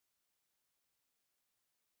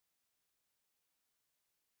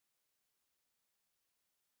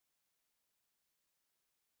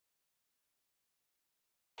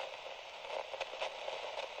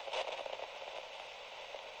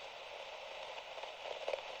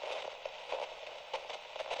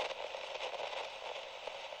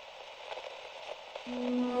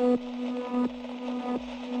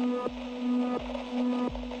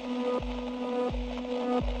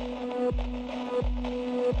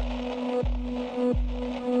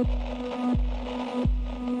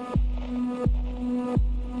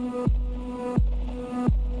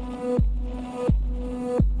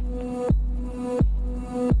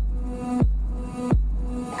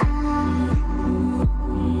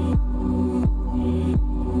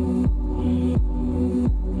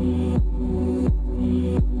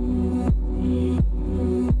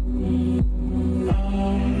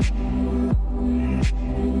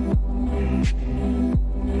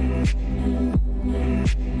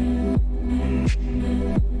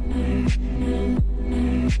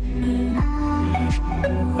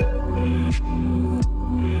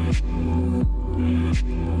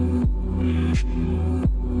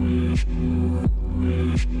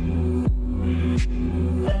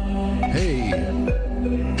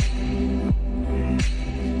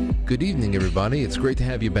Good evening, everybody. It's great to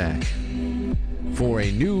have you back for a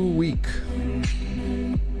new week.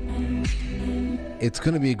 It's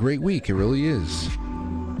going to be a great week. It really is.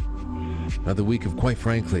 Another week of, quite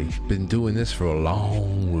frankly, been doing this for a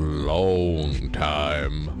long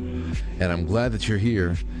time. And I'm glad that you're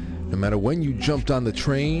here. No matter when you jumped on the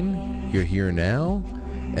train, you're here now.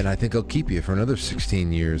 And I think I'll keep you for another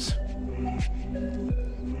 16 years.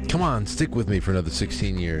 Come on, stick with me for another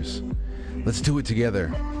 16 years. Let's do it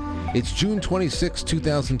together. It's June 26,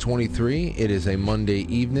 2023. It is a Monday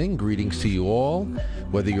evening. Greetings to you all,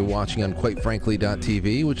 whether you're watching on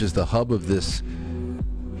quitefrankly.tv, which is the hub of this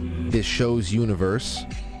show's universe,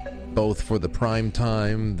 both for the prime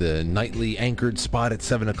time, the nightly anchored spot at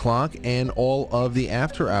 7 o'clock, and all of the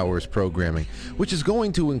after-hours programming, which is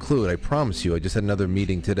going to include, I promise you, I just had another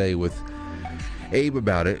meeting today with Abe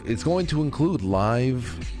about it. It's going to include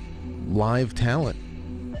live talent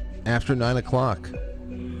after 9 o'clock.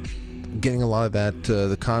 Getting a lot of that,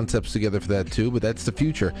 the concepts together for that too, but that's the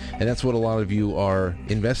future. And that's what a lot of you are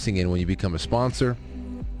investing in when you become a sponsor,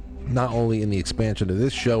 not only in the expansion of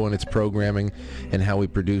this show and its programming and how we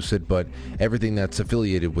produce it, but everything that's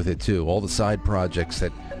affiliated with it too, all the side projects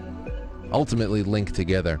that ultimately link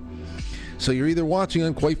together. So you're either watching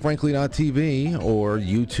on quitefrankly.tv or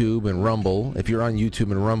YouTube and Rumble. If you're on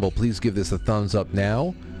YouTube and Rumble, please give this a thumbs up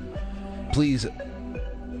now. Please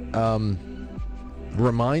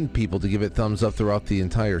remind people to give it thumbs up throughout the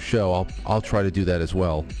entire show. I'll try to do that as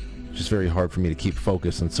well. It's just very hard for me to keep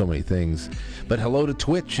focus on so many things. But hello to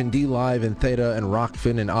Twitch and D-Live and Theta and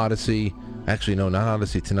Rockfin and Odyssey. Actually, no, not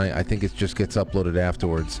Odyssey tonight. I think it just gets uploaded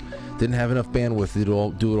afterwards. Didn't have enough bandwidth to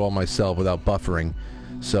do it all myself without buffering.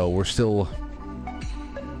 So we're still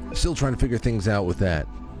trying to figure things out with that,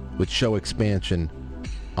 with show expansion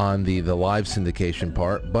on the live syndication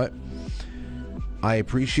part. But I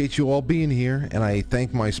appreciate you all being here, and I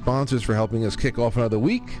thank my sponsors for helping us kick off another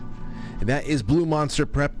week. And that is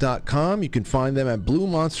BlueMonsterPrep.com. You can find them at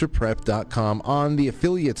BlueMonsterPrep.com on the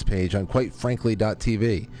affiliates page on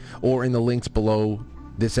QuiteFrankly.tv or in the links below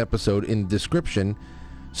this episode in the description.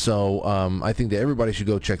 So I think that everybody should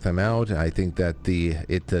go check them out. I think that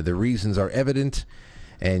the reasons are evident,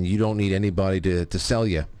 and you don't need anybody to sell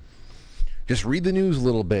you. Just read the news a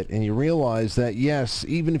little bit, and you realize that, yes,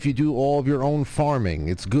 even if you do all of your own farming,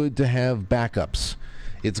 it's good to have backups.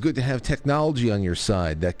 It's good to have technology on your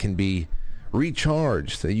side that can be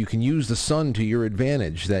recharged, that you can use the sun to your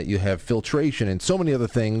advantage, that you have filtration and so many other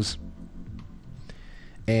things,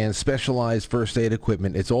 and specialized first aid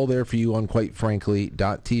equipment. It's all there for you on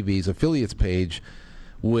QuiteFrankly.tv's affiliates page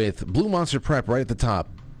with Blue Monster Prep right at the top.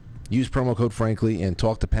 Use promo code Frankly and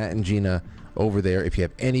talk to Pat and Gina over there if you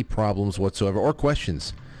have any problems whatsoever or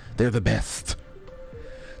questions. They're the best.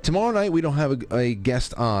 Tomorrow night we don't have a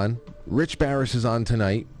guest on. Rich Baris is on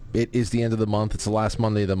tonight. It is the end of the month. It's the last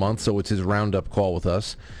Monday of the month, so it's his roundup call with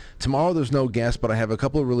us. Tomorrow there's no guest, but I have a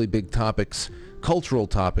couple of really big topics, cultural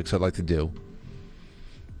topics I'd like to do.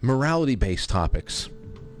 Morality-based topics.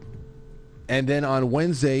 And then on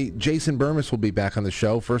Wednesday, Jason Burmis will be back on the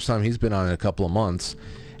show. First time he's been on in a couple of months.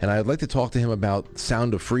 And I'd like to talk to him about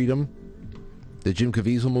Sound of Freedom, the Jim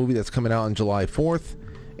Caviezel movie that's coming out on July 4th,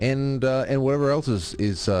 and whatever else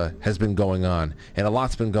has been going on. And a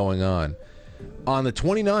lot's been going on. On the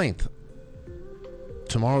 29th,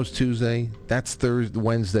 tomorrow's Tuesday, that's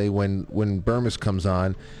Wednesday when Burmis comes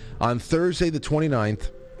on. On Thursday the 29th,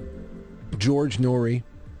 George Noory,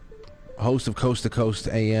 host of Coast to Coast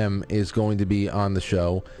AM, is going to be on the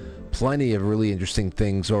show. Plenty of really interesting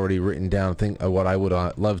things already written down, what I would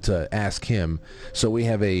love to ask him. So we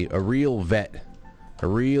have a real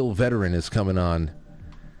veteran is coming on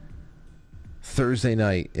Thursday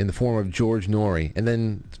night in the form of George Noory. And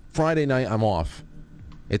then Friday night I'm off.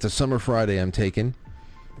 It's a summer Friday I'm taking.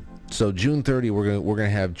 So June 30, we're gonna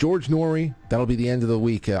have George Norrie. That'll be the end of the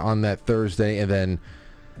week on that Thursday, and then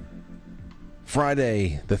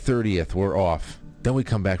Friday the 30th we're off. Then we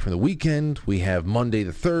come back from the weekend. We have Monday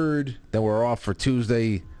the 3rd. Then we're off for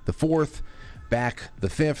Tuesday the 4th, back the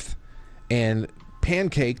 5th, and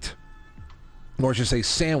pancaked, or I should say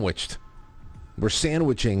sandwiched. We're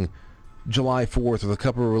sandwiching July 4th with a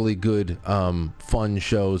couple of really good fun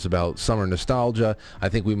shows about summer nostalgia. I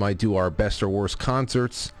think we might do our best or worst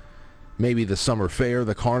concerts. Maybe the summer fair,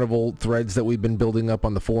 the carnival threads that we've been building up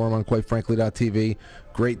on the forum on QuiteFrankly.tv.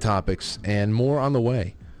 Great topics, and more on the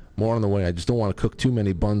way. More on the way. I just don't want to cook too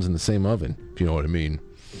many buns in the same oven, if you know what I mean.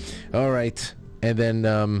 All right. And then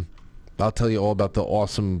I'll tell you all about the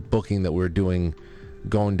awesome booking that we're doing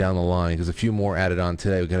going down the line. There's a few more added on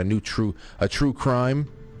today. We got a true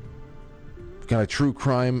crime. We've got a true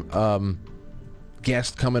crime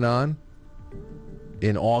guest coming on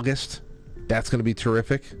in August. That's going to be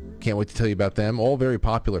terrific. Can't wait to tell you about them. All very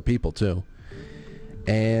popular people, too.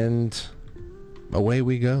 And away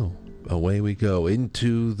we go. Away we go.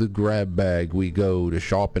 Into the grab bag we go to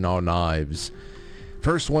sharpen our knives.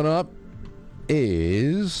 First one up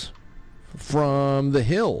is from The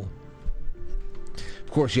Hill.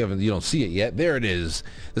 Of course, you don't see it yet. There it is.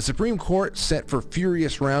 The Supreme Court set for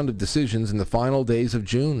furious round of decisions in the final days of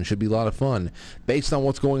June. Should be a lot of fun. Based on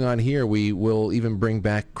what's going on here, we will even bring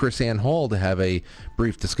back Chris Ann Hall to have a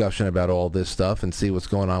brief discussion about all this stuff and see what's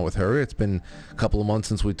going on with her. It's been a couple of months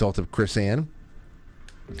since we talked to Chris Ann.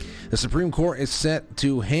 The Supreme Court is set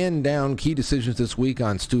to hand down key decisions this week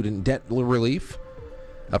on student debt relief,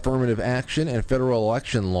 affirmative action, and federal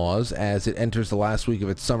election laws as it enters the last week of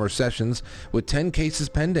its summer sessions with 10 cases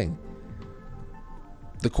pending.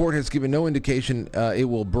 The court has given no indication it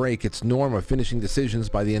will break its norm of finishing decisions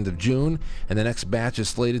by the end of June, and the next batch is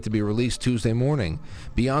slated to be released Tuesday morning.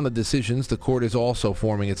 Beyond the decisions, the court is also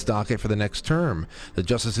forming its docket for the next term. The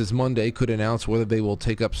justices Monday could announce whether they will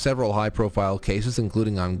take up several high-profile cases,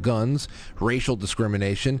 including on guns, racial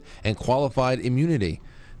discrimination, and qualified immunity.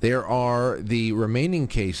 There are the remaining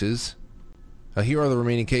cases. Here are the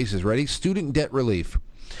remaining cases. Ready? Student debt relief.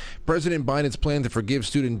 President Biden's plan to forgive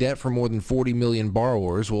student debt for more than 40 million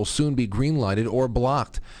borrowers will soon be green-lighted or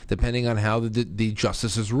blocked, depending on how the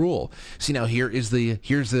justices rule. See, now here's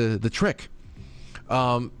the trick.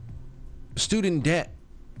 Student debt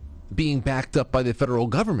being backed up by the federal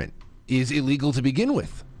government is illegal to begin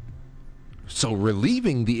with. So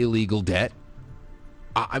relieving the illegal debt,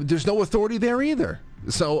 there's no authority there either.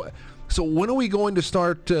 So when are we going to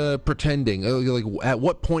start pretending? Like, at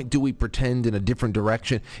what point do we pretend in a different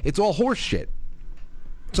direction? It's all horse shit.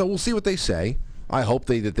 So we'll see what they say. I hope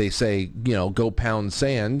that they say, go pound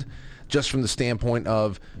sand, just from the standpoint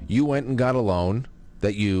of you went and got a loan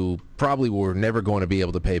that you probably were never going to be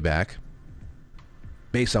able to pay back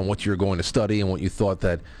based on what you're going to study and what you thought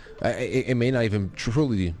that it may not even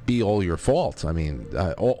truly be all your fault. I mean,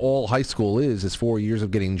 all high school is 4 years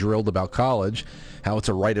of getting drilled about college, how it's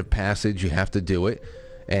a rite of passage, you have to do it,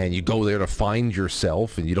 and you go there to find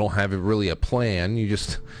yourself, and you don't have really a plan, you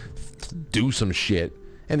just do some shit,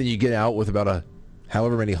 and then you get out with about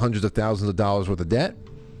however many hundreds of thousands of dollars worth of debt,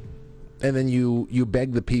 and then you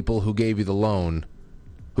beg the people who gave you the loan,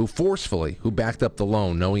 who backed up the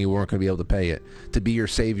loan, knowing you weren't going to be able to pay it, to be your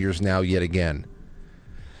saviors now yet again.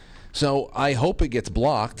 So I hope it gets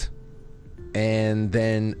blocked, and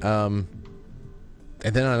then I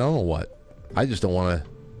don't know what. I just don't want to.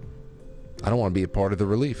 I don't want to be a part of the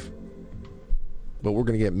relief. But we're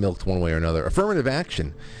going to get milked one way or another. Affirmative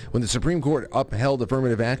action. When the Supreme Court upheld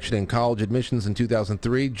affirmative action in college admissions in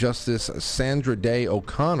 2003, Justice Sandra Day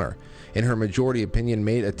O'Connor, in her majority opinion,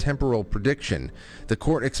 made a temporal prediction. The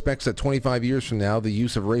court expects that 25 years from now, the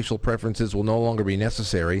use of racial preferences will no longer be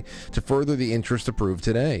necessary to further the interest approved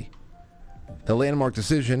today. The landmark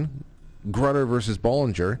decision, Grutter versus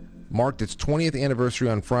Bollinger, marked its 20th anniversary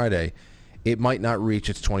on Friday. It might not reach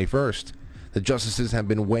its 21st. The justices have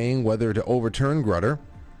been weighing whether to overturn Grutter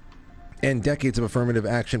and decades of affirmative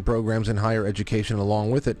action programs in higher education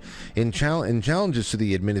along with it in challenges to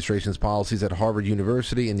the administration's policies at Harvard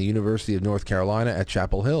University and the University of North Carolina at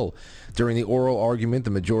Chapel Hill. During the oral argument,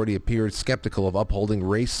 the majority appeared skeptical of upholding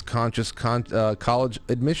race-conscious college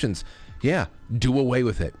admissions. Yeah, do away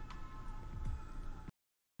with it.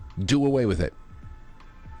 Do away with it.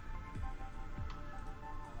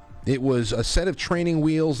 It was a set of training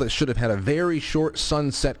wheels that should have had a very short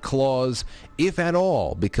sunset clause, if at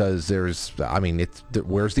all, because where's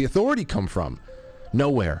the authority come from?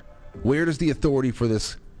 Nowhere. Where does the authority for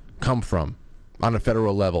this come from on a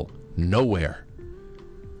federal level? Nowhere.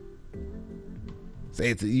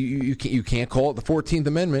 You can't call it the 14th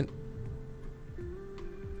Amendment.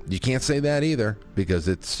 You can't say that either, because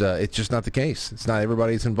it's just not the case. It's not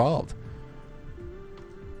everybody's involved.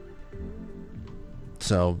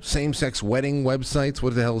 So, same-sex wedding websites.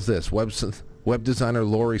 What the hell is this? Web designer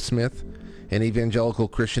Lori Smith, an evangelical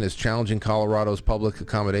Christian, is challenging Colorado's public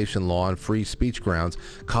accommodation law on free speech grounds.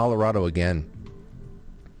 Colorado again.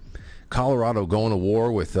 Colorado going to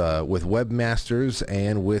war with webmasters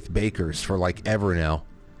and with bakers for like ever now.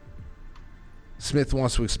 Smith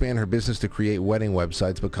wants to expand her business to create wedding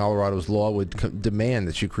websites, but Colorado's law would demand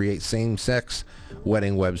that she create same-sex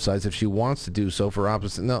wedding websites if she wants to do so for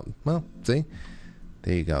opposite. No, well, see?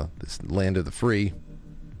 There you go. This land of the free.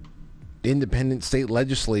 Independent state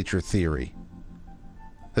legislature theory.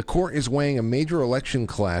 The court is weighing a major election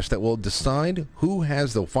clash that will decide who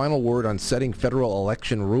has the final word on setting federal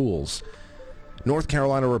election rules. North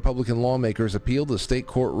Carolina Republican lawmakers appealed the state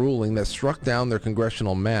court ruling that struck down their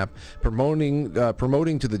congressional map, promoting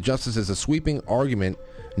to the justices a sweeping argument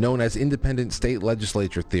known as independent state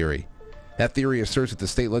legislature theory. That theory asserts that the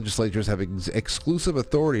state legislatures have exclusive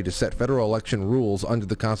authority to set federal election rules under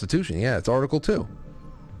the Constitution. Yeah, it's Article 2.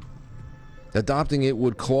 Adopting it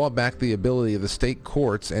would claw back the ability of the state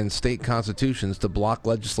courts and state constitutions to block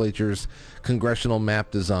legislatures' congressional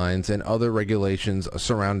map designs and other regulations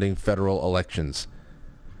surrounding federal elections.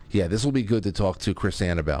 Yeah, this will be good to talk to Chris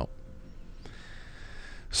Ann about.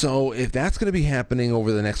 So if that's going to be happening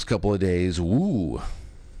over the next couple of days, wowee.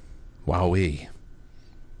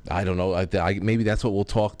 I don't know. Maybe that's what we'll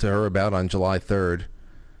talk to her about on July 3rd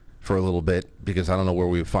for a little bit, because I don't know where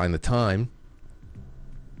we would find the time.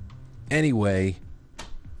 Anyway,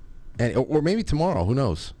 or maybe tomorrow. Who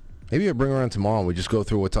knows? Maybe I'll bring her on tomorrow and we just go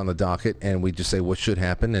through what's on the docket and we just say what should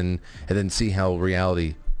happen and then see how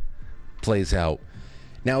reality plays out.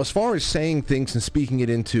 Now, as far as saying things and speaking it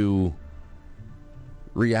into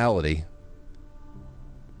reality,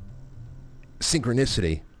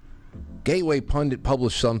 synchronicity, Gateway Pundit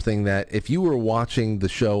published something that if you were watching the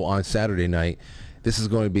show on Saturday night, this is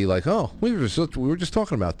going to be like, oh, we were just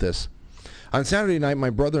talking about this. On Saturday night, my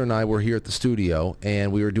brother and I were here at the studio,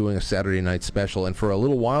 and we were doing a Saturday night special. And for a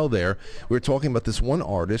little while there, we were talking about this one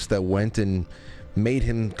artist that went and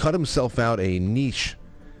cut himself out a niche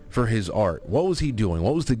for his art. What was he doing?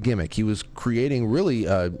 What was the gimmick? He was creating really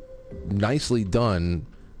nicely done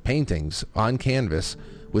paintings on canvas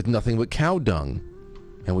with nothing but cow dung.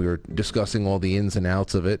 And we were discussing all the ins and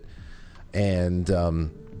outs of it. And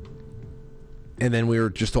then we were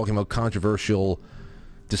just talking about controversial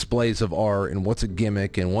displays of art and what's a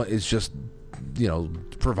gimmick and what is just,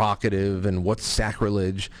 provocative and what's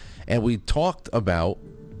sacrilege. And we talked about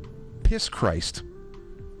Piss Christ.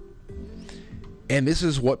 And this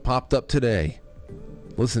is what popped up today.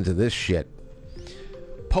 Listen to this shit.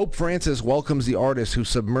 Pope Francis welcomes the artist who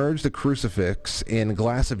submerged the crucifix in a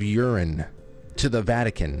glass of urine to the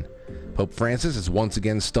Vatican. Pope Francis has once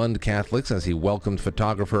again stunned Catholics as he welcomed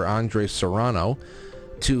photographer Andres Serrano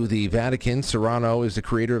to the Vatican. Serrano is the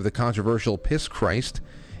creator of the controversial Piss Christ,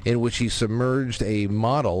 in which he submerged a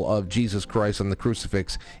model of Jesus Christ on the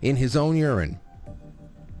crucifix in his own urine.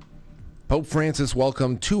 Pope Francis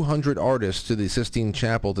welcomed 200 artists to the Sistine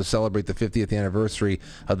Chapel to celebrate the 50th anniversary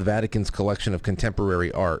of the Vatican's collection of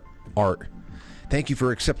contemporary art. Thank you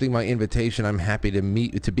for accepting my invitation. I'm happy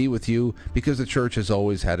to be with you because the church has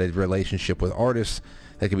always had a relationship with artists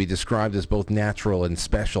that can be described as both natural and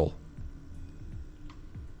special.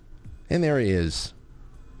 And there he is.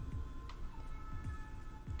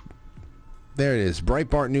 There it is.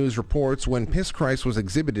 Breitbart News reports when Piss Christ was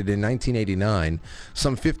exhibited in 1989,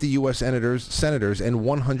 some 50 U.S. senators, and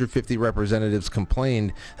 150 representatives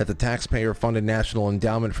complained that the taxpayer-funded National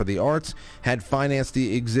Endowment for the Arts had financed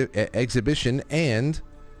the exhibition, and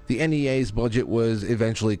the NEA's budget was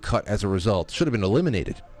eventually cut as a result. Should have been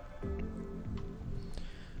eliminated.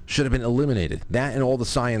 That and all the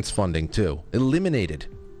science funding, too. Eliminated.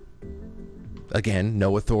 Again,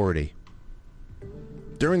 no authority.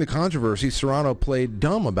 During the controversy, Serrano played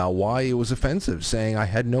dumb about why it was offensive, saying, "I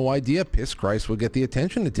had no idea Piss Christ would get the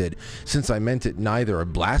attention it did, since I meant it neither a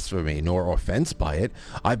blasphemy nor offense by it.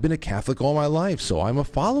 I've been a Catholic all my life, so I'm a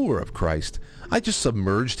follower of Christ. I just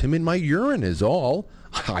submerged him in my urine is all.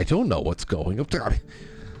 I don't know what's going on.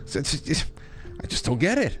 I just don't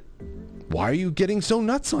get it. Why are you getting so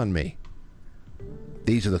nuts on me?"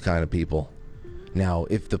 These are the kind of people. Now,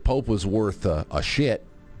 if the Pope was worth a shit,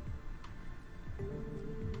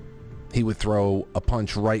 he would throw a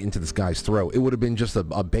punch right into this guy's throat. It would have been just a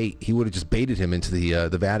bait. He would have just baited him into the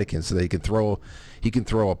Vatican so that he can throw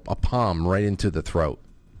a palm right into the throat.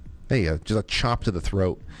 There you go, just a chop to the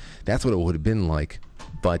throat. That's what it would have been like.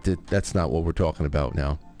 But that's not what we're talking about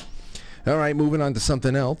now. All right, moving on to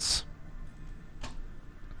something else.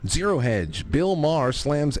 Zero Hedge. Bill Maher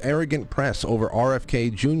slams arrogant press over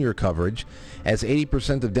RFK Jr. coverage as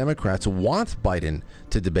 80% of Democrats want Biden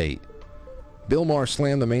to debate. Bill Maher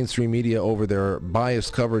slammed the mainstream media over their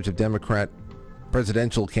biased coverage of Democrat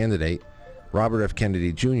presidential candidate Robert F.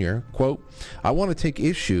 Kennedy Jr. Quote, "I want to take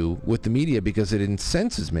issue with the media because it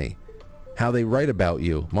incenses me how they write about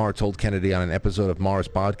you," Maher told Kennedy on an episode of Maher's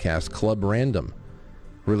podcast Club Random,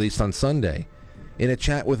 released on Sunday. In a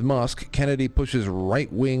chat with Musk, Kennedy pushes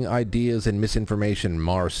right-wing ideas and misinformation,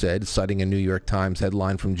 Maher said, citing a New York Times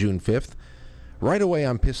headline from June 5th. "Right away,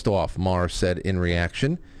 I'm pissed off," Maher said in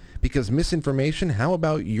reaction. "Because misinformation, how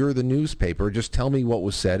about you're the newspaper? Just tell me what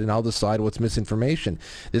was said and I'll decide what's misinformation."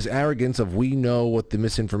 This arrogance of we know what the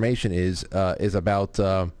misinformation is about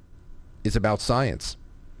science.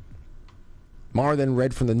 Maher then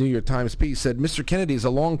read from the New York Times piece, said, "Mr. Kennedy is a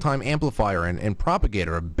longtime amplifier and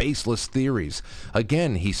propagator of baseless theories."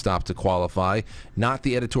 Again, he stopped to qualify, not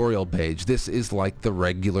the editorial page. This is like the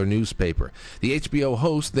regular newspaper. The HBO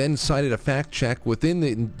host then cited a fact check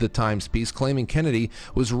within the Times piece claiming Kennedy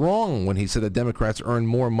was wrong when he said that Democrats earn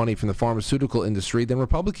more money from the pharmaceutical industry than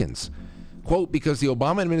Republicans. Quote, "Because the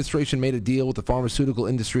Obama administration made a deal with the pharmaceutical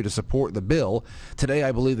industry to support the bill, today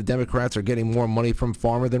I believe the Democrats are getting more money from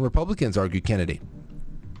pharma than Republicans," argued Kennedy.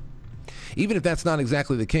 Even if that's not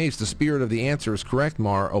exactly the case, the spirit of the answer is correct,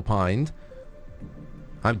 Maher opined.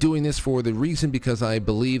 "I'm doing this for the reason because I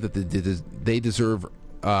believe that they deserve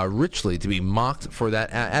richly to be mocked for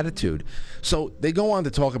that attitude." So they go on to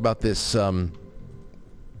talk about this, about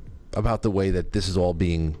the way that this is all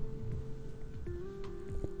being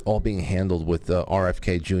handled with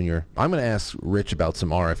RFK Jr. I'm going to ask Rich about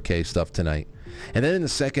some RFK stuff tonight. And then in the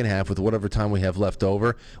second half, with whatever time we have left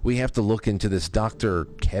over, we have to look into this Dr.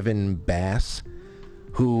 Kevin Bass,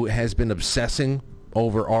 who has been obsessing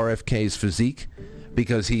over RFK's physique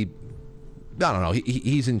because he's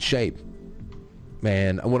in shape.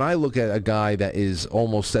 Man, when I look at a guy that is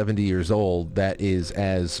almost 70 years old that is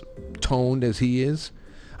as toned as he is,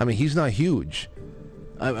 I mean, he's not huge.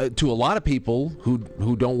 To a lot of people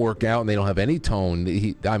who don't work out and they don't have any tone,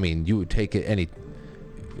 you would take it and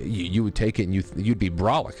you'd be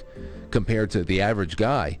brolic compared to the average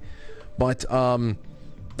guy. But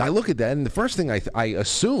I look at that, and the first thing I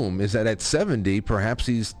assume is that at 70, perhaps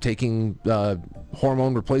he's taking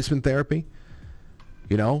hormone replacement therapy,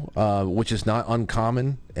 which is not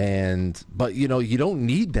uncommon. But you don't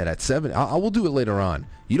need that at 70. I will do it later on.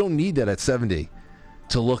 You don't need that at 70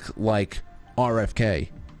 to look like RFK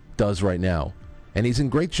does right now, and he's in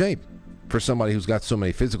great shape for somebody who's got so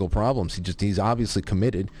many physical problems. He's obviously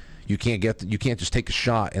committed. You can't just take a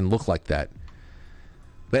shot and look like that.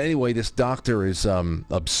 But anyway, this doctor is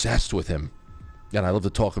obsessed with him, and I love to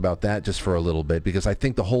talk about that just for a little bit, because I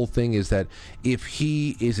think the whole thing is that if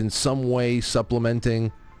he is in some way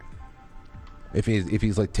supplementing, if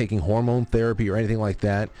he's like taking hormone therapy or anything like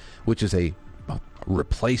that, which is a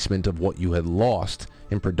replacement of what you had lost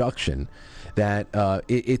in production, that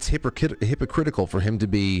it's hypocritical for him to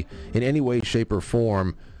be in any way, shape, or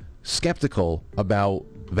form skeptical about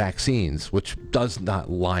vaccines, which does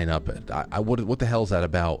not line up. What the hell is that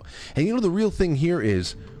about? And the real thing here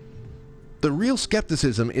is, the real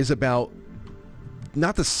skepticism is about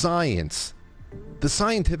not the science, the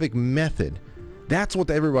scientific method. That's what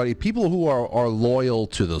people who are loyal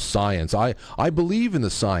to the science. I believe in the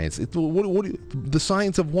science. The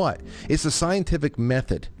science of what? It's the scientific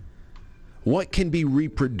method. What can be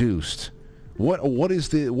reproduced? What is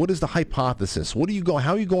the hypothesis? How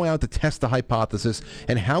are you going out to test the hypothesis,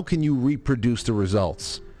 and how can you reproduce the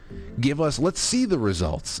results? Let's see the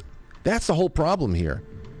results. That's the whole problem here.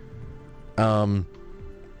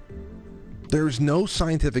 There's no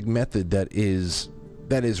scientific method that is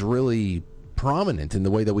really prominent in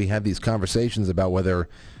the way that we have these conversations about whether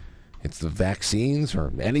it's the vaccines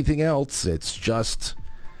or anything else. It's just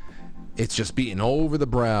beaten over the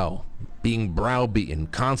brow, being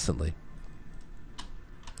browbeaten constantly.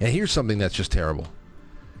 And here's something that's just terrible,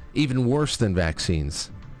 even worse than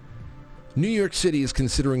vaccines. New York City is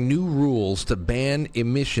considering new rules to ban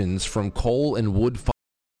emissions from coal and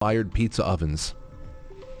wood-fired pizza ovens.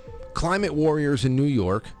 Climate warriors in New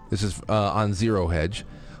York, this is on Zero Hedge,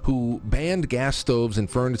 who banned gas stoves and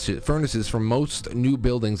furnaces from most new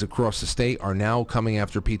buildings across the state, are now coming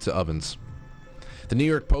after pizza ovens. The New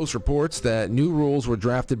York Post reports that new rules were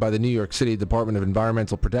drafted by the New York City Department of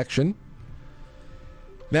Environmental Protection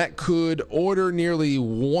that could order nearly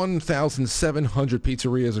 1,700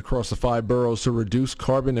 pizzerias across the 5 boroughs to reduce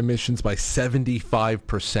carbon emissions by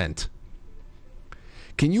 75%.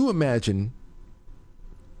 Can you imagine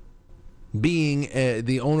being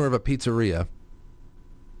the owner of a pizzeria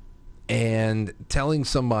and telling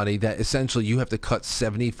somebody that essentially you have to cut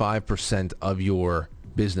 75% of your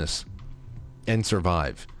business and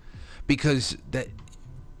survive. Because that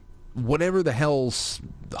whatever the hell's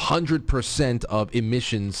 100% of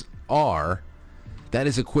emissions are, that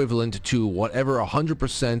is equivalent to whatever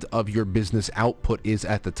 100% of your business output is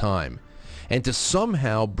at the time. And to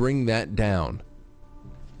somehow bring that down.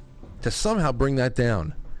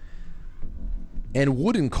 And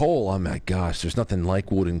wood and coal, oh my gosh, there's nothing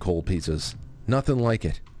like wood and coal pizzas. Nothing like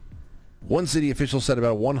it. One city official said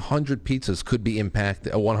about 100 pizzas could be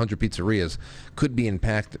impacted, 100 pizzerias could be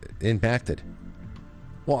impacted.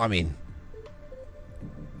 Well, I mean,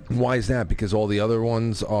 why is that? Because all the other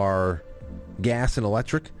ones are gas and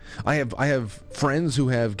electric? I have friends who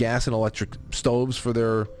have gas and electric stoves for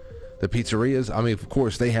the pizzerias. I mean, of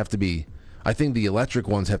course, they have to be, I think the electric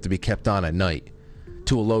ones have to be kept on at night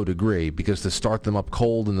to a low degree, because to start them up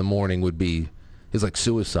cold in the morning is like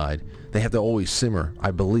suicide. They have to always simmer. I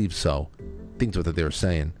believe so. I think that's what they were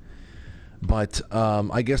saying. But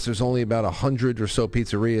I guess there's only about 100 or so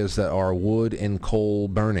pizzerias that are wood and coal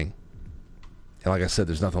burning. And like I said,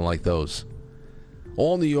 there's nothing like those.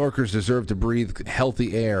 All New Yorkers deserve to breathe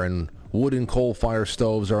healthy air, and wood and coal fire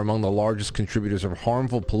stoves are among the largest contributors of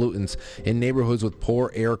harmful pollutants in neighborhoods with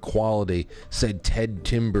poor air quality, said Ted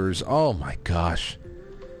Timbers. Oh my gosh.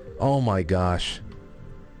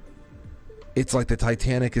 It's like the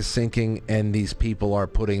Titanic is sinking, and these people are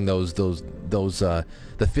putting the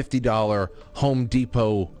 $50 Home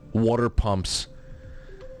Depot water pumps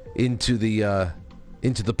into the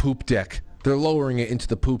poop deck. They're lowering it into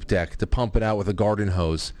the poop deck to pump it out with a garden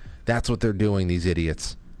hose. That's what they're doing, these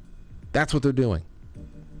idiots. That's what they're doing.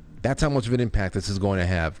 That's how much of an impact this is going to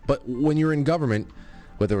have. But when you're in government,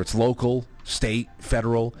 whether it's local, state,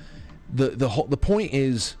 federal, the point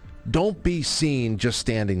is, don't be seen just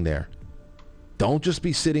standing there. Don't just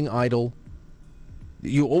be sitting idle.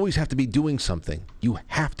 You always have to be doing something. You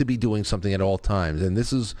have to be doing something at all times. And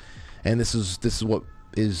this is what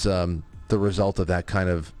is the result of that kind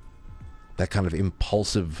of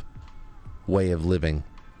impulsive way of living.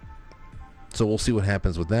 So we'll see what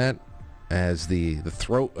happens with that as the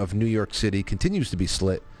throat of New York City continues to be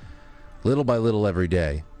slit little by little every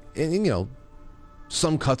day. And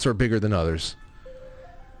some cuts are bigger than others.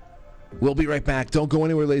 We'll be right back. Don't go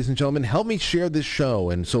anywhere, ladies and gentlemen. Help me share this show,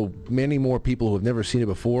 and so many more people who have never seen it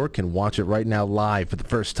before can watch it right now live for the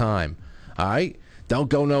first time. All right? Don't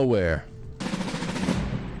go nowhere.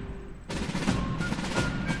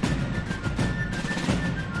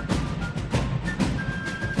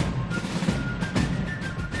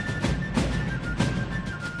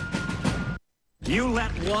 You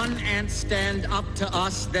let one ant stand up to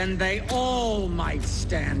us, then they all might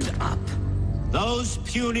stand up. Those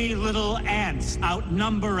puny little ants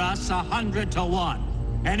outnumber us 100 to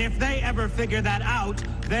 1. And if they ever figure that out,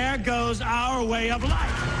 there goes our way of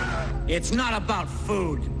life. It's not about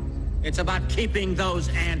food. It's about keeping those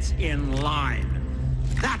ants in line.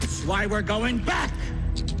 That's why we're going back.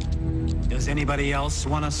 Does anybody else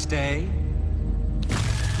want to stay?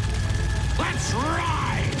 Let's ride!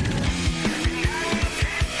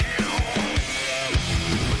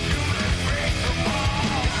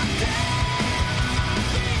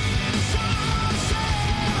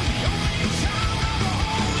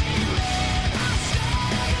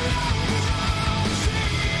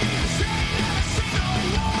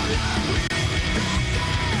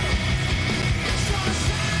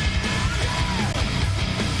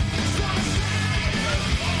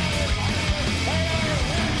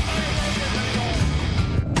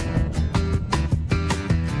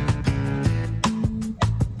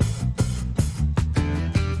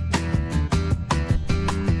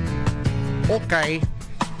 Okay.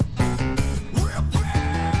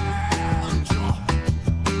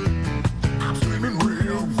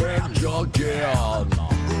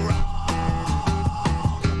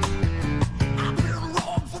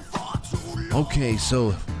 Okay,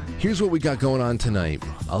 so here's what we got going on tonight.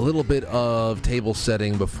 A little bit of table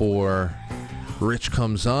setting before Rich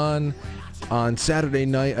comes on. On Saturday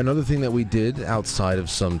night, another thing that we did outside of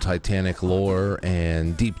some Titanic lore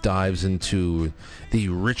and deep dives into the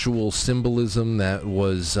ritual symbolism that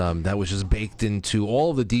was just baked into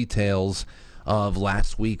all the details of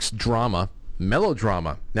last week's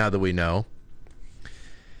melodrama, now that we know.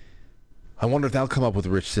 I wonder if that'll come up with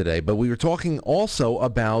Rich today. But we were talking also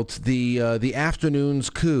about the afternoon's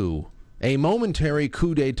coup, a momentary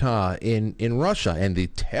coup d'etat in Russia, and the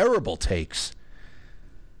terrible takes.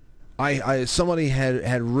 Somebody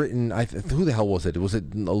had written, who the hell was it? Was it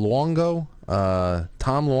Luongo?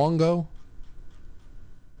 Tom Luongo?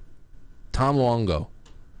 Tom Longo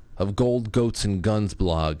of Gold, Goats, and Guns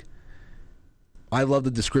blog. I love the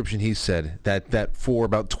description he said, that for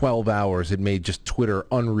about 12 hours it made just Twitter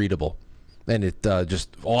unreadable. And it just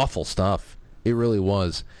awful stuff. It really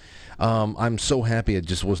was. I'm so happy I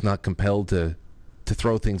just was not compelled to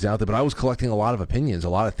throw things out there. But I was collecting a lot of opinions, a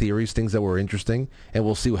lot of theories, things that were interesting. And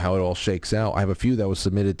we'll see how it all shakes out. I have a few that was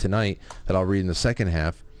submitted tonight that I'll read in the second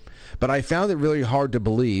half. But I found it really hard to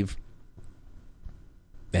believe,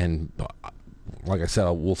 and like I said,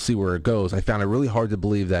 we'll see where it goes. I found it really hard to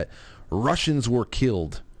believe that Russians were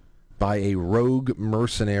killed by a rogue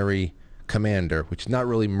mercenary commander, which is not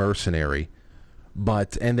really mercenary,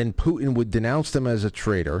 and then Putin would denounce them as a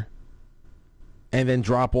traitor and then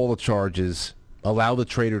drop all the charges, allow the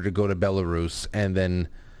traitor to go to Belarus, and then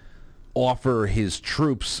offer his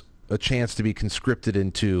troops a chance to be conscripted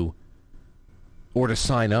into or to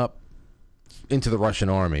sign up into the Russian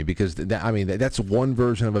army, because that's one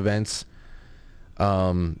version of events.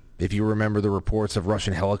 If you remember the reports of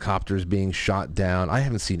Russian helicopters being shot down, I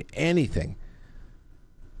haven't seen anything.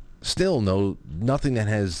 Still, nothing that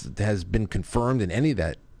has been confirmed in any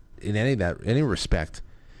respect.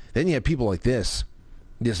 Then you have people like this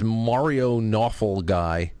Mario Nawfal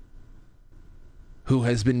guy, who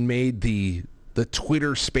has been made the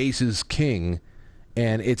Twitter Spaces king,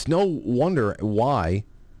 and it's no wonder why.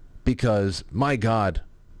 Because, my God,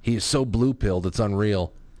 he is so blue-pilled, it's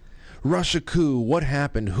unreal. Russia coup, what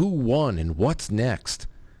happened, who won, and what's next?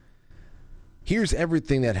 Here's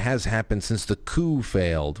everything that has happened since the coup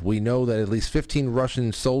failed. We know that at least 15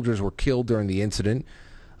 Russian soldiers were killed during the incident,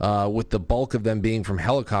 with the bulk of them being from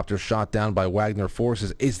helicopters shot down by Wagner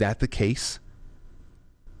forces. Is that the case?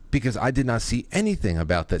 Because I did not see anything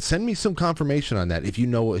about that. Send me some confirmation on that if you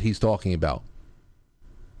know what he's talking about.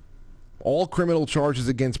 All criminal charges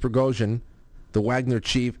against Prigozhin, the Wagner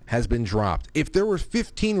chief, has been dropped. If there were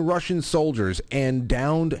 15 Russian soldiers and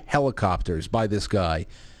downed helicopters by this guy,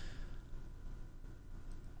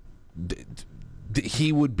 the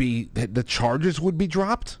charges would be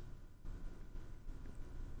dropped?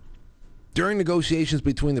 During negotiations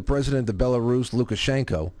between the president of Belarus,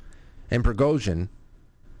 Lukashenko, and Prigozhin,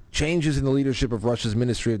 changes in the leadership of Russia's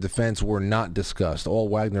Ministry of Defense were not discussed. All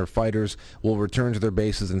Wagner fighters will return to their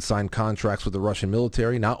bases and sign contracts with the Russian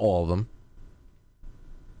military. Not all of them.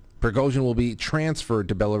 Prigozhin will be transferred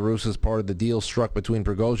to Belarus as part of the deal struck between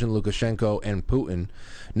Prigozhin, Lukashenko, and Putin.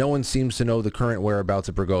 No one seems to know the current whereabouts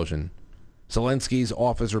of Prigozhin. Zelensky's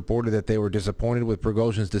office reported that they were disappointed with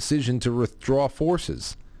Prigozhin's decision to withdraw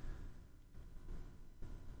forces.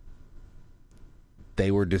 I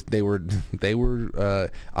don't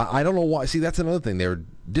know why. See, that's another thing. They were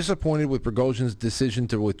disappointed with Prigozhin's decision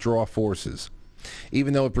to withdraw forces.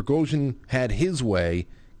 Even though if Prigozhin had his way,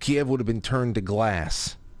 Kiev would have been turned to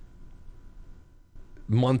glass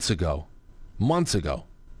months ago.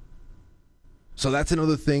 So that's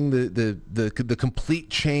another thing. The complete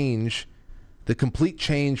change,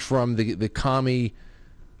 from the commie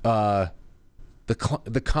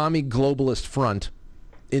globalist front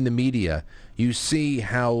in the media. You see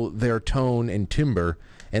how their tone and timbre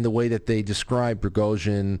and the way that they describe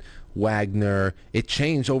Prigozhin, Wagner, it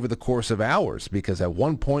changed over the course of hours, because at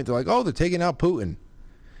one point they're like, oh, they're taking out Putin.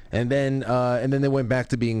 And then they went back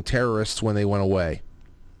to being terrorists when they went away.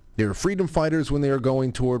 They were freedom fighters when they were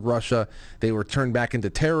going toward Russia. They were turned back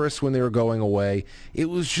into terrorists when they were going away. It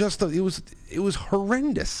was just, it was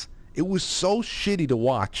horrendous. It was so shitty to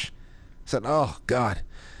watch. I said, oh, God.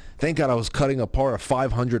 Thank God I was cutting apart a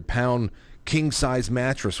 500-pound king-size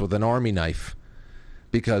mattress with an army knife,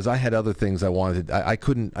 because I had other things I wanted. I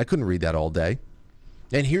couldn't read that all day.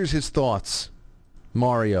 And here's his thoughts.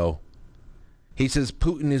 Mario. He says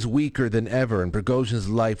Putin is weaker than ever, and Prigozhin's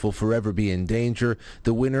life will forever be in danger.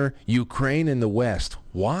 The winner, Ukraine and the West.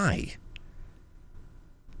 Why?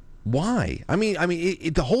 Why? I mean,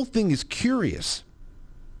 the whole thing is curious,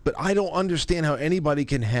 but I don't understand how anybody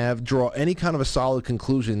can draw any kind of a solid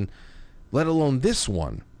conclusion, let alone this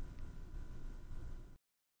one.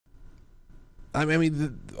 I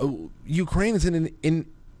mean, Ukraine is in an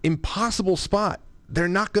impossible spot. They're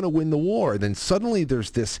not going to win the war. Then suddenly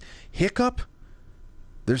there's this hiccup.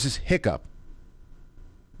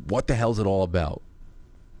 What the hell's it all about?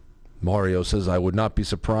 Mario says, I would not be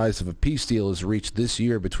surprised if a peace deal is reached this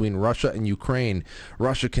year between Russia and Ukraine.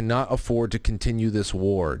 Russia cannot afford to continue this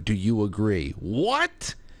war. Do you agree?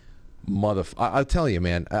 What? I'll tell you,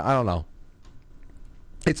 man, I don't know.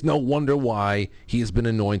 It's no wonder why he has been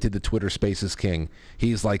anointed the Twitter Spaces king.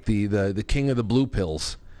 He's like the king of the blue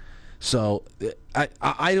pills. So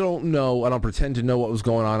I don't know. I don't pretend to know what was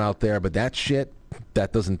going on out there, but that shit,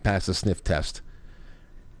 that doesn't pass the sniff test.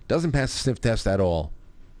 Doesn't pass the sniff test at all.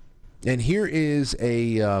 And here is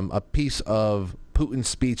a piece of Putin's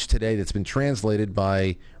speech today that's been translated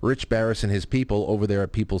by Rich Baris and his people over there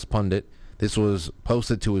at People's Pundit. This was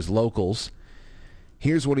posted to his locals.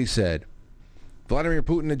 Here's what he said. Vladimir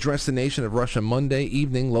Putin addressed the nation of Russia Monday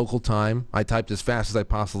evening local time. I typed as fast as I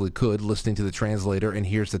possibly could, listening to the translator, and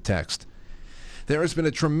here's the text. There has been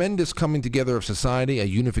a tremendous coming together of society, a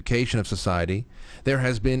unification of society. There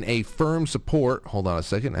has been a firm support. Hold on a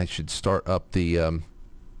second. I should start up the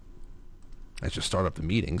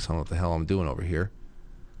meetings. I don't know what the hell I'm doing over here.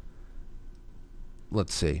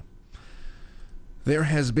 Let's see. There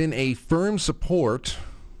has been a firm support.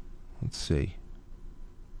 Let's see.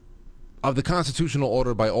 Of the constitutional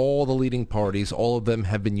order by all the leading parties. All of them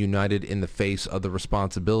have been united in the face of the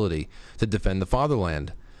responsibility to defend the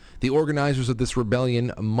fatherland. The organizers of this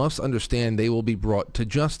rebellion must understand they will be brought to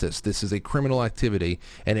justice. This is a criminal activity,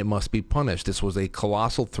 and it must be punished. This was a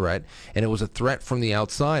colossal threat, and it was a threat from the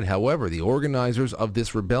outside. However, the organizers of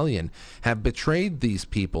this rebellion have betrayed these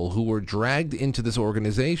people who were dragged into this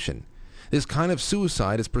organization. This kind of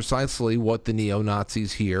suicide is precisely what the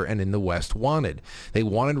neo-Nazis here and in the West wanted. They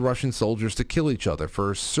wanted Russian soldiers to kill each other,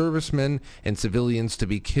 for servicemen and civilians to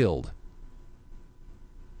be killed.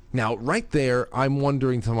 Now, right there, I'm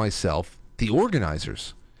wondering to myself, the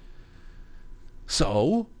organizers.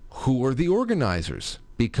 So, who are the organizers?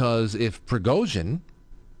 Because if Prigozhin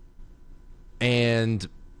and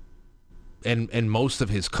most of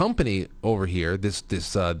his company over here, this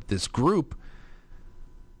group,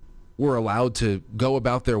 were allowed to go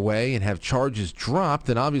about their way and have charges dropped,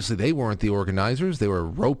 then obviously they weren't the organizers. They were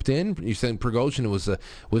roped in. You're saying Prigozhin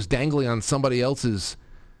was dangling on somebody else's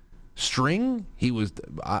string? He was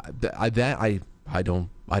I don't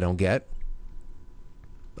get.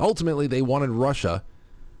 Ultimately, they wanted Russia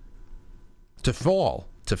to fall,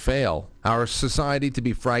 to fail, our society to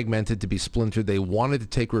be fragmented, to be splintered. They wanted to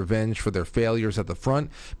take revenge for their failures at the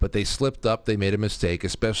front, but they slipped up. They made a mistake,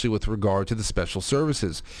 especially with regard to the special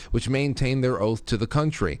services, which maintained their oath to the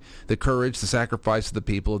country. The courage, the sacrifice of the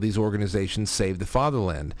people of these organizations saved the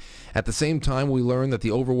fatherland. At the same time, we learned that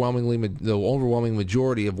the overwhelming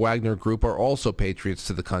majority of Wagner Group are also patriots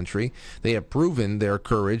to the country. They have proven their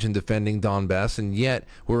courage in defending Donbass, and yet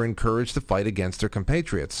were encouraged to fight against their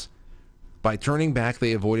compatriots. By turning back,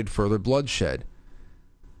 they avoided further bloodshed.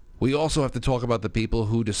 We also have to talk about the people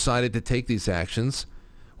who decided to take these actions,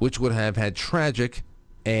 which would have had tragic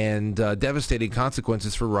and devastating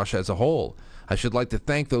consequences for Russia as a whole. I should like to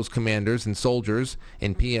thank those commanders and soldiers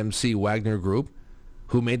in PMC Wagner Group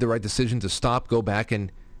who made the right decision to stop, go back,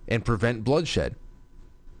 and prevent bloodshed.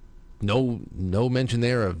 No mention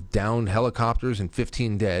there of downed helicopters and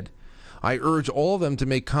 15 dead. I urge all of them to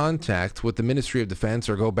make contact with the Ministry of Defense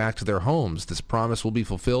or go back to their homes. This promise will be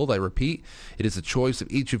fulfilled. I repeat, it is a choice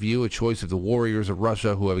of each of you, a choice of the warriors of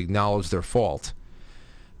Russia who have acknowledged their fault.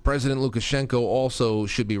 President Lukashenko also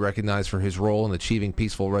should be recognized for his role in achieving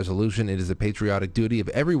peaceful resolution. It is a patriotic duty of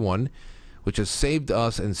everyone which has saved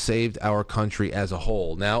us and saved our country as a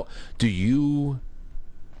whole. Now,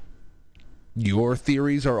 your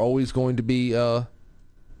theories are always going to be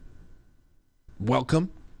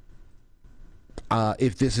welcome?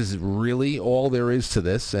 If this is really all there is to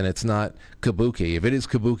this, and it's not kabuki. If it is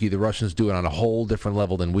kabuki, the Russians do it on a whole different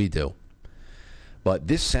level than we do. But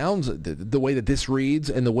this sounds, the way that this reads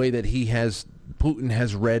and the way that Putin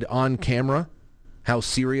has read on camera, how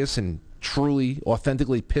serious and truly,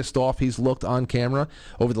 authentically pissed off he's looked on camera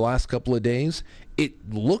over the last couple of days,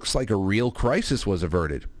 it looks like a real crisis was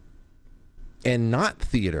averted. And not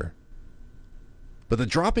theater. But the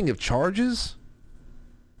dropping of charges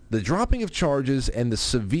and the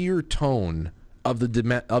severe tone of the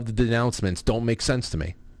denouncements don't make sense to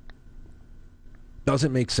me.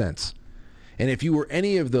 Doesn't make sense. And if you were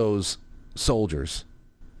any of those soldiers,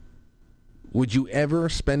 would you ever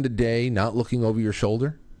spend a day not looking over your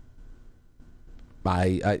shoulder?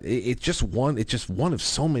 It's just one of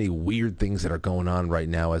so many weird things that are going on right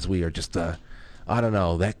now as we are just I don't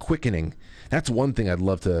know, that quickening. That's one thing I'd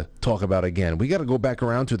love to talk about again. We got to go back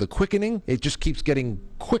around to the quickening. It just keeps getting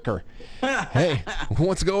quicker. Hey,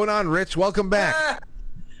 what's going on, Rich? Welcome back.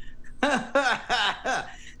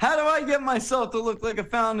 How do I get myself to look like a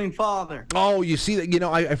founding father? Oh, you see that? You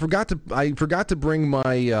know, I forgot to bring my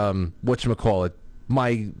whatchamacallit,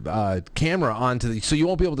 my camera onto so you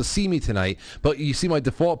won't be able to see me tonight. But you see my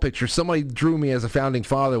default picture. Somebody drew me as a founding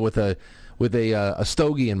father with a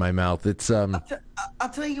stogie in my mouth. It's I'll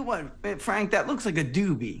tell you what, Frank, that looks like a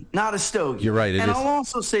doobie, not a stogie. You're right. I'll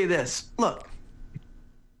also say this. Look,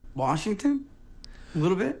 Washington, a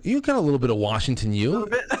little bit. You got a little bit of Washington. You. A little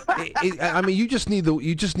bit. I mean, you just need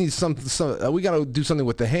something. We got to do something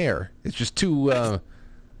with the hair. It's just too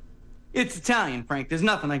It's Italian, Frank. There's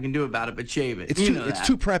nothing I can do about it but shave it. It's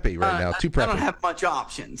too preppy right now. Too preppy. I don't have much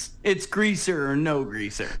options. It's greaser or no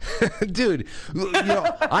greaser. Dude,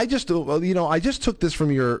 I just took this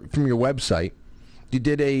from your website. You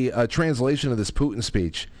did a translation of this Putin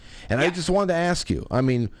speech, and I just wanted to ask you. I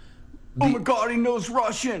mean, oh my God, he knows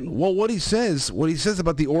Russian. Well, what he says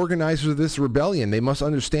about the organizers of this rebellion, they must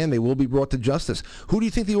understand they will be brought to justice. Who do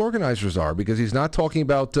you think the organizers are? Because he's not talking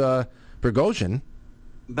about Prigozhin.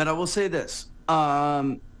 But I will say this.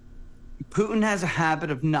 Putin has a habit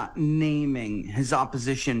of not naming his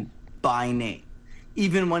opposition by name.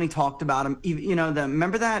 Even when he talked about him,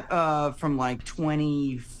 remember that from like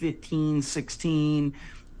 2015, 16,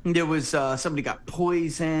 there was somebody got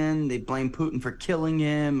poisoned. They blamed Putin for killing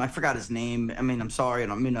him. I forgot his name. I mean, I'm sorry. I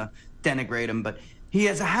don't mean to denigrate him, but he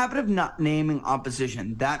has a habit of not naming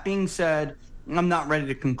opposition. That being said, I'm not ready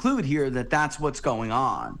to conclude here that that's what's going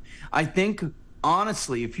on. I think,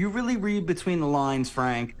 honestly, if you really read between the lines,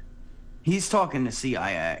 Frank, he's talking to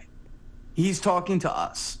CIA. He's talking to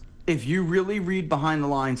us. If you really read behind the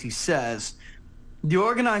lines, he says, the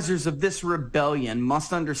organizers of this rebellion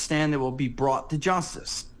must understand they will be brought to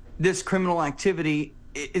justice. This is criminal activity,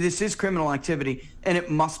 and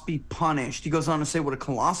it must be punished. He goes on to say what a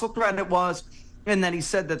colossal threat it was, and then he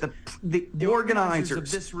said that the organizers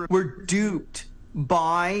of this were duped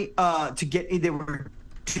to get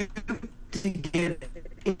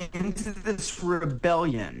into this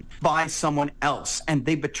rebellion by someone else, and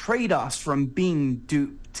they betrayed us from being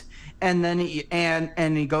duped. And then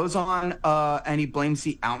he goes on and he blames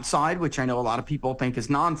the outside, which I know a lot of people think is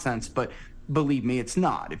nonsense, but believe me, it's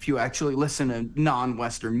not. If you actually listen to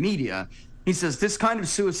non-Western media, he says this kind of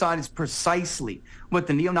suicide is precisely what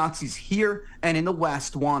the neo-Nazis here and in the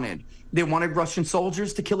West wanted. They wanted Russian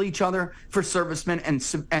soldiers to kill each other, for servicemen and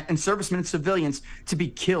civilians to be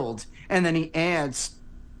killed. And then he adds,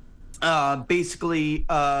 where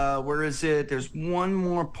is it? There's one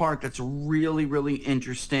more part that's really, really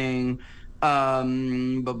interesting. He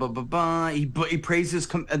praises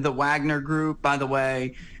the Wagner Group, by the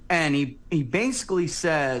way, and he basically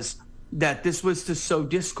says that this was to sow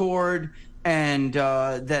discord and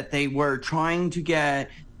that they were trying to get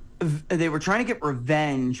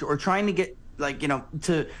revenge, or trying to get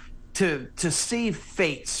to save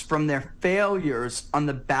fates from their failures on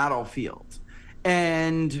the battlefield.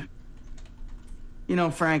 And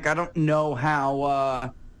Frank, I don't know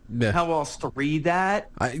how else to read that.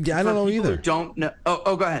 I don't know either. Don't know.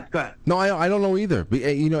 Oh, go ahead. No, I don't know either.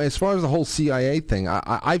 As far as the whole CIA thing,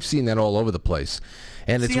 I've seen that all over the place.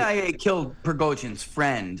 And CIA killed Prigozhin's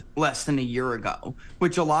friend less than a year ago,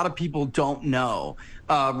 which a lot of people don't know.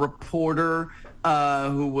 Reporter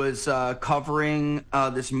who was covering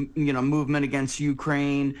this movement against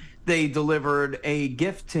Ukraine, they delivered a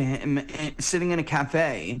gift to him sitting in a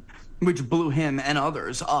cafe, which blew him and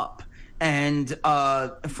others up. And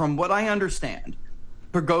from what I understand,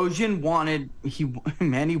 Prigozhin wanted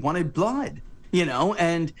blood,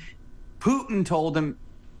 and Putin told him,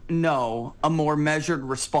 no, a more measured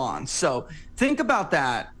response. So think about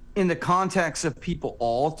that in the context of people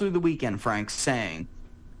all through the weekend, Frank, saying,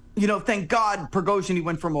 thank God Prigozhin, he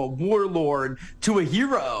went from a warlord to a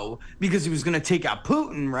hero because he was going to take out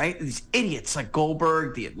Putin, right? These idiots like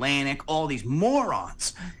Goldberg, The Atlantic, all these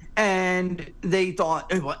morons. And they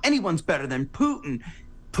thought, well, anyone's better than Putin.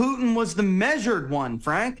 Putin was the measured one,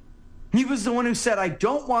 Frank. He was the one who said, I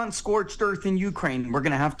don't want scorched earth in Ukraine. We're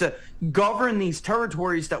going to have to govern these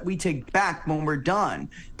territories that we take back when we're done.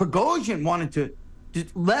 Prigozhin wanted to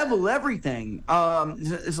level everything.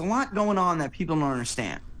 There's a lot going on that people don't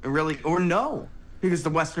understand, really, or know, because the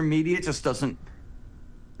Western media just doesn't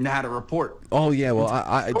know how to report. Oh, yeah. Well,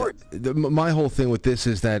 my whole thing with this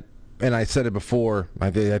is that, and I said it before,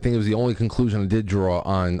 I think it was the only conclusion I did draw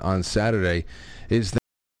on Saturday, is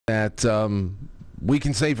that we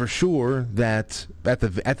can say for sure that at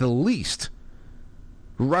the least,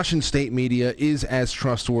 Russian state media is as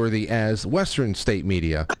trustworthy as Western state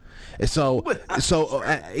media. So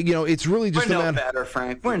it's really just we're no better,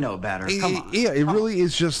 Frank. We're no better. Come on. Yeah, it really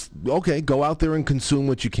is just, okay, go out there and consume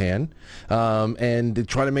what you can, and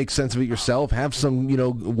try to make sense of it yourself. Have some,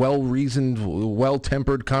 well-reasoned,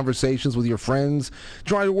 well-tempered conversations with your friends.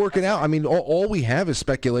 Try to work it out. I mean, all we have is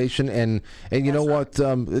speculation, and you know what?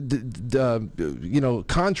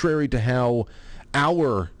 Contrary to how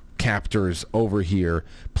our captors over here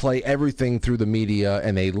play everything through the media,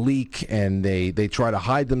 and they leak, and they try to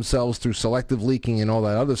hide themselves through selective leaking and all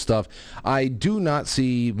that other stuff. I do not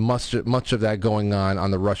see much of that going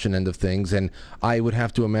on the Russian end of things, and I would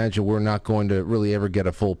have to imagine we're not going to really ever get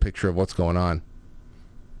a full picture of what's going on.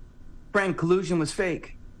 Frank, collusion was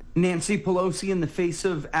fake. Nancy Pelosi, in the face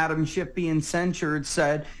of Adam Schiff being censured,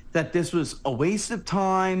 said that this was a waste of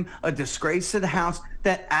time, a disgrace to the House,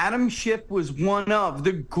 that Adam Schiff was one of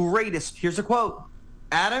the greatest. Here's a quote.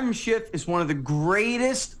 Adam Schiff is one of the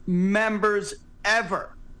greatest members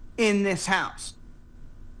ever in this House.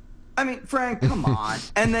 I mean, Frank, come on.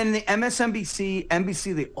 And then the MSNBC,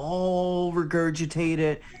 NBC, they all regurgitate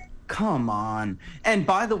it. Come on. And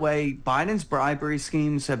by the way, Biden's bribery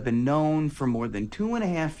schemes have been known for more than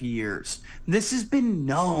 2.5 years. This has been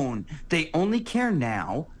known. They only care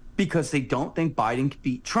now because they don't think Biden can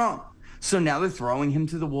beat Trump. So now they're throwing him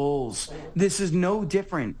to the wolves. This is no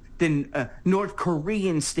different than North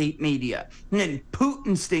Korean state media and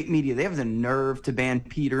Putin state media. They have the nerve to ban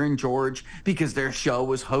Peter and George because their show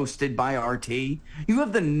was hosted by RT. You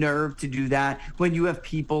have the nerve to do that when you have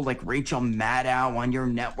people like Rachel Maddow on your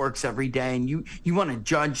networks every day, and you want to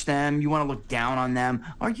judge them, you want to look down on them.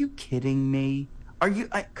 Are you kidding me? Are you?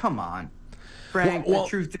 Come on, Frank. The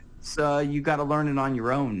truth is, you got to learn it on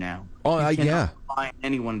your own now. Oh, you cannot find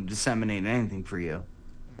anyone to disseminate anything for you.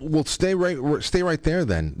 Well, stay right there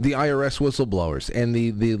then. The IRS whistleblowers and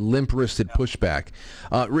the limp-wristed pushback.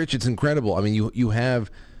 Rich, it's incredible. I mean, you have,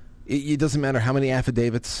 it doesn't matter how many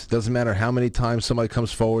affidavits, doesn't matter how many times somebody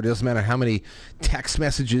comes forward, it doesn't matter how many text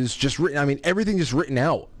messages just written, I mean, everything just written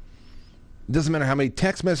out. It doesn't matter how many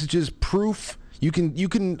text messages, proof, you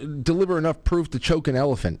can deliver enough proof to choke an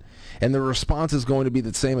elephant, and the response is going to be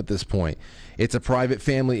the same at this point. It's a private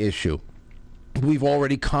family issue. We've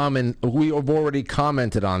already commented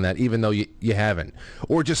on that, even though you haven't.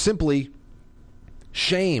 Or just simply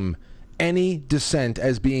shame any dissent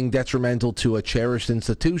as being detrimental to a cherished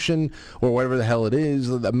institution or whatever the hell it is.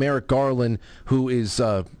 Merrick Garland, who is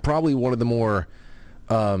probably one of the more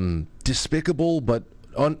despicable but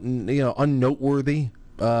unnoteworthy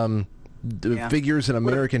figures in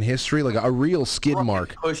American history, like a real skid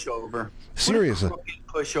mark. Pushover. Seriously.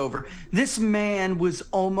 Pushover. This man was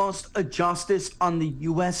almost a justice on the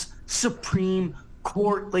U.S. Supreme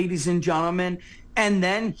Court, ladies and gentlemen, and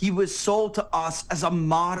then he was sold to us as a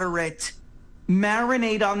moderate.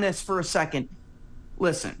 Marinate on this for a second.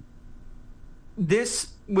 Listen, this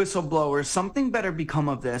whistleblower, something better become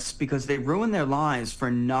of this because they ruin their lives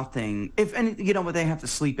for nothing. If any, they have to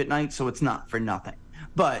sleep at night, so it's not for nothing.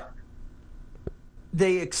 But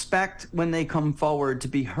they expect when they come forward to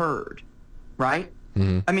be heard, right?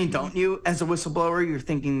 Mm-hmm. I mean, don't you, as a whistleblower, you're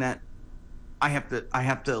thinking that I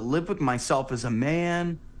have to live with myself as a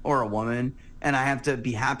man or a woman, and I have to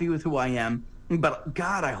be happy with who I am. But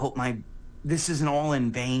God, I hope this isn't all in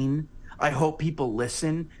vain. I hope people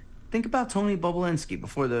listen. Think about Tony Bobulinski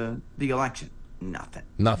before the election. Nothing.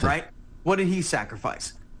 Right? What did he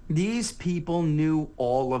sacrifice? These people knew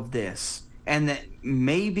all of this. And that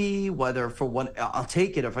maybe whether for what I'll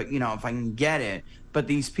take it if I can get it, but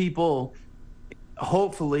these people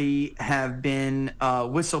hopefully have been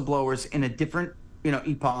whistleblowers in a different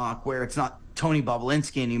epoch where it's not Tony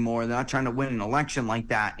Bobulinski anymore. They're not trying to win an election like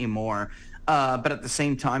that anymore. But at the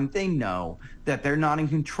same time, they know that they're not in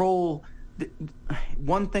control.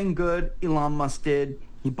 One thing good Elon Musk did,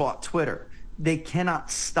 he bought Twitter. They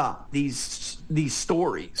cannot stop these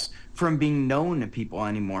stories from being known to people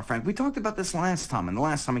anymore, Frank. We talked about this last time, and the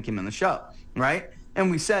last time I came on the show, right? And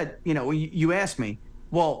we said, you asked me,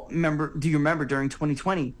 well, do you remember during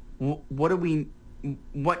 2020, I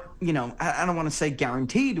don't want to say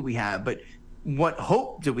guarantee do we have, but what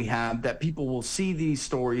hope do we have that people will see these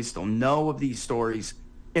stories, they'll know of these stories?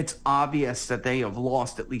 It's obvious that they have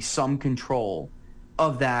lost at least some control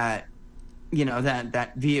of that,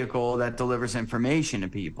 that vehicle that delivers information to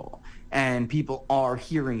people. And people are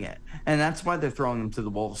hearing it. And that's why they're throwing them to the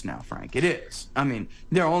wolves now, Frank. It is. I mean,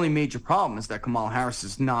 their only major problem is that Kamala Harris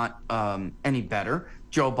is not any better.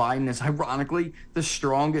 Joe Biden is, ironically, the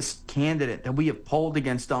strongest candidate that we have polled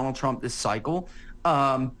against Donald Trump this cycle.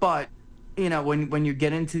 But, when you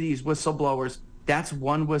get into these whistleblowers, that's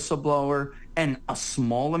one whistleblower and a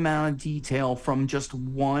small amount of detail from just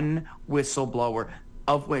one whistleblower,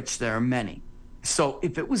 of which there are many. So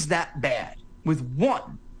if it was that bad with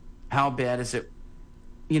one, how bad is it,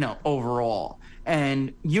 overall?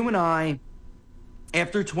 And you and I,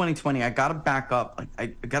 after 2020, I got to back up. I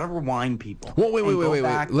got to rewind people. Well,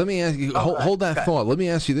 wait. Let me ask you, hold that thought. Let me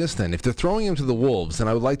ask you this then. If they're throwing him to the wolves, and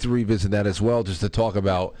I would like to revisit that as well, just to talk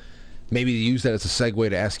about, maybe to use that as a segue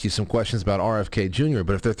to ask you some questions about RFK Jr.,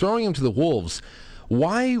 but if they're throwing him to the wolves,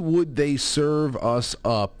 why would they serve us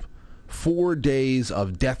up 4 days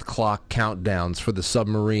of death clock countdowns for the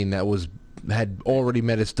submarine that was had already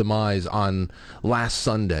met its demise on last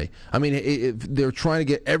Sunday. I mean, they're trying to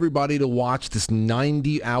get everybody to watch this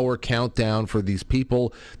 90-hour countdown for these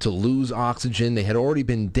people to lose oxygen. They had already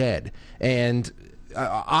been dead, and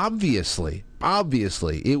obviously,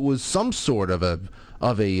 it was some sort of a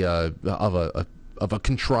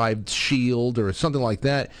contrived shield or something like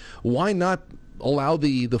that. Why not allow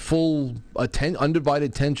the full undivided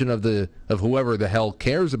attention of whoever the hell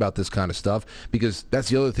cares about this kind of stuff? Because that's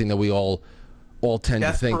the other thing that we all tend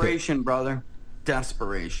to think. Desperation, brother.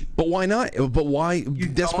 Desperation. But why not? But why? You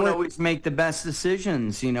don't always make the best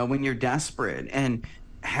decisions, when you're desperate. And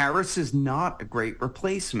Harris is not a great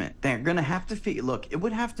replacement. They're going to have to look, it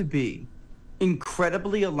would have to be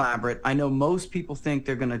incredibly elaborate. I know most people think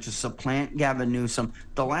they're going to just supplant Gavin Newsom.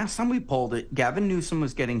 The last time we polled it, Gavin Newsom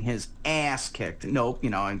was getting his ass kicked. Nope,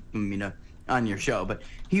 on your show, but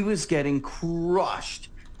he was getting crushed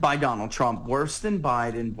by Donald Trump, worse than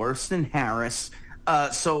Biden, worse than Harris.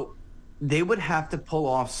 So they would have to pull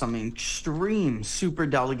off some extreme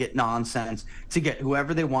superdelegate nonsense to get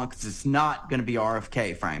whoever they want, because it's not going to be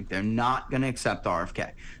RFK, Frank. They're not going to accept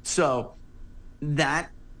RFK. So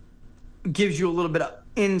that gives you a little bit of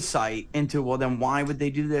insight into, well, then why would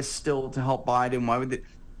they do this still to help Biden? Why would they?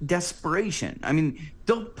 Desperation. I mean,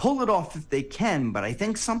 they'll pull it off if they can, but I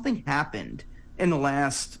think something happened in the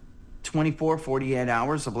last 24, 48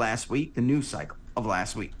 hours of last week, the news cycle of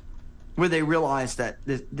last week, where they realized that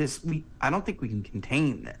I don't think we can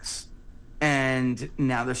contain this. And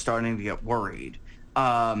now they're starting to get worried.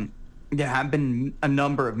 There have been a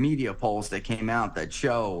number of media polls that came out that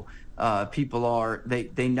show people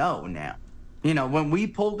they know now. When we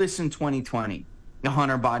pulled this in 2020, the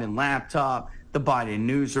Hunter Biden laptop, the Biden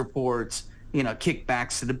news reports,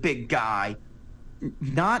 kickbacks to the big guy,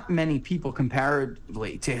 not many people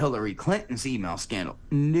comparatively to Hillary Clinton's email scandal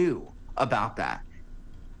knew about that.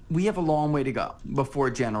 We have a long way to go before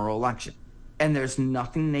a general election, and there's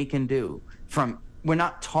nothing they can do. We're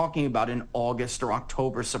not talking about an August or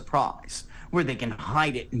October surprise where they can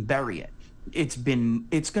hide it and bury it. It's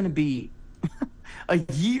going to be a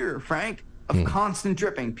year, Frank, of constant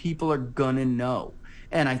dripping. People are going to know.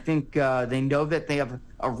 And I think they know that they have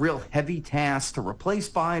a real heavy task to replace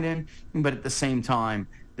Biden, but at the same time,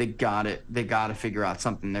 they got to figure out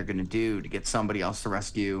something they're going to do to get somebody else to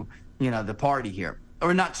rescue, the party here.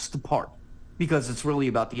 Or not just the party, because it's really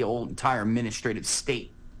about the entire administrative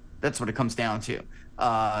state. That's what it comes down to.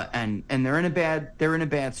 And they're in a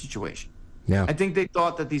bad situation. Yeah. I think they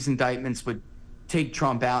thought that these indictments would take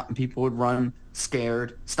Trump out and people would run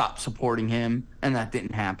scared, stop supporting him, and that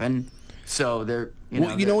didn't happen. So they're,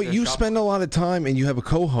 you spend a lot of time, and you have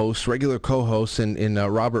a regular co-host in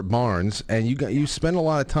Robert Barnes, and you spend a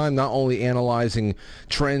lot of time not only analyzing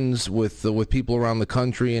trends with people around the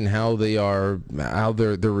country and how they're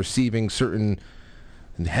receiving certain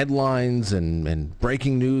headlines and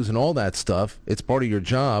breaking news and all that stuff. It's part of your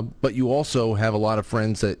job, but you also have a lot of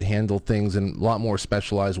friends that handle things in a lot more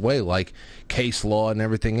specialized way, like case law and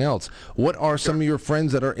everything else. What are some of your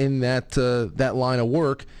friends that are in that line of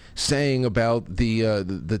work saying about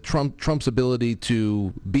the Trump's ability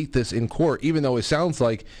to beat this in court, even though it sounds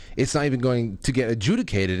like it's not even going to get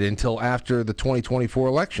adjudicated until after the 2024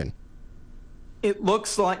 election? It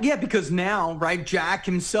looks like, because now, right, Jack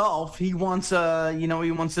himself, he wants a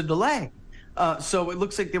delay. So it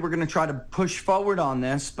looks like they were going to try to push forward on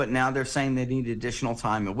this, but now they're saying they need additional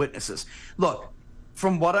time and witnesses. Look,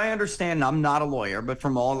 from what I understand, I'm not a lawyer, but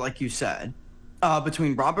from all, like you said,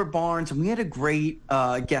 between Robert Barnes, and we had a great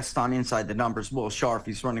guest on Inside the Numbers, Will Scharf,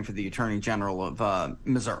 he's running for the Attorney General of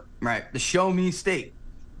Missouri, right? The Show Me State.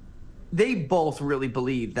 They both really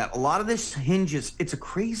believe that a lot of this hinges, it's a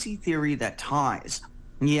crazy theory that ties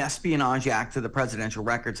the Espionage Act to the Presidential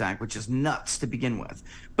Records Act, which is nuts to begin with.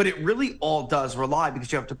 But it really all does rely,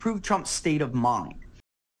 because you have to prove Trump's state of mind.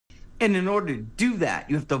 And in order to do that,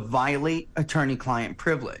 you have to violate attorney-client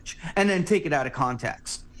privilege and then take it out of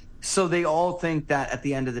context. So they all think that at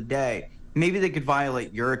the end of the day, maybe they could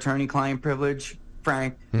violate your attorney-client privilege,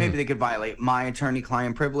 Frank. Maybe they could violate my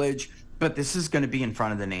attorney-client privilege. But this is going to be in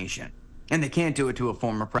front of the nation. And they can't do it to a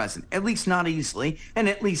former president, at least not easily, and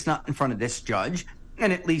at least not in front of this judge,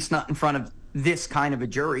 and at least not in front of this kind of a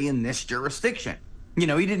jury in this jurisdiction. He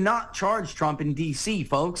did not charge Trump in D.C.,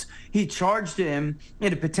 folks. He charged him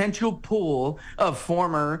in a potential pool of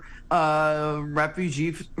former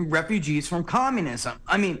refugees from communism.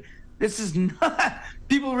 I mean, this is not...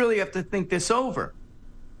 People really have to think this over.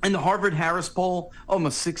 In the Harvard-Harris poll,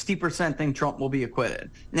 almost 60% think Trump will be acquitted.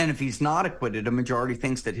 And if he's not acquitted, a majority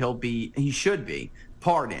thinks that he should be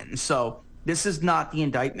pardoned. So this is not the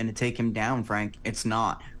indictment to take him down, Frank. It's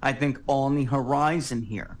not. I think on the horizon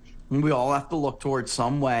here And we all have to look towards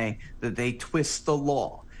some way that they twist the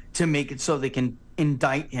law to make it so they can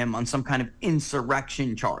indict him on some kind of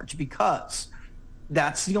insurrection charge, because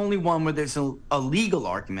that's the only one where there's a legal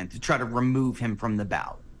argument to try to remove him from the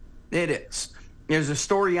ballot. It is. There's a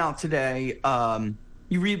story out today.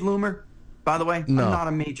 You read Loomer, by the way? No. I'm not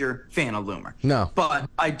a major fan of Loomer. No. But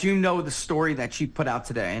I do know the story that she put out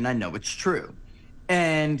today, and I know it's true.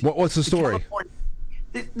 And what's the story?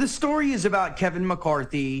 The story is about Kevin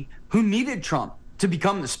McCarthy, who needed Trump to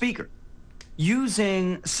become the speaker,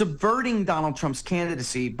 subverting Donald Trump's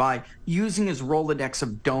candidacy by using his Rolodex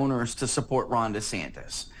of donors to support Ron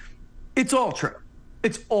DeSantis. It's all true.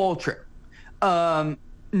 It's all true.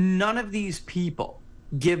 None of these people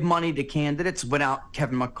give money to candidates without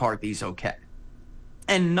Kevin McCarthy's okay.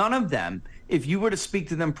 And none of them, if you were to speak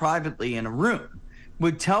to them privately in a room,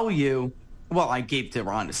 would tell you, well, I gave to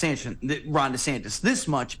Ron DeSantis this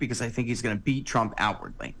much because I think he's going to beat Trump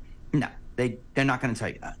outwardly. No, they're not going to tell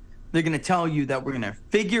you that. They're going to tell you that we're going to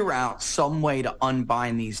figure out some way to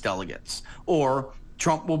unbind these delegates, or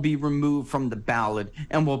Trump will be removed from the ballot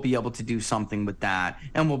and we'll be able to do something with that,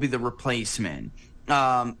 and we'll be the replacement.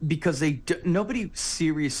 Because nobody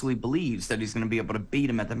seriously believes that he's going to be able to beat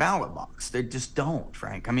him at the ballot box. They just don't,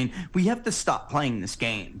 Frank. I mean, we have to stop playing this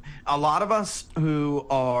game. A lot of us who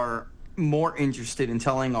are more interested in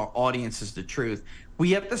telling our audiences the truth,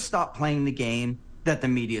 we have to stop playing the game that the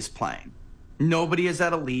media is playing. Nobody is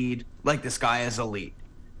at a lead like this guy is a lead.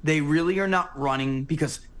 They really are not running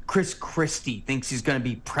because Chris Christie thinks he's going to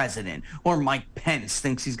be president, or Mike Pence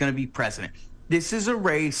thinks he's going to be president. This is a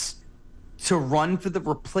race to run for the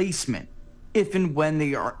replacement if and when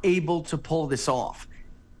they are able to pull this off.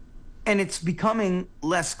 And it's becoming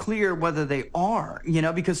less clear whether they are,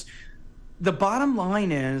 because the bottom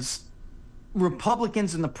line is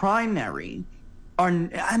Republicans in the primary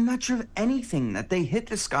I'm not sure if anything that they hit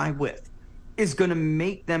this guy with is going to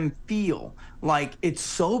make them feel like it's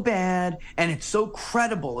so bad and it's so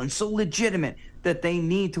credible and so legitimate that they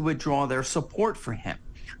need to withdraw their support for him.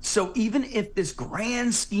 So even if this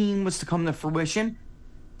grand scheme was to come to fruition,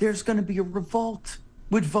 there's going to be a revolt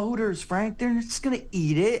with voters, Frank. They're just going to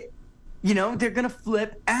eat it. They're going to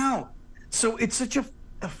flip out. So it's such a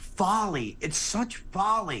folly. It's such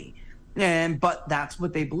folly. But that's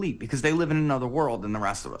what they believe because they live in another world than the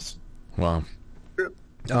rest of us. Wow.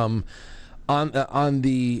 And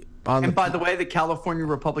by the way, the California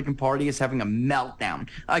Republican Party is having a meltdown.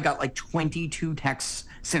 I got like 22 texts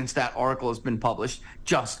since that article has been published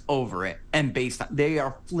just over it. And they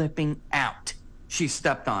are flipping out. She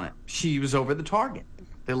stepped on it. She was over the target.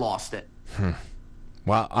 They lost it.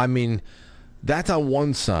 Well, I mean, that's on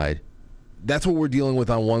one side. That's what we're dealing with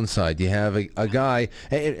on one side. You have a guy,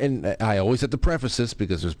 and I always have to preface this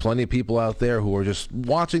because there's plenty of people out there who are just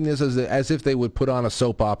watching this as if they would put on a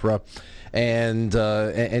soap opera and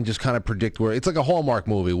just kind of predict where it's like a Hallmark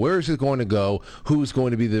movie. Where is it going to go? Who's going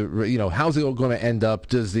to be how's it going to end up?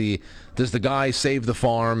 Does the guy save the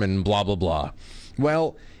farm and blah blah blah?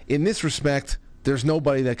 Well, in this respect, there's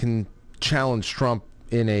nobody that can challenge Trump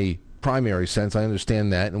in a primary sense. I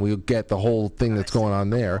understand that, and we'll get the whole thing that's going on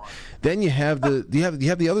there. Then you have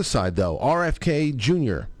the other side though, RFK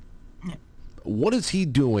Jr. What is he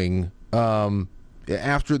doing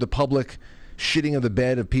after the public shitting of the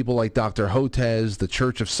bed of people like Dr. Hotez, the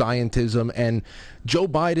Church of Scientism, and Joe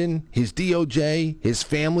Biden, his DOJ, his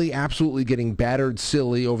family absolutely getting battered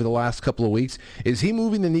silly over the last couple of weeks? Is he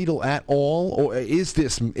moving the needle at all, or is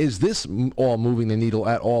this all moving the needle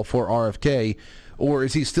at all for RFK? Or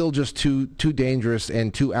is he still just too dangerous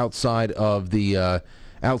and too outside of the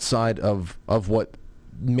of what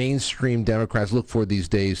mainstream Democrats look for these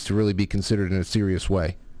days to really be considered in a serious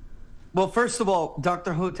way? Well, first of all,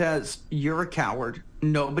 Dr. Hotez, you're a coward.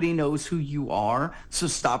 Nobody knows who you are, so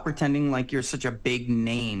stop pretending like you're such a big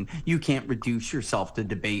name. You can't reduce yourself to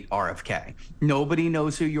debate RFK. Nobody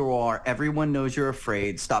knows who you are. Everyone knows you're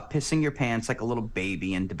afraid. Stop pissing your pants like a little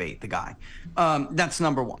baby and debate the guy. That's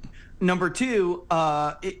number one. Number two,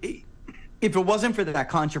 if it wasn't for that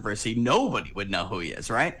controversy, nobody would know who he is,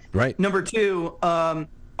 right? Right. Number two,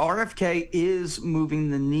 RFK is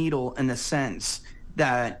moving the needle in the sense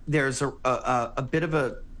that there's a bit of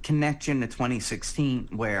a connection to 2016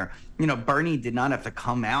 where, Bernie did not have to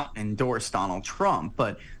come out and endorse Donald Trump,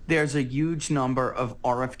 but there's a huge number of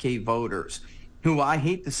RFK voters who, I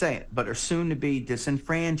hate to say it, but are soon to be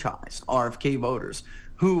disenfranchised RFK voters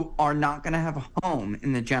who are not going to have a home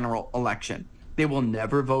in the general election. They will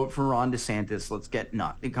never vote for Ron DeSantis. Let's get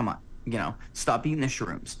nuts. Come on. Stop eating the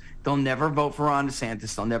shrooms. They'll never vote for Ron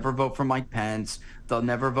DeSantis. They'll never vote for Mike Pence. They'll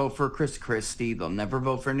never vote for Chris Christie. They'll never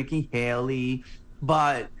vote for Nikki Haley.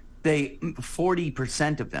 But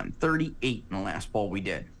 40% of them, 38 in the last poll we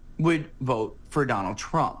did, would vote for Donald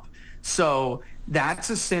Trump. So that's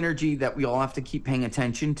a synergy that we all have to keep paying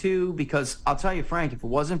attention to, because I'll tell you, Frank, if it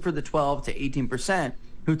wasn't for the 12 to 18%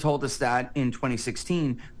 who told us that in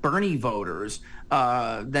 2016, Bernie voters,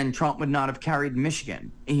 then Trump would not have carried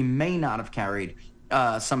Michigan. He may not have carried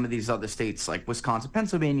some of these other states like Wisconsin,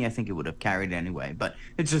 Pennsylvania. I think it would have carried anyway, but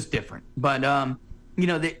it's just different. But,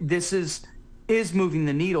 this is moving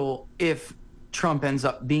the needle if Trump ends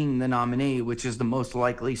up being the nominee, which is the most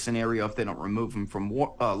likely scenario if they don't remove him from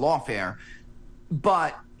lawfare.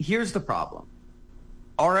 But here's the problem.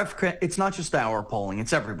 RFK, it's not just our polling,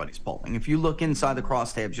 it's everybody's polling. If you look inside the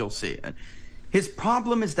crosstabs, you'll see it. His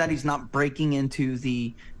problem is that he's not breaking into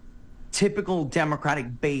the typical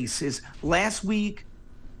Democratic base. Last week,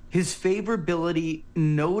 his favorability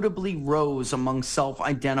notably rose among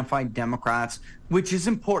self-identified Democrats, which is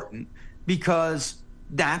important because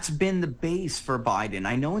that's been the base for Biden.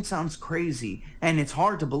 I know it sounds crazy and it's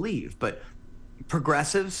hard to believe, but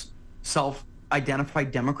progressives,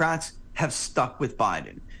 self-identified Democrats have stuck with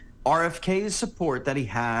Biden. RFK's support that he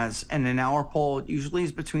has, and in our poll, it usually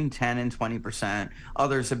is between 10 and 20%.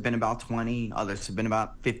 Others have been about 20. Others have been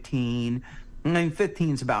about 15. I mean,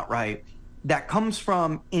 15 is about right. That comes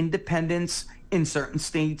from independents in certain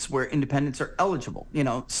states where independents are eligible,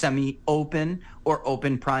 semi-open or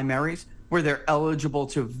open primaries, where they're eligible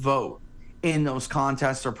to vote in those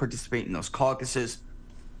contests or participate in those caucuses.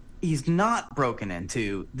 He's not broken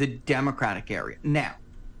into the Democratic area. Now,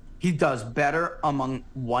 he does better among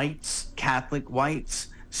whites, Catholic whites.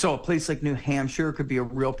 So a place like New Hampshire could be a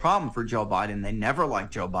real problem for Joe Biden. They never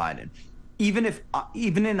liked Joe Biden. Even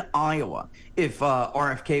in Iowa, if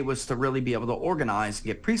RFK was to really be able to organize,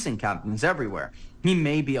 get precinct captains everywhere, he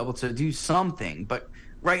may be able to do something. But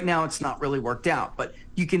right now, it's not really worked out. But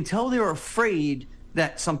you can tell they're afraid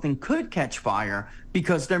that something could catch fire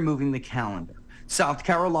because they're moving the calendar. South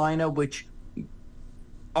Carolina, which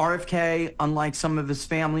RFK, unlike some of his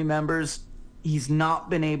family members, he's not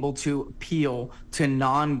been able to appeal to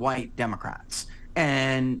non-white Democrats.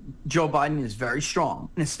 And Joe Biden is very strong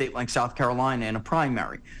in a state like South Carolina in a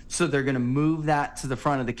primary. So they're going to move that to the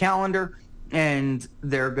front of the calendar, and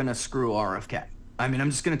they're going to screw RFK. I mean,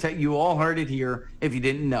 I'm just going to tell you, you all heard it here if you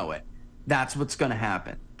didn't know it. That's what's going to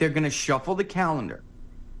happen. They're going to shuffle the calendar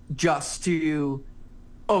just to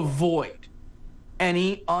avoid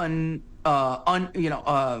any unseen,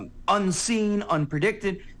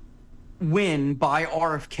 unpredicted win by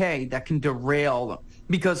RFK that can derail them,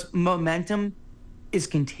 because momentum is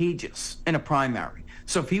contagious in a primary.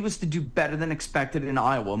 So if he was to do better than expected in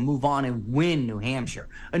Iowa, move on and win New Hampshire,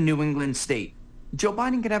 a New England state, Joe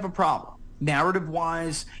Biden could have a problem.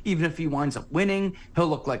 Narrative-wise, even if he winds up winning, he'll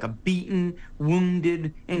look like a beaten,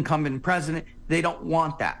 wounded incumbent president. They don't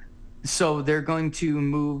want that. So they're going to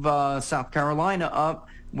move South Carolina up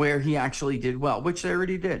where he actually did well, which they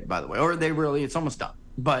already did, by the way. Or it's almost done.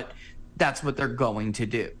 But that's what they're going to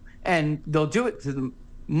do. And they'll do it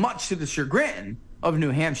much to the chagrin of New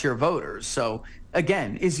Hampshire voters. So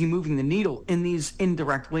again, is he moving the needle in these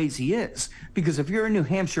indirect ways? He is. Because if you're a New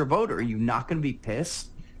Hampshire voter, are you not going to be pissed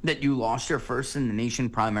that you lost your first in the nation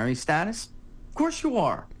primary status? Of course you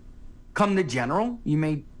are. Come the general, you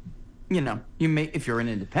may, if you're an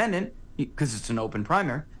independent, because it's an open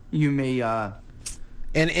primary, you may,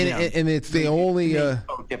 and it's they only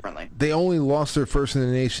vote differently. They only lost their first in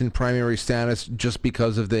the nation primary status just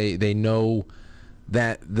because of they know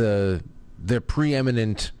that the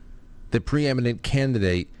preeminent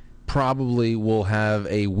candidate probably will have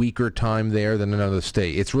a weaker time there than another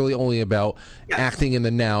state. It's really only about acting in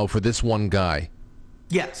the now for this one guy.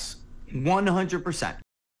 Yes, 100%.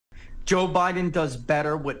 Joe Biden does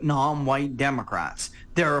better with non-white Democrats.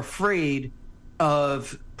 They're afraid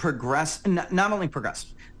of not only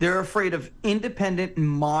progressive, they're afraid of independent,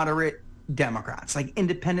 moderate Democrats, like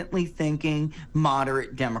independently thinking,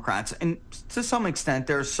 moderate Democrats. And to some extent,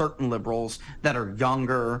 there are certain liberals that are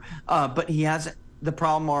younger, but the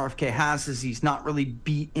problem RFK has is he's not really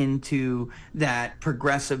beat into that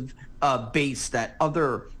progressive base that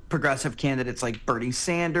other progressive candidates like Bernie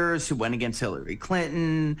Sanders, who went against Hillary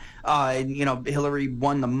Clinton. Hillary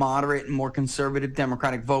won the moderate and more conservative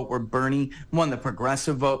Democratic vote, where Bernie won the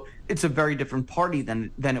progressive vote. It's a very different party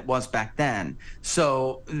than it was back then.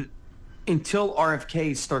 So until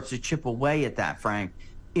RFK starts to chip away at that, Frank,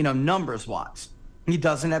 numbers-wise, he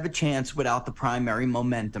doesn't have a chance without the primary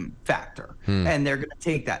momentum factor. And they're going to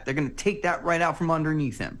take that. They're going to take that right out from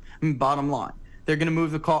underneath him. I mean, bottom line. They're going to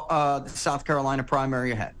move the South Carolina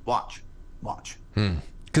primary ahead. Watch.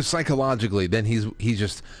 Because psychologically, then he's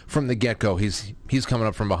just, from the get-go, he's coming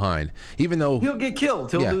up from behind. Even though... He'll get killed.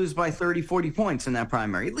 He'll lose by 30, 40 points in that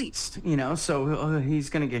primary, at least. So he's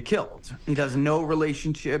going to get killed. He has no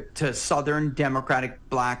relationship to Southern Democratic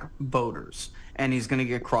black voters. And he's going to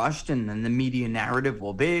get crushed, and then the media narrative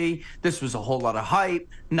will be, this was a whole lot of hype,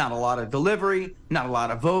 not a lot of delivery, not a lot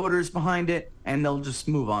of voters behind it, and they'll just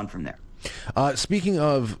move on from there. Speaking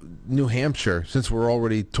of New Hampshire, since we're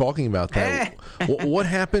already talking about that, what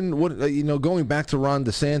happened? Going back to Ron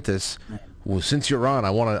DeSantis. Well, since you're on, I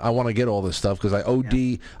want to get all this stuff because I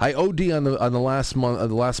OD on the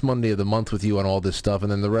last Monday of the month with you on all this stuff,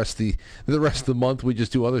 and then the rest of the month we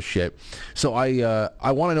just do other shit. So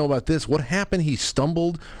I want to know about this. What happened? He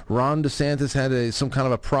stumbled. Ron DeSantis had some kind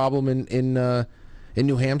of a problem in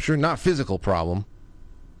New Hampshire, not physical problem.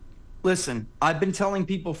 Listen, I've been telling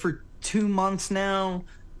people for 2 months now,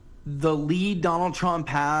 the lead Donald Trump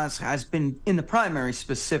has been in the primary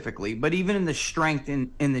specifically, but even in the strength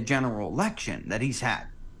in the general election that he's had,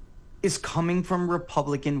 is coming from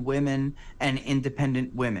Republican women and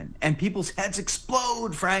independent women. And people's heads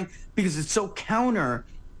explode, Frank, because it's so counter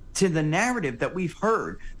to the narrative that we've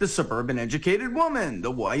heard. The suburban educated woman,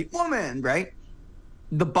 the white woman, right?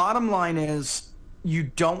 The bottom line is you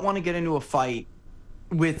don't want to get into a fight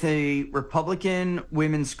with a Republican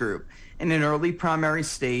women's group in an early primary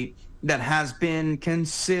state that has been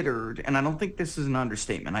considered, and I don't think this is an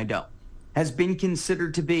understatement, has been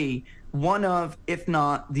considered to be one of, if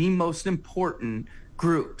not the most important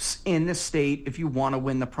groups in the state if you want to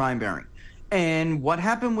win the primary. And what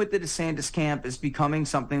happened with the DeSantis camp is becoming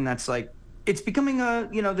something that's like, it's becoming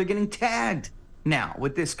they're getting tagged now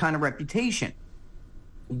with this kind of reputation.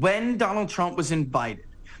 When Donald Trump was invited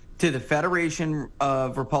to the Federation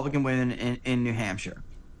of Republican Women in New Hampshire,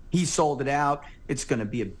 he sold it out. It's going to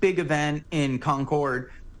be a big event in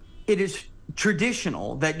Concord. It is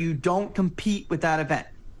traditional that you don't compete with that event.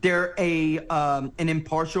 They're an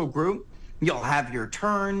impartial group. You'll have your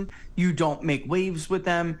turn. You don't make waves with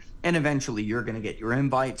them. And eventually you're going to get your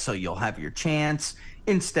invite, so you'll have your chance.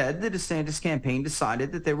 Instead, the DeSantis campaign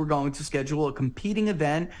decided that they were going to schedule a competing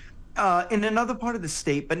event in another part of the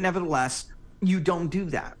state, but nevertheless, you don't do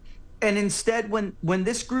that. And instead, when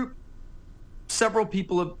this group, several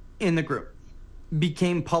people in the group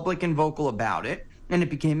became public and vocal about it, and it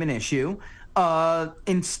became an issue,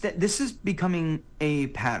 instead, this is becoming a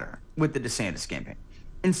pattern with the DeSantis campaign.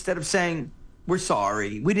 Instead of saying, we're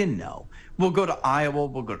sorry, we didn't know, we'll go to Iowa,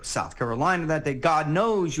 we'll go to South Carolina that day. God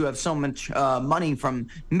knows you have so much money from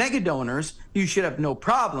mega donors, you should have no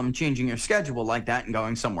problem changing your schedule like that and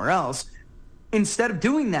going somewhere else. Instead of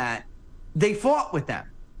doing that, they fought with them.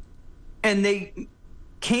 And they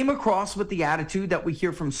came across with the attitude that we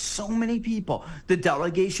hear from so many people, the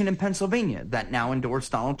delegation in Pennsylvania that now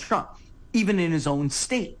endorsed Donald Trump, even in his own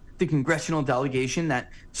state, the congressional delegation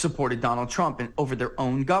that supported Donald Trump over their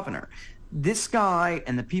own governor. This guy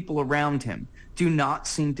and the people around him do not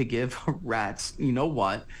seem to give a rat's,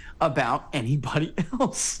 about anybody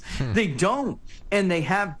else. They don't. And they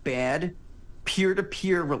have bad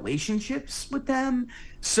peer-to-peer relationships with them.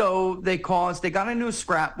 So they got into a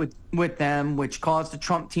scrap with them, which caused the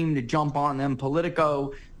Trump team to jump on them.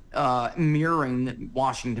 Politico, mirroring the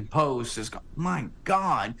Washington Post, is, my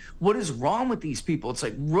God, what is wrong with these people? It's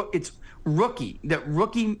like it's rookie. That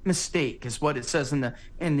rookie mistake is what it says in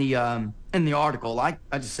the article. I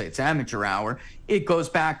just say it's amateur hour. It goes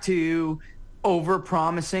back to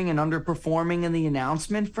over-promising and underperforming in the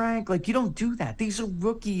announcement, Frank. Like, you don't do that. These are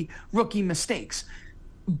rookie mistakes.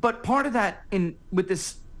 But part of that with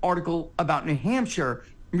this article about New Hampshire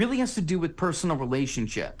really has to do with personal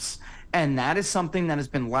relationships. And that is something that has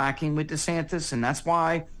been lacking with DeSantis. And that's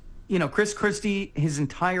why, Chris Christie, his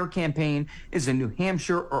entire campaign is a New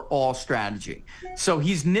Hampshire or all strategy. So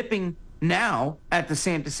he's nipping now at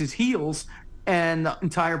DeSantis's heels, and the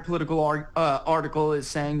entire political article is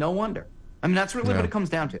saying no wonder. I mean, that's really what it comes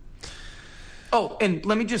down to. Oh, and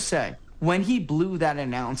let me just say, when he blew that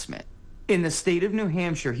announcement, in the state of New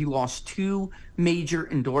Hampshire, he lost 2 major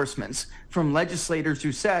endorsements from legislators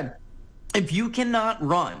who said, if you cannot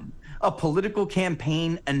run a political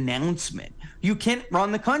campaign announcement, you can't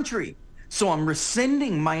run the country. So I'm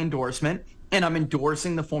rescinding my endorsement, and I'm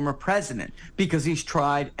endorsing the former president because he's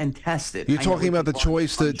tried and tested. You're talking about the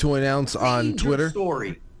choice to announce on Twitter?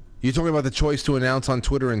 Story. You're talking about the choice to announce on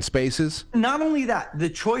Twitter and Spaces? Not only that, the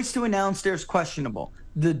choice to announce there is questionable.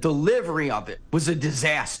 The delivery of it was a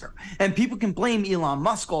disaster. And people can blame Elon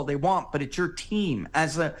Musk all they want, but it's your team.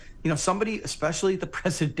 As somebody, especially at the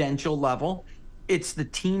presidential level, It's the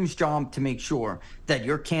team's job to make sure that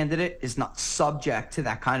your candidate is not subject to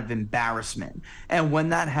that kind of embarrassment. And when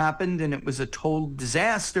that happened and it was a total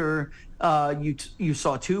disaster, you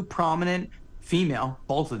saw two prominent female,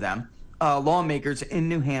 both of them, lawmakers in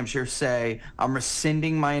New Hampshire say, I'm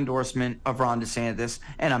rescinding my endorsement of Ron DeSantis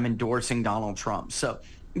and I'm endorsing Donald Trump. So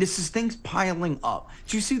this is things piling up.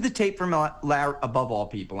 Did you see the tape from Larry, above all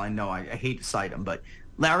people? I know I hate to cite him, but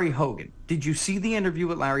Larry Hogan. Did you see the interview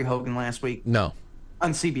with Larry Hogan last week? No.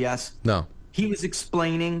 On CBS? No. He was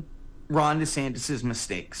explaining Ron DeSantis'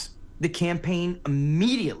 mistakes. The campaign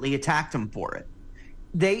immediately attacked him for it.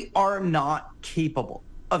 They are not capable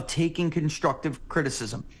of taking constructive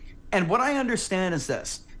criticism. And what I understand is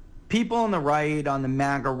this. People on the right, on the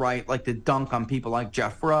MAGA right, like to dunk on people like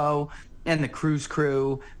Jeff Rowe and the Cruz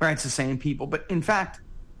crew, right? It's the same people. But in fact,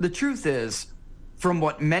 the truth is, from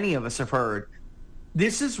what many of us have heard,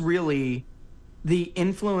 this is really the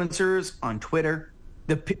influencers on Twitter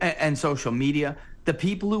and social media, the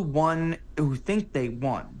people who think they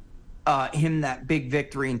won him that big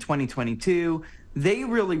victory in 2022. They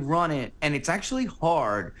really run it, and it's actually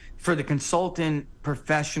hard for the consultant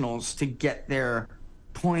professionals to get their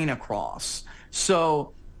point across.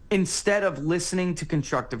 So instead of listening to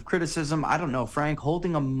constructive criticism, I don't know, Frank,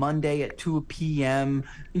 holding a Monday at 2 p.m.,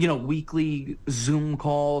 weekly Zoom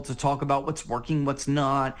call to talk about what's working, what's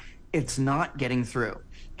not, it's not getting through.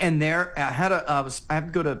 And I have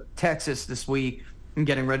to go to Texas this week. I'm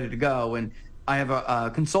getting ready to go, and I have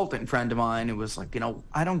a consultant friend of mine who was like,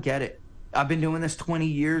 I don't get it. I've been doing this 20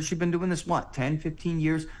 years. You've been doing this, 10, 15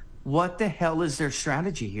 years? What the hell is their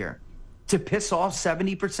strategy here? To piss off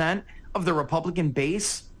 70% of the Republican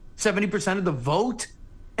base, 70% of the vote,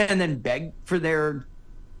 and then beg for their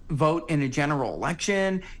vote in a general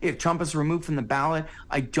election if Trump is removed from the ballot?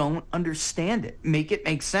 I don't understand it. Make it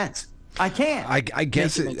make sense. I can't. I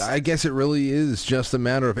guess it really is just a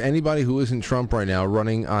matter of anybody who isn't Trump right now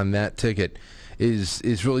running on that ticket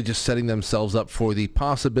is really just setting themselves up for the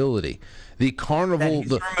possibility, the carnival,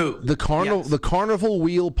 the carnival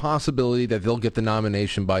wheel possibility that they'll get the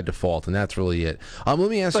nomination by default, and that's really it. Let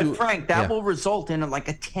me ask you, but Frank, that will result in like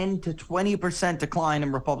a 10 to 20% decline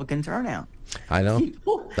in Republican turnout. I know.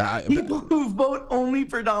 People who vote only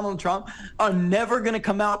for Donald Trump are never going to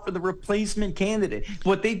come out for the replacement candidate.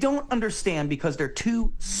 What they don't understand, because they're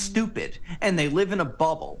too stupid and they live in a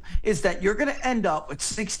bubble, is that you're going to end up with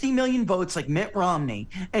 60 million votes like Mitt Romney,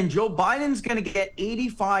 and Joe Biden's going to get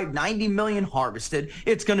 85, 90 million harvested.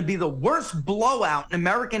 It's going to be the worst blowout in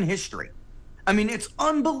American history. I mean, it's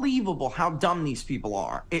unbelievable how dumb these people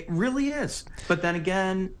are. It really is. But then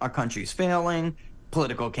again, our country's failing.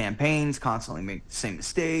 Political campaigns constantly make the same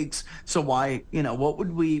mistakes. So why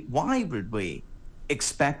would we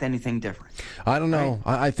expect anything different? I don't know.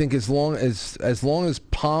 Right? I think as long as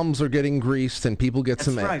palms are getting greased and people get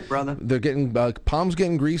That's right, brother. They're getting palms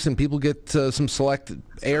getting greased and people get some select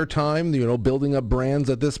airtime, building up brands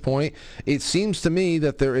at this point. It seems to me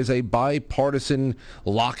that there is a bipartisan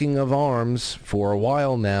locking of arms for a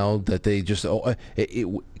while now that they just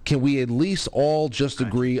can we at least all just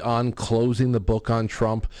agree on closing the book on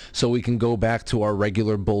Trump so we can go back to our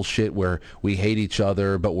regular bullshit where we hate each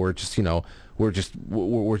other, but we're just,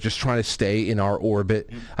 we're just trying to stay in our orbit.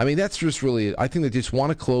 I mean, that's just really, I think they just want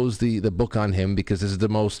to close the book on him because this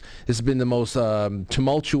has been the most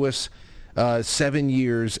tumultuous 7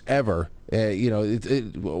 years ever.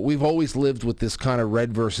 We've always lived with this kind of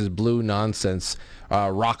red versus blue nonsense,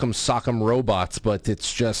 rock'em sock'em robots, but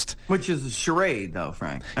it's just... Which is a charade, though,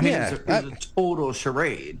 Frank. I mean, it's a total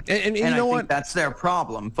charade. And I think that's their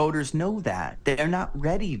problem. Voters know that. They're not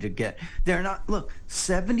ready to get... Look,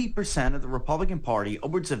 70% of the Republican Party,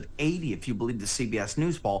 upwards of 80 if you believe the CBS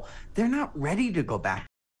News poll, they're not ready to go back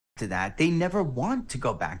to that. They never want to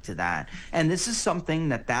go back to that. And this is something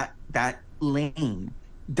that lane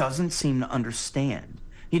doesn't seem to understand.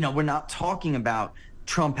 We're not talking about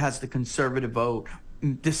Trump has the conservative vote,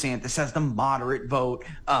 DeSantis has the moderate vote,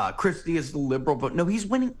 Christie has the liberal vote. No, he's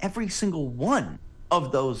winning every single one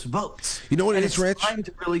of those votes. You know what it is, Rich? It's time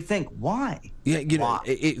to really think why. Yeah,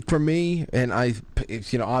 why? For me, and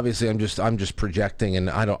obviously I'm just projecting, and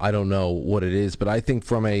I don't know what it is, but I think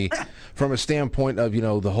from a standpoint of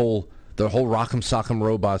the whole rock'em sock'em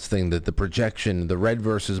robots thing, that the projection, the red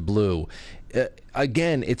versus blue.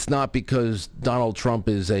 Again, it's not because Donald Trump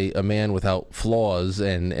is a man without flaws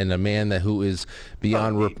and a man who is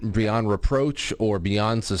beyond reproach or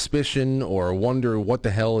beyond suspicion or wonder what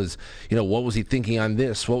the hell is, what was he thinking on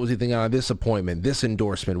this? What was he thinking on this appointment, this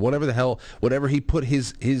endorsement, whatever he put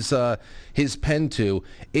his pen to.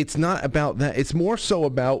 It's not about that. It's more so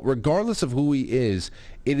about, regardless of who he is,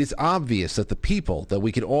 it is obvious that the people that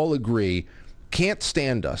we can all agree can't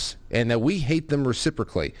stand us and that we hate them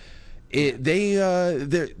reciprocally, they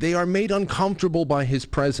are made uncomfortable by his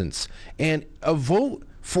presence. And a vote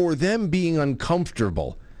for them being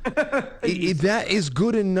uncomfortable, that is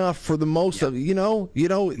good enough for the most of Yeah,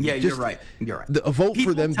 just, you're right. You're right. A vote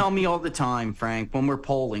people for them. Tell me all the time, Frank, when we're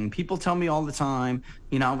polling. People tell me all the time.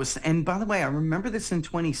 And by the way, I remember this in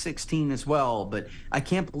 2016 as well. But I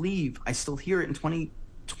can't believe I still hear it in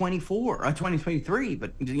 2024 or 2023.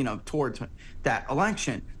 But towards that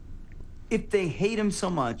election, if they hate him so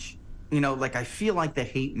much, like I feel like they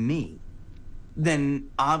hate me, then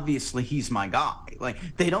obviously he's my guy.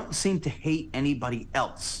 Like, they don't seem to hate anybody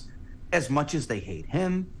else as much as they hate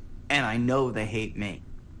him, and I know they hate me.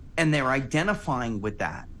 And they're identifying with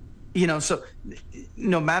that. So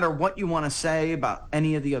no matter what you want to say about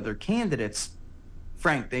any of the other candidates,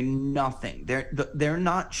 Frank, they're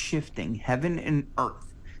not shifting heaven and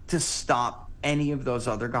earth to stop any of those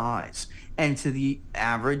other guys. And to the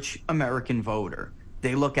average American voter,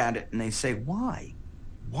 they look at it and they say, why?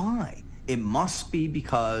 It must be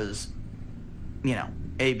because,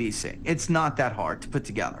 ABC. It's not that hard to put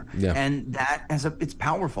together. Yeah. And it's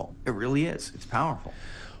powerful. It really is. It's powerful.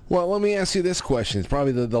 Well, let me ask you this question. It's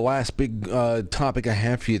probably the last big topic I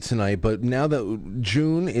have for you tonight. But now that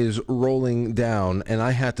June is rolling down, and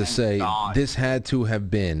I have to say, this had to have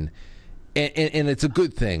been, and it's a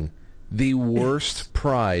good thing, the worst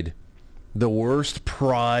Pride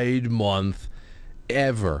month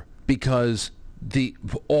ever, because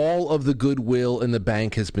all of the goodwill in the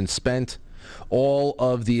bank has been spent. All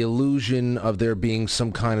of the illusion of there being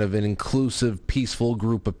some kind of an inclusive, peaceful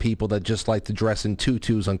group of people that just like to dress in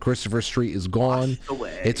tutus on Christopher Street is gone.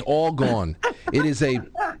 It's all gone. It is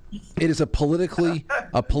a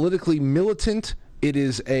politically militant. It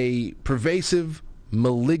is a pervasive,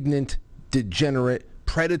 malignant, degenerate,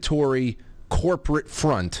 predatory corporate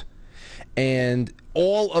front. And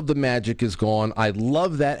all of the magic is gone. I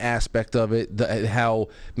love that aspect of it. How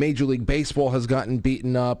Major League Baseball has gotten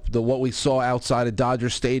beaten up. What we saw outside of Dodger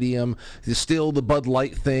Stadium. Still the Bud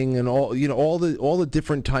Light thing, and all the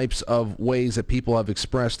different types of ways that people have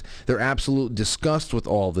expressed their absolute disgust with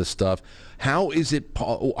all this stuff. How is it?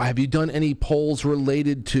 Have you done any polls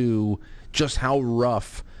related to just how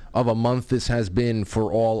rough of a month this has been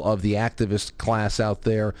for all of the activist class out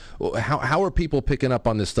there? How are people picking up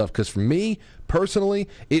on this stuff? Because for me, personally,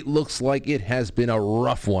 it looks like it has been a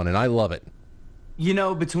rough one, and I love it.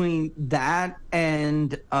 Between that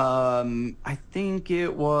and I think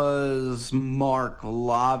it was Mark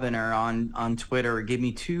Laviner on Twitter gave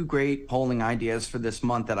me two great polling ideas for this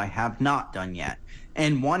month that I have not done yet.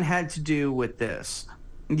 And one had to do with this.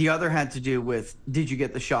 The other had to do with, did you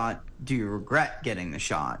get the shot? Do you regret getting the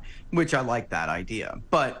shot? Which I like that idea.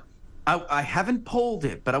 But I haven't polled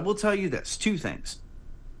it, but I will tell you this. Two things.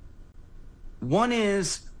 One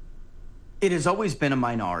is, it has always been a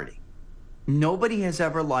minority. Nobody has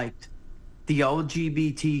ever liked the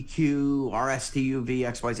LGBTQ, RSTUV,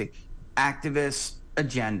 XYZ activist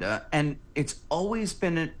agenda, and it's always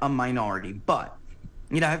been a minority. But,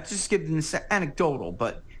 I have to just give them this anecdotal,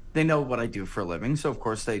 but they know what I do for a living, so of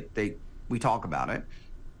course we talk about it.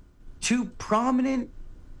 Two prominent,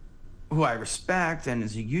 who I respect and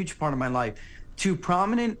is a huge part of my life, two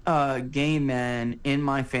prominent gay men in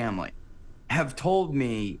my family have told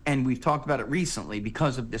me, and we've talked about it recently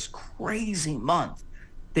because of this crazy month.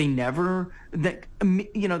 They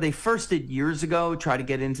first did years ago, try to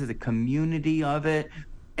get into the community of it,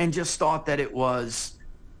 and just thought that it was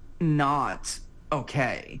not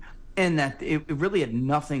okay. And that it really had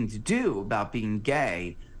nothing to do about being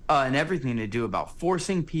gay and everything to do about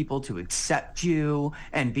forcing people to accept you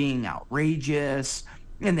and being outrageous.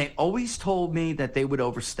 And they always told me that they would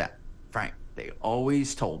overstep, Frank. They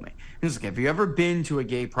always told me. It's like, have you ever been to a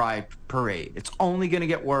gay pride parade? It's only going to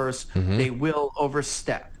get worse. Mm-hmm. They will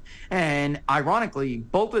overstep. And ironically,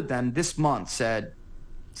 both of them this month said,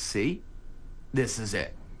 see, this is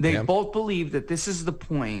it. They both believe that this is the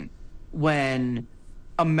point when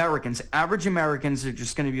average Americans are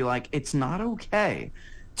just going to be like, it's not okay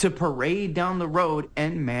to parade down the road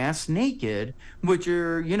en masse naked, which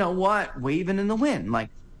are, waving in the wind. Like,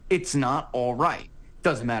 it's not all right.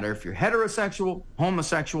 Doesn't matter if you're heterosexual,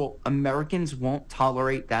 homosexual, Americans won't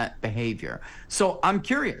tolerate that behavior. So I'm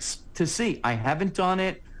curious to see. I haven't done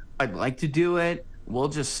it. I'd like to do it. We'll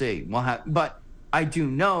just see. But I do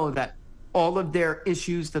know that all of their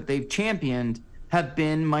issues that they've championed have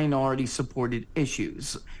been minority-supported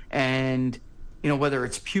issues. And, whether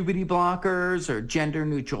it's puberty blockers or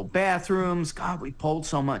gender-neutral bathrooms, God, we polled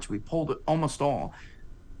so much. We polled it almost all.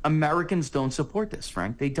 Americans don't support this,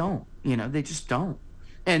 Frank. They don't. They just don't.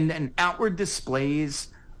 And outward displays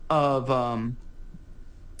of,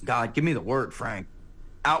 God, give me the word, Frank,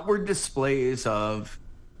 outward displays of,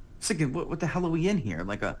 it's like, what the hell are we in here?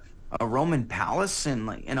 Like a Roman palace and,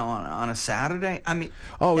 like, you know, on a Saturday? I mean,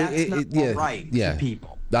 that's not right to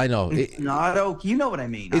people. I know. It's not okay. You know what I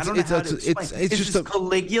mean. I don't know how to explain. It's just a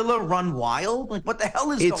Caligula run wild? Like, what the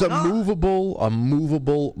hell is going on? It's a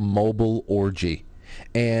movable, mobile orgy.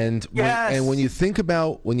 And when you think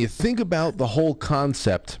about the whole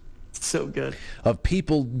concept, so good, of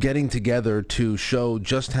people getting together to show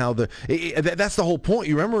just how that's the whole point.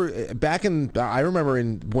 You remember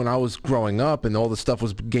when I was growing up and all this stuff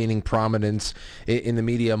was gaining prominence in the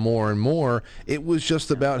media more and more, it was just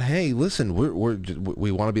about, hey, listen,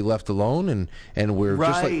 we want to be left alone and we're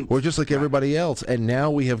just like everybody else. And now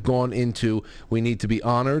we have gone into, we need to be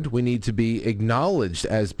honored, we need to be acknowledged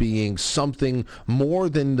as being something more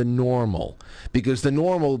than the normal, because the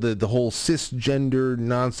normal, the whole cisgender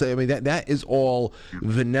nonsense, I mean, that is all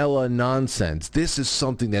vanilla nonsense. This is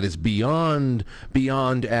something that is beyond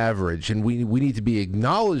average, and we need to be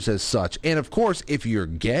acknowledged as such. And of course, if you're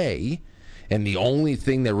gay, and the only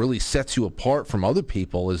thing that really sets you apart from other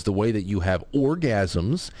people is the way that you have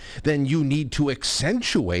orgasms, then you need to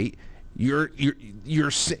accentuate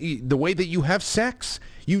the way that you have sex.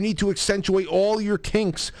 You need to accentuate all your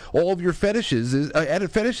kinks, all of your fetishes,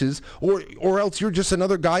 or else you're just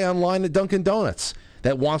another guy online at Dunkin' Donuts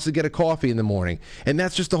that wants to get a coffee in the morning. And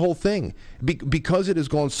that's just the whole thing. Because it has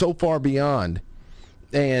gone so far beyond,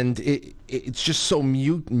 and it's just so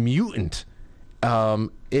mutant,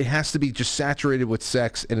 it has to be just saturated with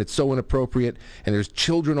sex, and it's so inappropriate, and there's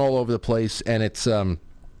children all over the place, and it's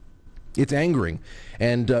angering.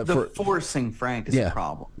 And forcing, Frank, is a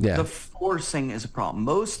problem. Yeah. The forcing is a problem.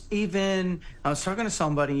 I was talking to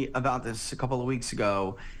somebody about this a couple of weeks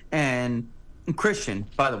ago, and Christian,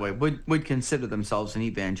 by the way, would consider themselves an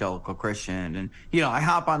evangelical Christian. And, you know, I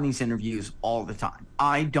hop on these interviews all the time.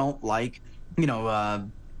 I don't like,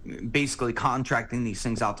 basically contracting these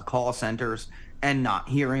things out to call centers and not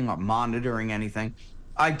hearing or monitoring anything.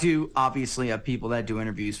 I do obviously have people that do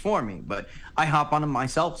interviews for me, but I hop on them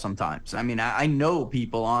myself sometimes. I mean, I know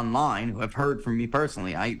people online who have heard from me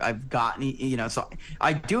personally. I've gotten, so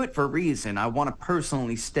I do it for a reason. I want to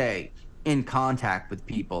personally stay in contact with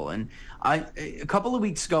people. And a couple of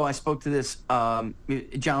weeks ago, I spoke to this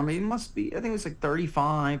gentleman. He must be, I think it was like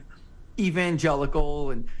 35,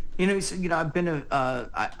 evangelical. And, he said,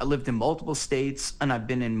 I lived in multiple states, and I've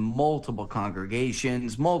been in multiple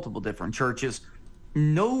congregations, multiple different churches.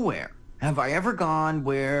 Nowhere have I ever gone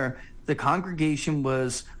where the congregation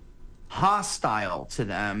was hostile to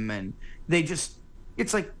them, and they just,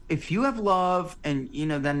 it's like, if you have love and,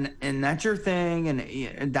 then, and that's your thing,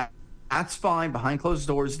 and that's fine behind closed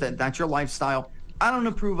doors, that's your lifestyle. I don't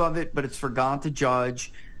approve of it, but it's for God to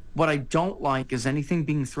judge. What I don't like is anything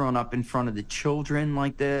being thrown up in front of the children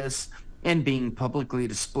like this and being publicly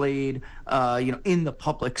displayed, in the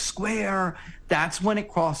public square. That's when it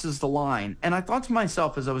crosses the line. And I thought to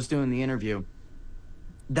myself as I was doing the interview,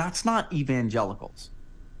 that's not evangelicals.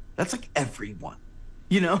 That's like everyone,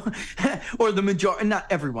 or the majority, not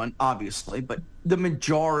everyone, obviously, but the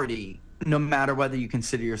majority, no matter whether you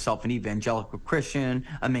consider yourself an evangelical Christian,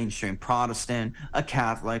 a mainstream Protestant, a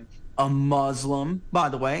Catholic, a Muslim, by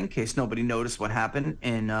the way, in case nobody noticed what happened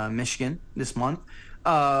in Michigan this month,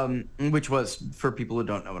 which was, for people who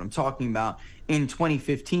don't know what I'm talking about, in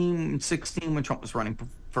 2015-16, when Trump was running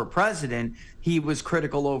for president, he was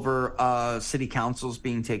critical over city councils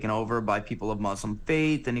being taken over by people of Muslim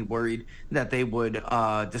faith, and he worried that they would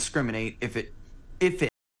discriminate if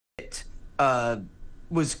it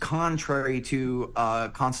was contrary to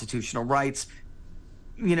constitutional rights.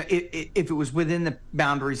 If it was within the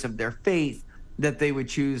boundaries of their faith, that they would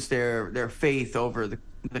choose their faith over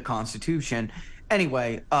the Constitution.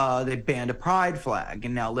 Anyway, they banned a pride flag,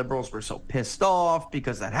 and now liberals were so pissed off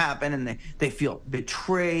because that happened, and they feel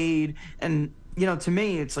betrayed. And, to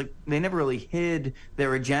me, it's like they never really hid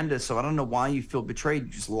their agenda, so I don't know why you feel betrayed. You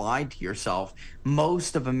just lied to yourself.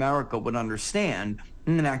 Most of America would understand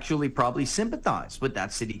and actually probably sympathize with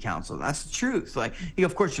that city council. That's the truth. Like,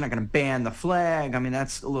 of course, you're not going to ban the flag. I mean,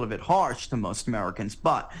 that's a little bit harsh to most Americans.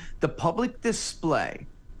 But the public display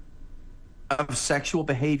of sexual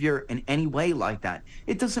behavior in any way like that,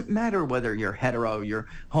 it doesn't matter whether you're hetero, you're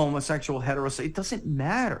homosexual, heterosexual. It doesn't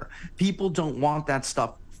matter. People don't want that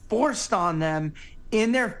stuff forced on them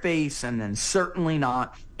in their face, and then certainly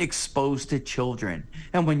not exposed to children.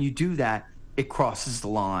 And when you do that, it crosses the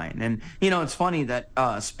line. And, it's funny that,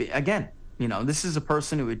 again, this is a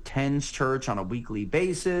person who attends church on a weekly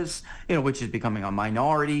basis, which is becoming a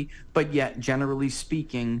minority, but yet, generally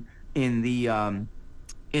speaking, in the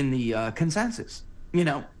consensus,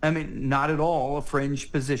 I mean, not at all a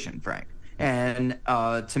fringe position, Frank. And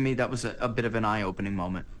to me, that was a bit of an eye-opening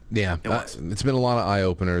moment. Yeah, it's been a lot of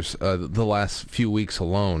eye-openers the last few weeks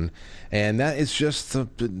alone, and that is just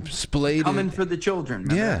splayed. Coming for the children.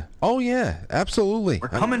 Remember? Yeah. Oh, yeah, absolutely. We're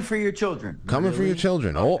coming for your children. Coming for your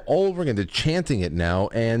children. Okay. All over again. They're chanting it now.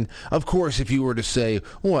 And, of course, if you were to say,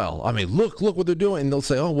 well, I mean, look what they're doing, and they'll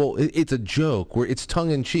say, oh, well, it's a joke, where it's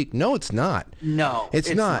tongue-in-cheek. No, it's not. No,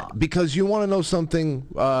 it's not. Because you want to know something,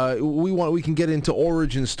 we can get into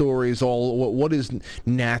origin stories, what is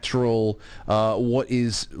natural, what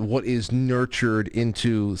is nurtured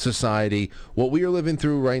into society. What we are living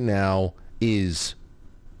through right now is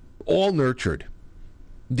all nurtured.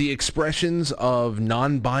 The expressions of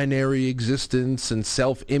non-binary existence and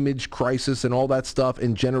self-image crisis and all that stuff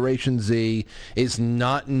in Generation Z is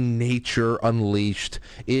not nature unleashed.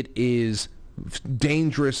 It is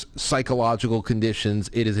dangerous psychological conditions.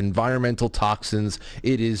 It is environmental toxins.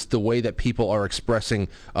 It is the way that people are expressing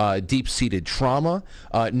deep-seated trauma.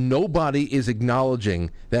 Nobody is acknowledging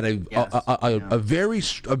that a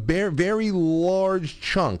very large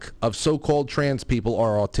chunk of so-called trans people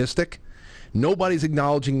are autistic. Nobody's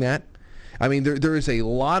acknowledging that. I mean, there is a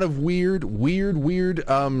lot of weird. It's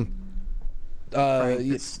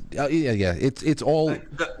all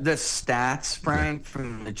the stats, Frank,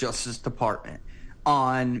 from the Justice Department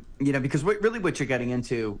on, because what you're getting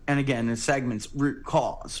into, and again, the segment's root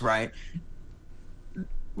cause, right?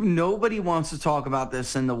 Nobody wants to talk about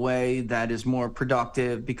this in the way that is more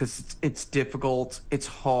productive because it's difficult, it's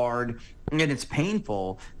hard, and it's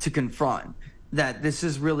painful to confront that this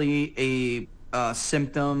is really a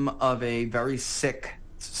symptom of a very sick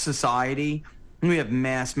society. We have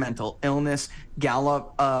mass mental illness.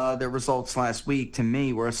 Gallup, their results last week to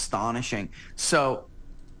me were astonishing. So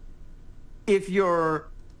if you're,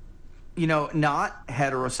 not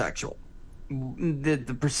heterosexual,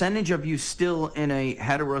 the percentage of you still in a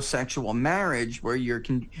heterosexual marriage where you're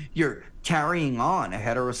carrying on a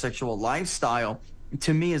heterosexual lifestyle,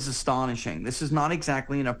 to me is astonishing. This is not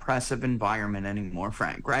exactly an oppressive environment anymore,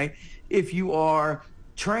 Frank, right? If you are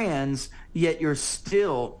trans, yet you're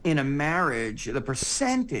still in a marriage, the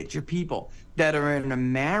percentage of people that are in a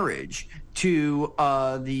marriage to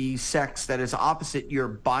the sex that is opposite your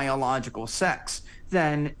biological sex,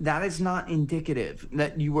 then that is not indicative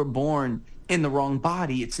that you were born in the wrong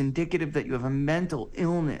body. It's indicative that you have a mental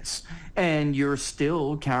illness and you're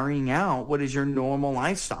still carrying out what is your normal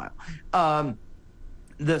lifestyle.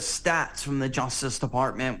 The stats from the Justice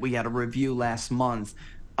Department, we had a review last month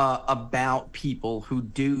about people who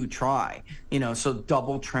do try, so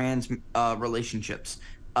double trans relationships,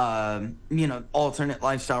 alternate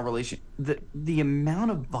lifestyle the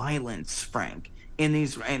amount of violence, Frank, in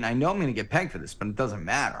these, and I know I'm going to get pegged for this, but it doesn't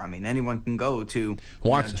matter. I mean, anyone can go to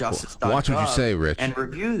justice.gov watch what you say, Rich, and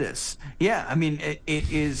review this. Yeah, I mean, it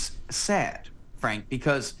is sad, Frank,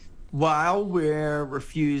 because while we're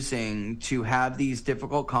refusing to have these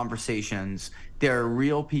difficult conversations, there are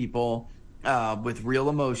real people with real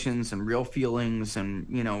emotions and real feelings and,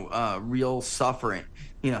 real suffering,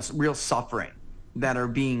 real suffering that are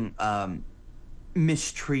being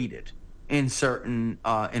mistreated in certain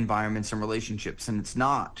environments and relationships. And it's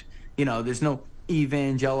not, there's no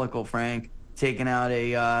evangelical, Frank, taking out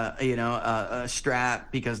a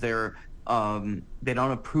strap because they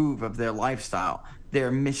don't approve of their lifestyle. They're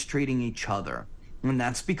mistreating each other. And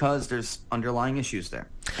that's because there's underlying issues there.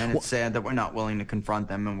 And it's sad that we're not willing to confront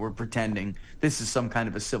them and we're pretending this is some kind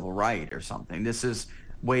of a civil right or something. This is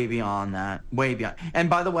way beyond that, way beyond. And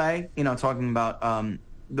by the way, talking about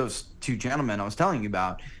those two gentlemen I was telling you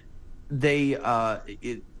about, they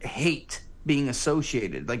hate being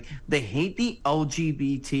associated. Like, they hate the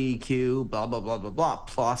LGBTQ, blah, blah, blah, blah, blah,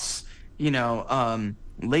 plus,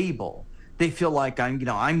 label. They feel like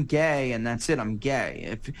I'm gay and that's it. I'm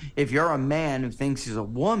gay. If you're a man who thinks he's a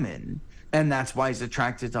woman and that's why he's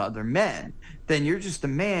attracted to other men, then you're just a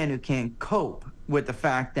man who can't cope with the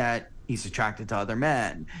fact that he's attracted to other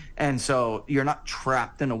men. And so you're not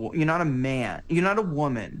trapped you're not a man. You're not a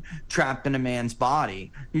woman trapped in a man's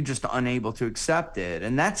body. You're just unable to accept it.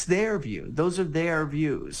 And that's their view. Those are their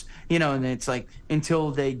views. And it's like,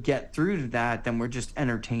 until they get through to that, then we're just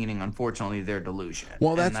entertaining, unfortunately, their delusion.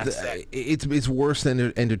 Well, it's worse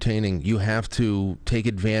than entertaining. You have to take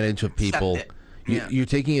advantage of people. You're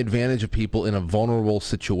taking advantage of people in a vulnerable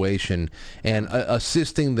situation and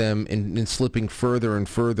assisting them in slipping further and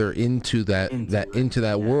further into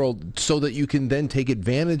that world, so that you can then take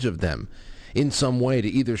advantage of them. in some way to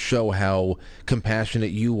either show how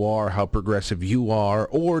compassionate you are, how progressive you are,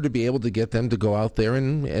 or to be able to get them to go out there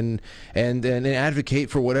and advocate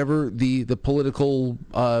for whatever the political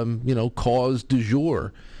cause du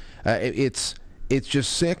jour. It's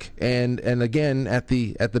just sick, and again, at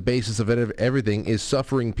the basis of everything is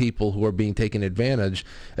suffering people who are being taken advantage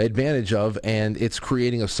of, and it's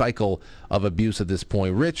creating a cycle of abuse at this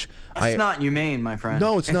point. Rich, it's not humane, my friend.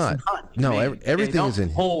 No, it's not. No, everything is in.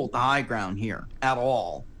 Hold the high ground here at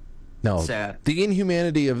all. No, sad. The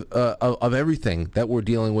inhumanity of everything that we're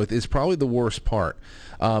dealing with is probably the worst part.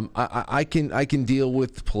 I can deal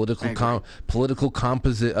with political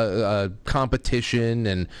competition,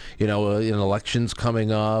 and elections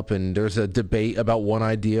coming up, and there's a debate about one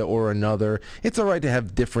idea or another. It's all right to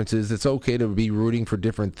have differences. It's okay to be rooting for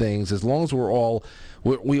different things as long as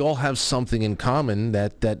we all have something in common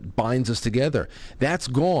that binds us together. That's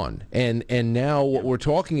gone, and now what we're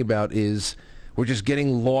talking about is we're just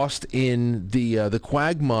getting lost in the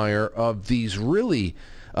quagmire of these really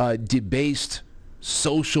debased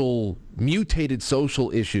mutated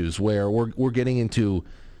social issues where we're getting into,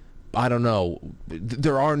 I don't know,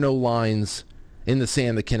 there are no lines in the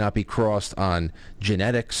sand that cannot be crossed on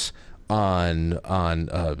genetics, on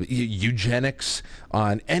eugenics,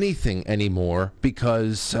 on anything anymore,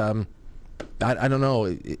 because I don't know,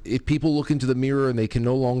 if people look into the mirror and they can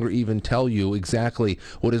no longer even tell you exactly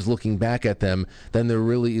what is looking back at them, then there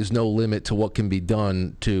really is no limit to what can be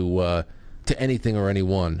done to anything or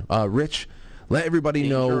anyone. Rich, let everybody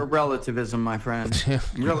know. Danger of relativism, my friend. It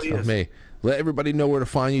really is. Let everybody know where to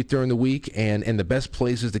find you during the week, and the best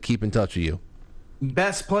places to keep in touch with you.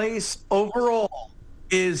 Best place overall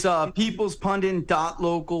is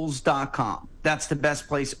peoplespundit.locals.com. That's the best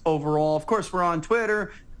place overall. Of course, we're on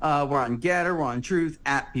Twitter. We're on Getter, we're on Truth,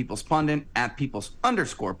 at People's Pundit, at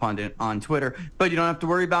People's_Pundit on Twitter. But you don't have to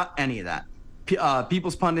worry about any of that.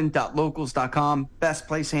 Peoplespundit.locals.com, best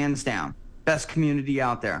place hands down. Best community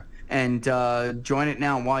out there. And join it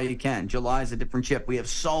now while you can. July is a different ship. We have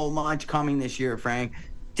so much coming this year, Frank.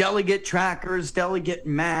 Delegate trackers, delegate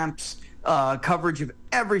maps, coverage of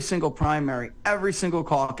every single primary, every single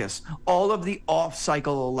caucus, all of the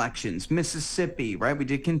off-cycle elections, Mississippi, right? We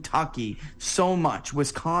did Kentucky, so much.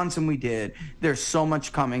 Wisconsin we did. There's so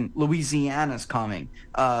much coming. Louisiana's coming.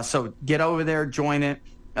 So get over there, join it.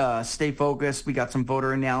 Stay focused. We got some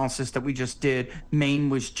voter analysis that we just did. Maine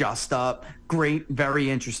was just up. Great, very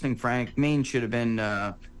interesting, Frank. Maine should have been,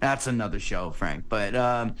 that's another show, Frank.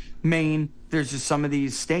 But Maine, there's just some of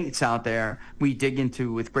these states out there we dig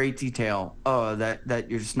into with great detail that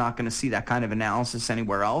you're just not going to see that kind of analysis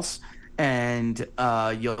anywhere else. And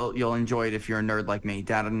you'll enjoy it if you're a nerd like me,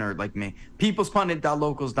 data nerd like me.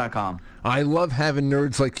 Peoplespundit.locals.com. I love having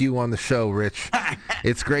nerds like you on the show, Rich.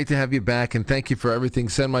 It's great to have you back, and thank you for everything.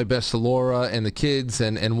 Send my best to Laura and the kids,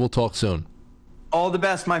 and we'll talk soon. All the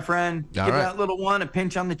best, my friend. All Give right. that little one a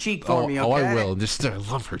pinch on the cheek for me, okay? Oh, I will. I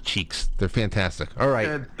love her cheeks. They're fantastic. All right.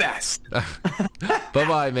 They're the best.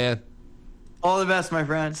 Bye-bye, man. All the best, my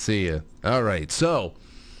friend. See ya. All right, so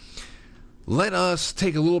let us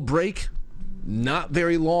take a little break. Not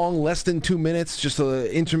very long, less than 2 minutes, just an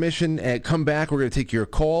intermission. Come back, we're going to take your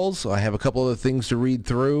calls. I have a couple other things to read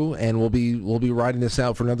through, and we'll be riding this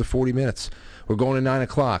out for another 40 minutes. We're going to 9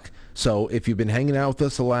 o'clock. So if you've been hanging out with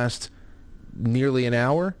us the last nearly an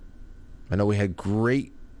hour, I know we had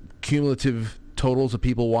great cumulative totals of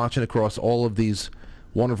people watching across all of these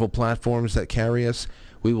wonderful platforms that carry us.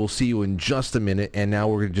 We will see you in just a minute, and now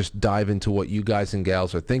we're going to just dive into what you guys and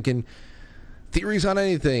gals are thinking. Theories on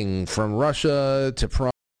anything from Russia to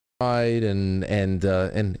Pride, and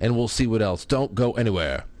we'll see what else. Don't go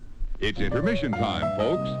anywhere. It's intermission time,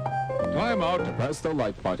 folks. Time out to press the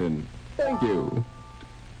like button. Thank you.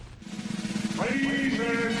 Ladies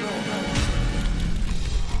and gentlemen.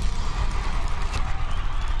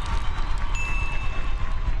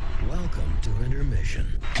 Welcome to intermission.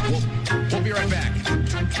 We'll be right back.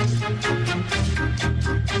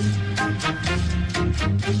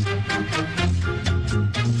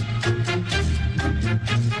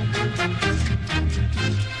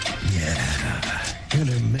 Yeah,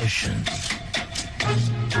 intermission.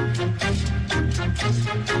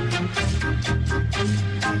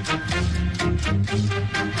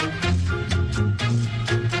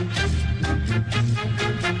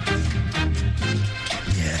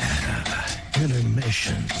 Yeah,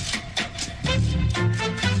 intermission.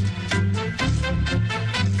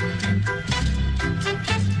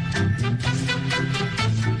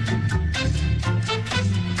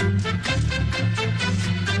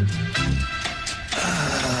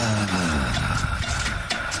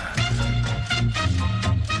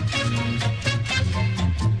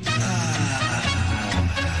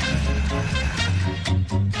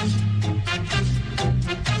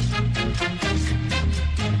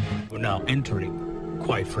 entering,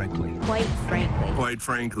 quite frankly. Quite frankly. Quite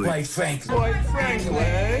frankly. Quite frankly. Quite frankly.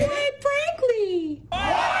 Quite frankly.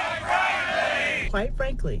 Quite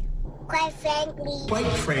frankly. Quite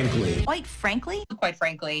frankly. Quite frankly. Quite frankly. Quite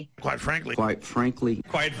frankly. Quite frankly. Quite frankly.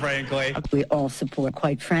 Quite frankly. We all support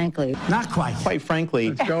quite frankly. Not quite. Quite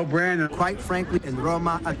frankly. Let's go, Brandon. Quite frankly, in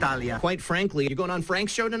Roma, Italia. Quite frankly, you're going on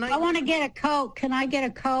Frank's show tonight? I want to get a Coke. Can I get a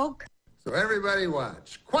Coke? So everybody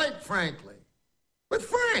watch, quite frankly, with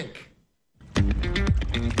Frank.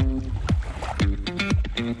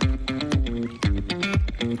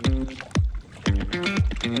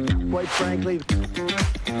 Quite frankly.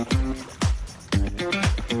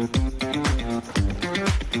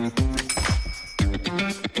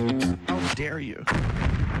 How dare you?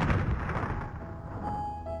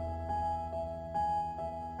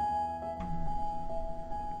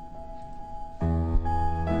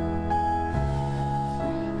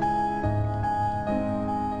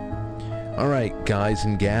 All right, guys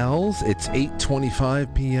and gals, it's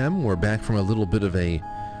 8:25 p.m. We're back from a little bit of a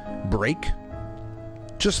break.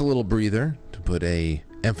 Just a little breather to put a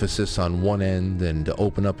emphasis on one end and to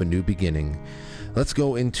open up a new beginning. Let's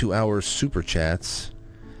go into our super chats.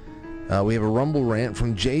 We have a Rumble rant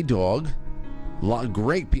from J-Dog.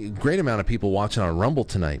 Great amount of people watching on Rumble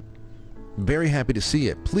tonight. Very happy to see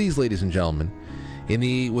it. Please, ladies and gentlemen,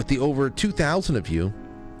 with the over 2,000 of you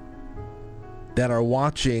that are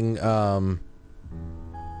watching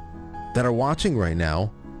right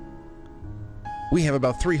now, we have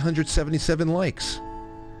about 377 likes.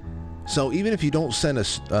 So even if you don't send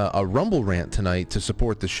us a Rumble rant tonight to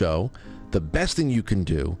support the show, the best thing you can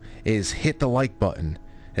do is hit the like button.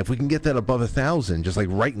 If we can get that above 1,000, just like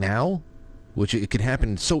right now, which it could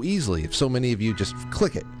happen so easily if so many of you just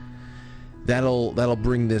click it, that'll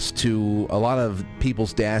bring this to a lot of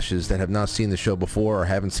people's dashes that have not seen the show before or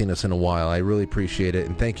haven't seen us in a while. I really appreciate it,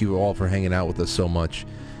 and thank you all for hanging out with us so much.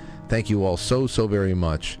 Thank you all so very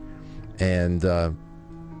much, and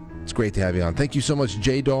it's great to have you on. Thank you so much,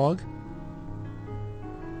 J-Dog.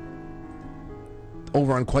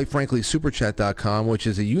 Over on quite frankly superchat.com, which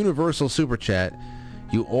is a universal super chat.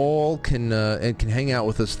 You all can hang out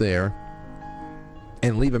with us there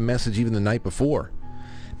and leave a message even the night before.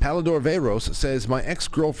 Palador Veros says, my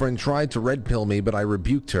ex-girlfriend tried to red pill me, but I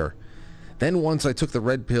rebuked her. Then once I took the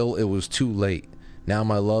red pill, it was too late. Now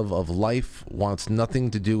my love of life wants nothing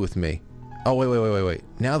to do with me. Oh, wait.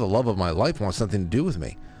 Now the love of my life wants nothing to do with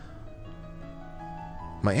me.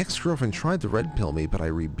 My ex-girlfriend tried to red pill me, but I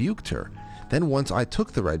rebuked her. Then once I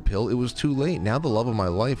took the red pill, it was too late. Now the love of my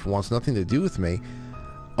life wants nothing to do with me.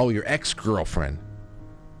 Oh, your ex-girlfriend.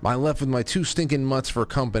 I'm left with my two stinking mutts for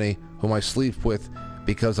company, whom I sleep with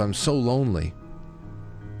because I'm so lonely.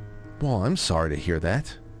 Well, I'm sorry to hear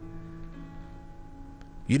that.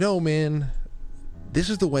 You know, man, this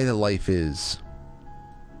is the way that life is.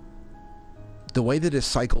 The way that it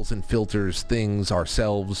cycles and filters things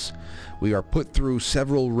ourselves. We are put through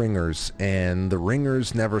several ringers, and the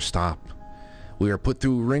ringers never stop. We are put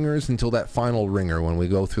through ringers until that final ringer, when we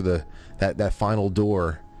go through that final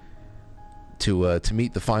door to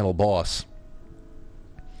meet the final boss.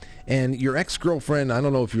 And your ex-girlfriend, I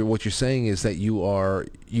don't know if what you're saying is that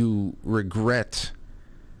you regret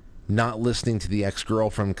not listening to the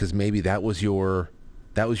ex-girlfriend because maybe you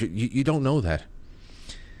don't know that.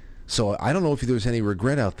 So I don't know if there's any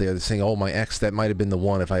regret out there that's saying, oh, my ex, that might have been the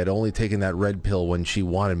one if I had only taken that red pill when she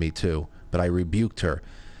wanted me to, but I rebuked her.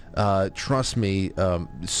 Trust me,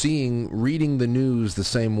 reading the news the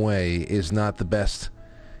same way is not the best,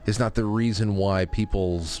 is not the reason why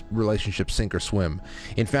people's relationships sink or swim.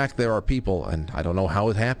 In fact, there are people, and I don't know how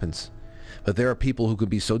it happens, but there are people who could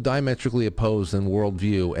be so diametrically opposed in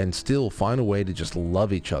worldview and still find a way to just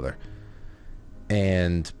love each other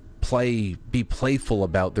and be playful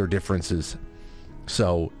about their differences.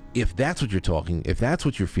 So if that's what if that's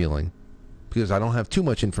what you're feeling, because I don't have too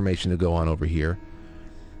much information to go on over here,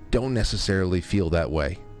 don't necessarily feel that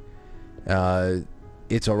way.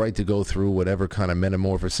 It's all right to go through whatever kind of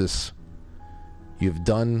metamorphosis you've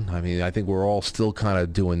done. I mean, I think we're all still kind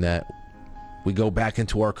of doing that. We go back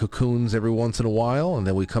into our cocoons every once in a while, and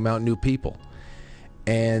then we come out new people.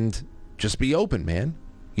 And just be open, man.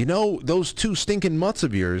 You know, those two stinking mutts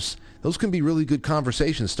of yours, those can be really good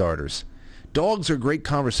conversation starters. Dogs are great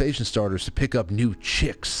conversation starters to pick up new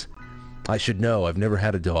chicks. I should know. I've never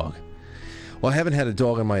had a dog. Well, I haven't had a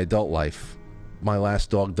dog in my adult life. My last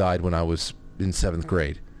dog died when I was in 7th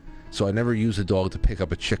grade. So I never used a dog to pick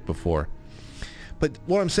up a chick before. But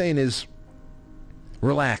what I'm saying is,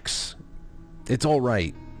 relax. It's all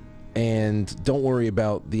right. And don't worry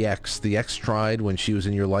about the ex. The ex tried when she was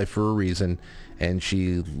in your life for a reason, and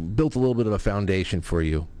she built a little bit of a foundation for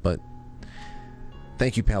you. But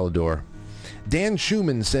Thank you, Palador. Dan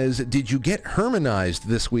Schumann says, did you get Hermanized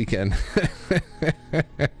this weekend?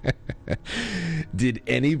 Did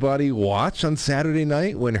anybody watch on Saturday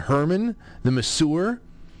night when Herman, the masseur,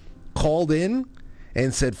 called in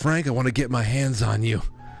and said, Frank, I want to get my hands on you.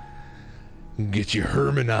 Get you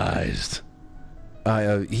Hermanized.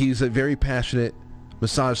 He's a very passionate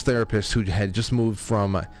massage therapist who had just moved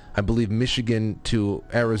from, I believe, Michigan to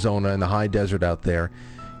Arizona in the high desert out there.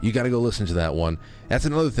 You got to go listen to that one. That's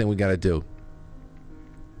another thing we got to do.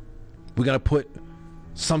 We got to put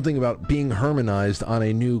something about being Hermanized on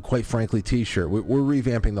a new, quite frankly, t-shirt. We're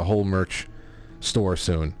revamping the whole merch store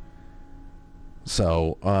soon.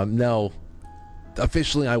 So, no,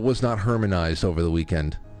 officially I was not Hermanized over the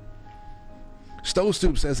weekend.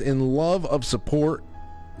 Stostoop says, in love of support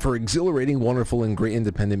for exhilarating, wonderful, and great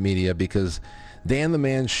independent media, because Dan the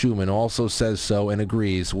Man Schumann also says so and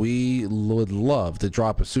agrees, we would love to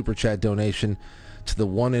drop a super chat donation to the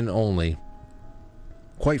one and only,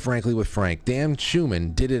 quite frankly, with Frank. Dan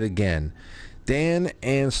Schumann did it again. Dan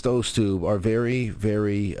and Stostube are very,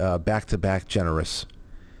 very back-to-back generous.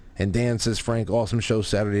 And Dan says, Frank, awesome show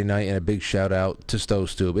Saturday night, and a big shout-out to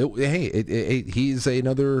Stostube. He's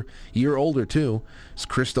another year older, too. It's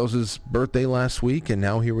Christos' birthday last week, and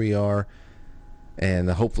now here we are.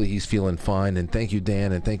 And hopefully he's feeling fine. And thank you,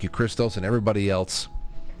 Dan, and thank you, Christos, and everybody else.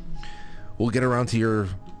 We'll get around to your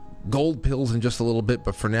gold pills in just a little bit,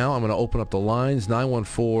 but for now, I'm going to open up the lines,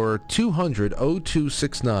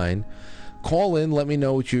 914-200-0269. Call in, let me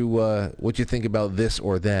know what you think about this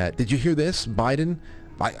or that. Did you hear this? Biden?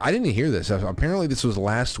 I didn't hear this. Apparently this was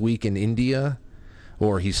last week in India,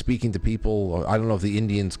 or he's speaking to people. I don't know if the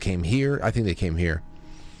Indians came here. I think they came here.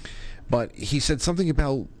 But he said something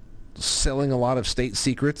about selling a lot of state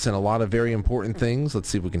secrets and a lot of very important things. Let's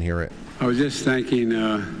see if we can hear it. I was just thanking,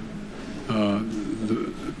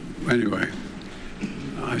 anyway,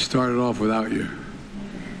 I started off without you.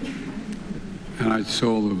 And I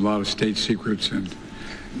sold a lot of state secrets and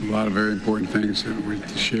a lot of very important things that we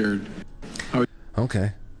shared.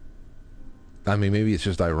 Okay. I mean, maybe it's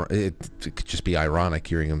just it could just be ironic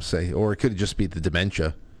hearing him say, or it could just be the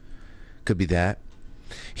dementia. Could be that.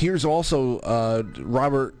 Here's also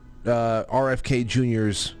Robert RFK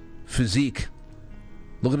Jr.'s physique.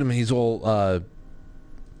 Look at him. He's all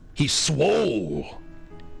he's swole,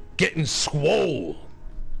 getting swole.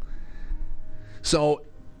 So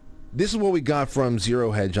this is what we got from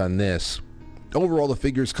Zero Hedge on this. Overall, the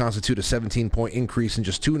figures constitute a 17-point increase in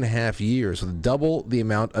just 2.5 years, with double the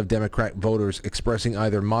amount of Democrat voters expressing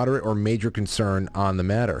either moderate or major concern on the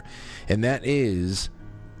matter. And that is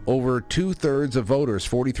over two-thirds of voters,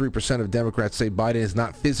 43% of Democrats, say Biden is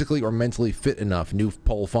not physically or mentally fit enough, new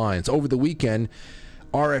poll finds. Over the weekend,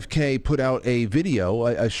 RFK put out a video,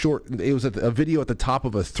 it was a video at the top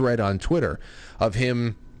of a thread on Twitter of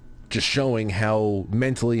him just showing how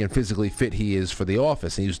mentally and physically fit he is for the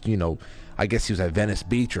office. And he was, I guess he was at Venice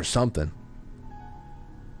Beach or something.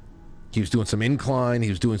 He was doing some incline. He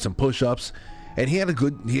was doing some push-ups, and he had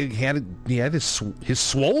his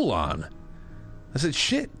swole on. I said,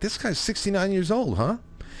 "Shit, this guy's 69 years old, huh?"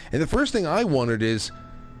 And the first thing I wondered is,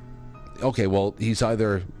 okay, well,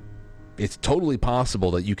 it's totally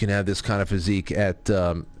possible that you can have this kind of physique at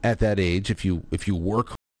that age if you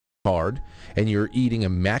work hard and you're eating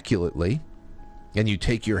immaculately and you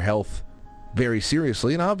take your health very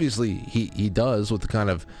seriously, and obviously he does with the kind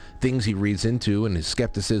of things he reads into and his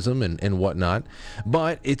skepticism and whatnot.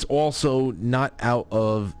 But it's also not out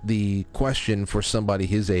of the question for somebody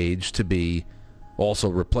his age to be also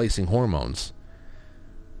replacing hormones,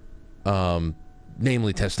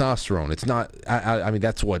 namely testosterone. It's not. I mean,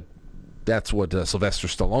 that's what Sylvester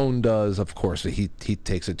Stallone does. Of course, he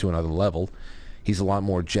takes it to another level. He's a lot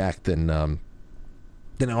more jacked than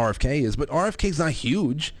RFK is, but RFK's not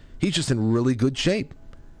huge. He's just in really good shape.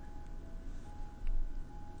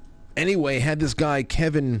 Anyway, had this guy,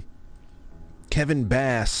 Kevin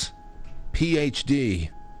Bass, PhD,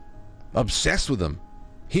 obsessed with him.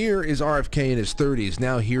 Here is RFK in his 30s.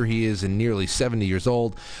 Now here he is in nearly 70 years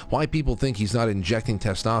old. Why people think he's not injecting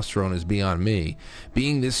testosterone is beyond me.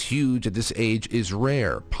 Being this huge at this age is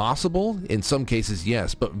rare. Possible? In some cases,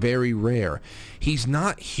 yes, but very rare. He's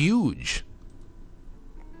not huge.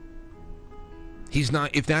 He's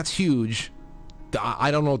not, if that's huge,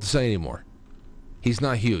 I don't know what to say anymore. He's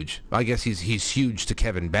not huge. I guess he's huge to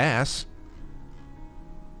Kevin Bass.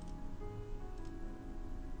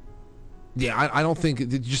 Yeah, I don't think,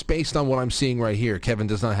 just based on what I'm seeing right here, Kevin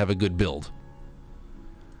does not have a good build.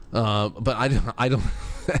 But I don't,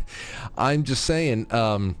 I'm just saying,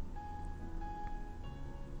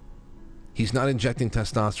 he's not injecting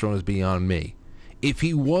testosterone is beyond me. If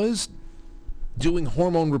he was doing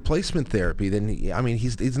hormone replacement therapy, then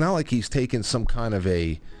it's not like he's taken some kind of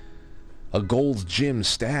a Gold's Gym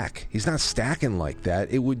stack. He's not stacking like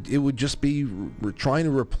that. It would just be trying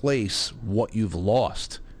to replace what you've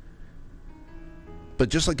lost. But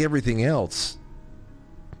just like everything else,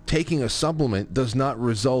 taking a supplement does not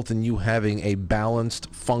result in you having a balanced,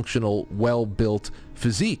 functional, well-built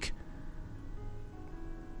physique.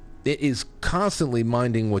 It is constantly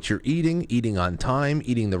minding what you're eating on time,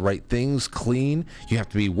 eating the right things, clean. You have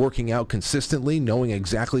to be working out consistently, knowing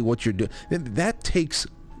exactly what you're doing. That takes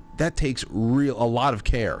a lot of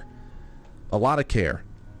care. A lot of care.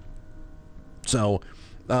 So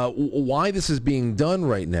why this is being done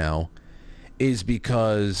right now is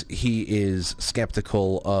because he is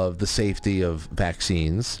skeptical of the safety of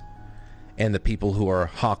vaccines and the people who are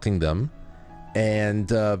hawking them.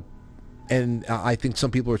 And I think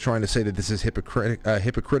some people are trying to say that this is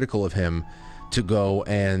hypocritical of him to go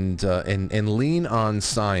and lean on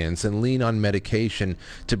science and lean on medication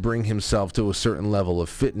to bring himself to a certain level of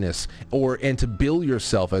fitness, and to bill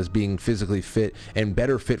yourself as being physically fit and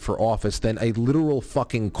better fit for office than a literal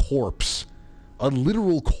fucking corpse. A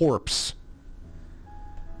literal corpse.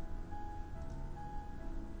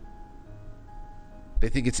 They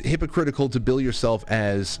think it's hypocritical to bill yourself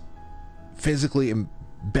as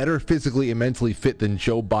better physically and mentally fit than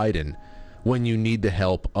Joe Biden when you need the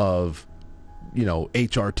help of,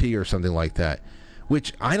 HRT or something like that,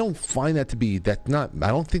 which I don't find that to be, I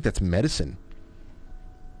don't think that's medicine.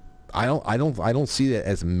 I don't see that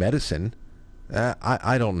as medicine.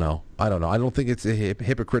 I don't know. I don't think it's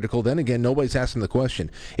hypocritical. Then again, nobody's asking the question.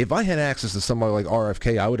 If I had access to somebody like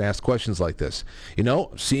RFK, I would ask questions like this.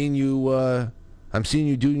 I'm seeing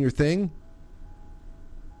you doing your thing.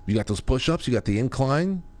 You got those push-ups. You got the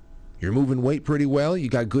incline. You're moving weight pretty well. You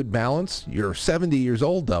got good balance. You're 70 years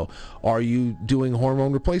old, though. Are you doing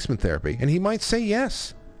hormone replacement therapy? And he might say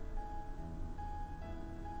yes.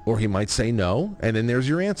 Or he might say no, and then there's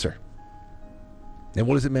your answer. And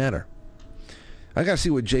what does it matter? I got to see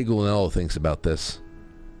what Jay Gulinello thinks about this.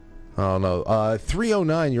 I don't know.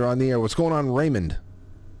 309, you're on the air. What's going on, Raymond?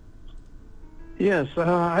 Yes,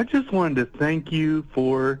 I just wanted to thank you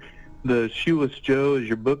for the Shoeless Joe as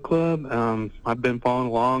your book club. I've been following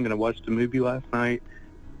along, and I watched the movie last night,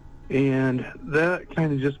 and that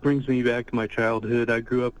kind of just brings me back to my childhood. I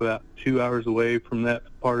grew up about 2 hours away from that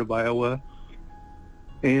part of Iowa,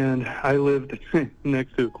 and I lived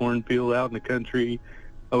next to a cornfield out in the country.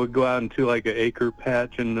 I would go out into like an acre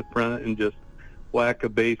patch in the front and just whack a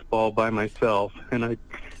baseball by myself, and I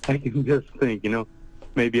can just think,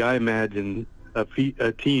 maybe I imagined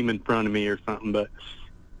a team in front of me or something, but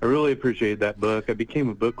I really appreciate that book. I became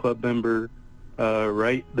a book club member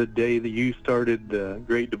right the day that you started the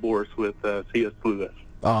Great Divorce with C.S. Lewis.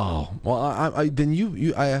 Oh, well,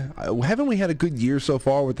 haven't we had a good year so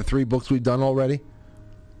far with the 3 books we've done already?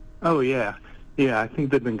 Oh, yeah. Yeah, I think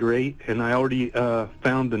they've been great, and I already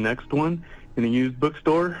found the next one in a used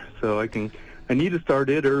bookstore, so I need to start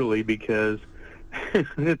it early because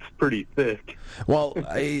it's pretty thick. Well,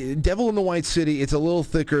 Devil in the White City, it's a little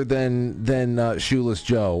thicker than Shoeless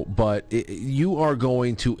Joe, but you're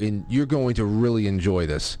going to really enjoy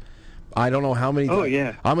this. I don't know how many. Oh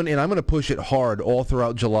yeah. I'm going to push it hard all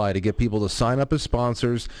throughout July to get people to sign up as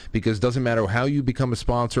sponsors, because it doesn't matter how you become a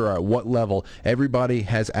sponsor or at what level, everybody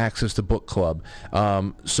has access to book club.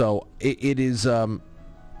 So it is.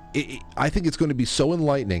 I think it's going to be so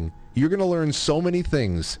enlightening. You're going to learn so many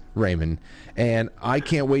things, Raymond, and I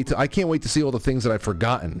can't wait to see all the things that I've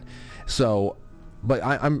forgotten. So, but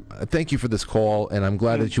I'm thank you for this call, and I'm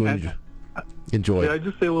glad that you enjoyed. Did I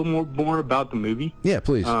just say a little more about the movie? Yeah,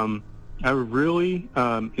 please. I really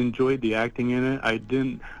enjoyed the acting in it. I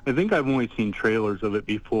think I've only seen trailers of it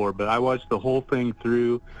before, but I watched the whole thing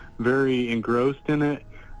through, very engrossed in it.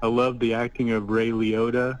 I loved the acting of Ray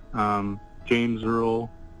Liotta, James Earl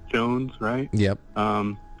Jones, right? Yep.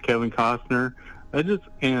 Kevin Costner.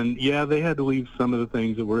 They had to leave some of the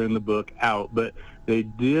things that were in the book out, but they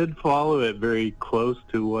did follow it very close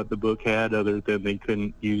to what the book had, other than they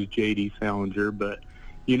couldn't use J.D. Salinger. But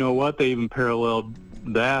you know what? They even paralleled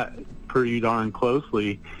that pretty darn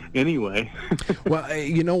closely anyway. Well,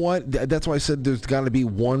 you know what? That's why I said there's got to be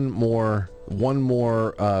one more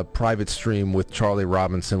private stream with Charlie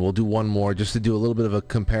Robinson. We'll do one more just to do a little bit of a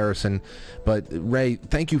comparison. But Ray,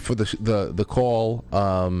 thank you for the call.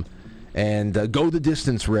 And go the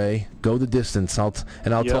distance, Ray. Go the distance. I'll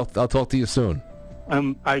talk to you soon.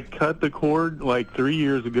 I cut the cord like 3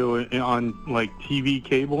 years ago on like TV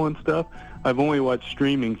cable and stuff. I've only watched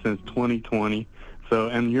streaming since 2020.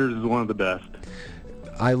 And yours is one of the best.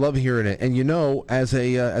 I love hearing it. And as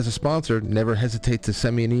a sponsor, never hesitate to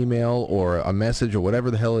send me an email or a message or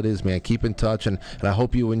whatever the hell it is, man. Keep in touch, and I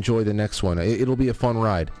hope you enjoy the next one. It'll be a fun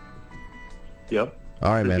ride. Yep.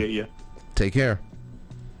 All right, Appreciate man. you. Take care.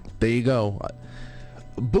 There you go.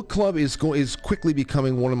 Book club is quickly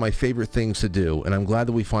becoming one of my favorite things to do, and I'm glad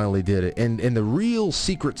that we finally did it. And the real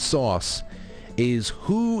secret sauce is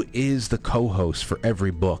who is the co-host for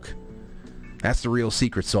every book. That's the real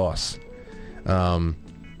secret sauce. All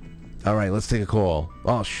right, let's take a call.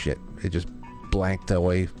 Oh shit, it just blanked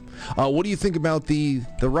away. What do you think about the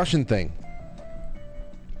Russian thing?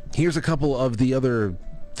 Here's a couple of the other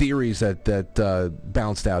theories that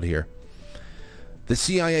bounced out here. The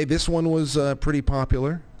CIA, this one was pretty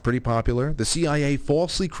popular. The CIA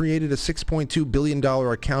falsely created a $6.2 billion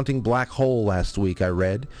accounting black hole last week, I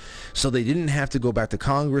read. So they didn't have to go back to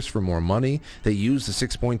Congress for more money. They used the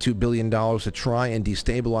 $6.2 billion to try and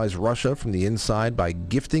destabilize Russia from the inside by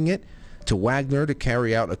gifting it to Wagner to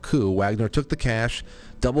carry out a coup. Wagner took the cash,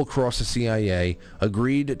 double-crossed the CIA,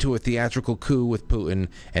 agreed to a theatrical coup with Putin,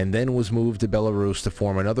 and then was moved to Belarus to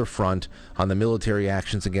form another front on the military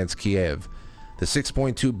actions against Kiev. The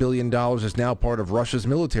 $6.2 billion is now part of Russia's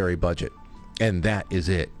military budget. And that is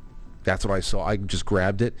it. That's what I saw. I just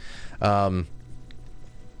grabbed it. What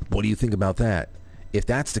do you think about that? If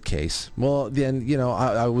that's the case, well, then,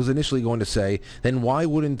 I was initially going to say, then why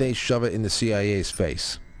wouldn't they shove it in the CIA's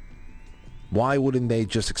face? Why wouldn't they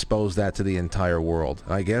just expose that to the entire world?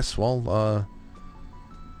 I guess, well,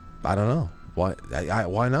 I don't know. Why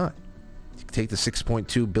not? Take the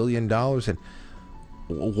 $6.2 billion and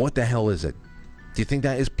what the hell is it? Do you think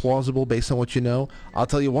that is plausible based on what you know? I'll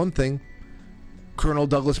tell you one thing. Colonel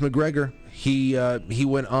Douglas McGregor, he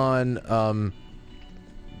went on,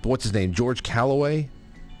 what's his name? George Calloway?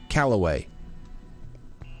 Calloway.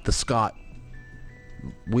 The Scot.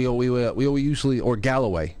 We usually, or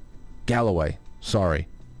Galloway. Galloway, sorry.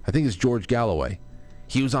 I think it's George Galloway.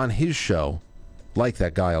 He was on his show. Like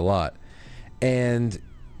that guy a lot. And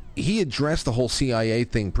he addressed the whole CIA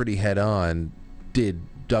thing pretty head on, did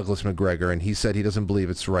Douglas McGregor, and he said he doesn't believe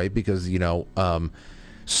it's right because,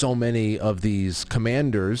 so many of these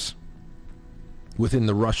commanders within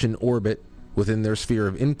the Russian orbit, within their sphere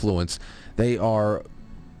of influence, they are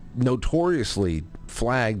notoriously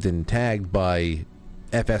flagged and tagged by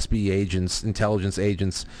FSB agents, intelligence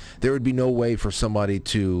agents. There would be no way for somebody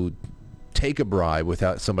to take a bribe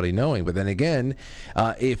without somebody knowing. But then again,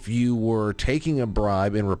 if you were taking a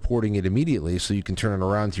bribe and reporting it immediately so you can turn it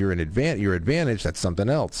around to your advantage, that's something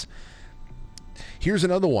else. Here's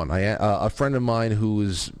another one. A friend of mine who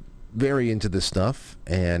is very into this stuff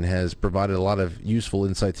and has provided a lot of useful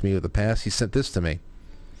insight to me in the past, he sent this to me.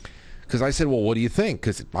 Because I said, well, what do you think?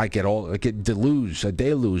 Because I get a deluge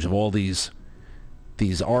of all these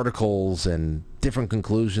articles and different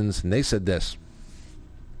conclusions, and they said this.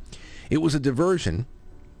 It was a diversion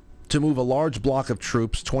to move a large block of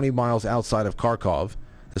troops 20 miles outside of Kharkov,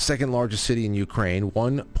 the second largest city in Ukraine,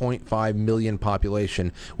 1.5 million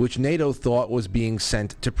population, which NATO thought was being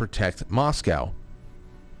sent to protect Moscow.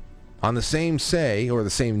 On the same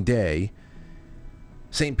day,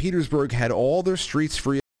 St. Petersburg had all their streets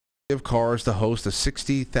free of cars to host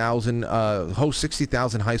 60,000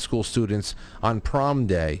 high school students on prom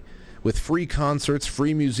day, with free concerts,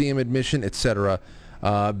 free museum admission, etc.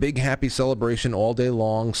 Big happy celebration all day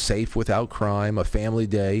long, safe without crime, a family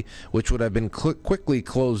day, which would have been quickly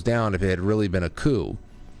closed down if it had really been a coup.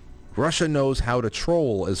 Russia knows how to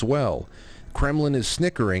troll as well. Kremlin is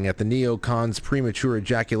snickering at the neocons' premature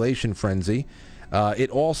ejaculation frenzy. It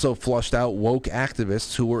also flushed out woke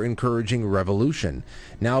activists who were encouraging revolution,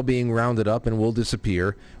 now being rounded up and will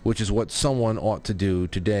disappear, which is what someone ought to do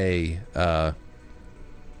today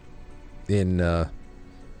in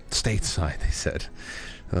stateside, they said.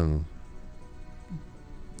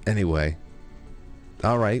 Anyway.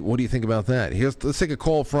 All right, what do you think about that? Let's take a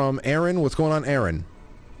call from Aaron. What's going on, Aaron?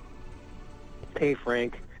 Hey,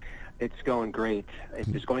 Frank. It's going great.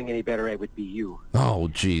 If it's going any better, it would be you. Oh,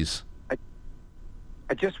 jeez.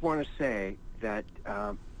 I just want to say that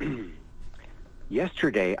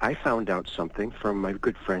yesterday I found out something from my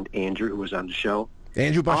good friend Andrew, who was on the show.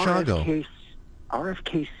 Andrew Bashago.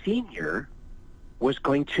 RFK Sr. was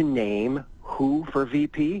going to name who for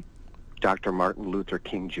VP? Dr. Martin Luther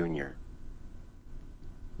King Jr.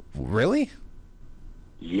 Really?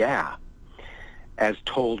 Yeah. As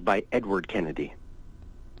told by Edward Kennedy.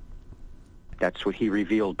 That's what he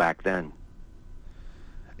revealed back then.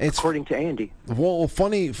 According to Andy. Well,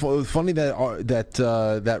 funny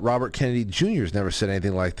that Robert Kennedy Jr. has never said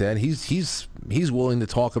anything like that. He's willing to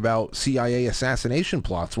talk about CIA assassination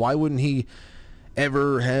plots. Why wouldn't he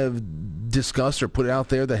ever have discussed or put it out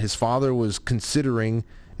there that his father was considering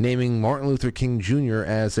naming Martin Luther King Jr.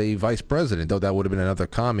 as a vice president, though that would have been another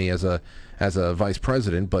commie as a vice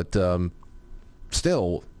president, but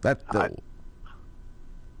still,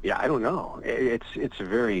 yeah, I don't know. It's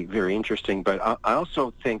very, very interesting, but I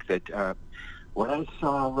also think that when I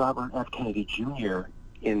saw Robert F. Kennedy Jr.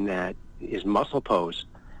 in his muscle pose,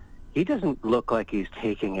 he doesn't look like he's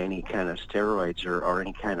taking any kind of steroids or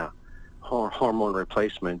any kind of hormone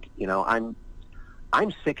replacement. You know,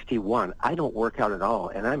 I'm 61. I don't work out at all,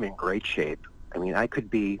 and I'm in great shape. I mean, I could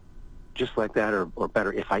be just like that or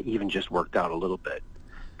better if I even just worked out a little bit,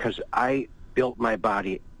 because I built my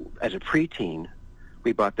body as a preteen.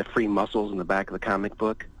 We bought the free muscles in the back of the comic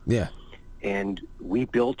book. Yeah. And we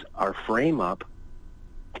built our frame up,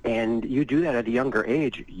 and you do that at a younger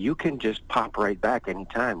age, you can just pop right back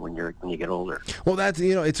anytime when you get older. Well,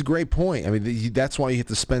 it's a great point. I mean, that's why you have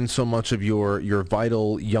to spend so much of your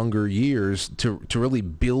vital younger years to really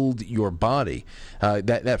build your body.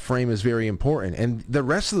 That frame is very important, and the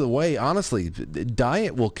rest of the way, honestly,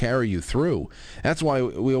 diet will carry you through. That's why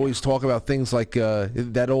we always talk about things like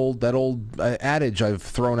that old adage I've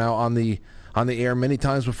thrown out on the air many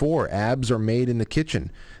times before. Abs are made in the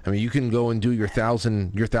kitchen. I mean, you can go and do your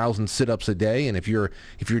 1,000 sit-ups a day, and if you're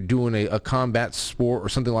doing a combat sport or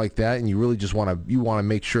something like that, and you really just want to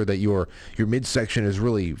make sure that your midsection is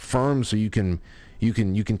really firm, so you can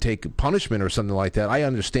take punishment or something like that. I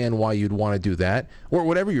understand why you'd want to do that, or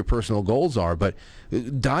whatever your personal goals are. But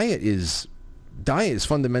diet is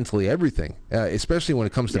fundamentally everything, especially when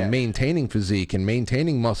it comes to maintaining physique and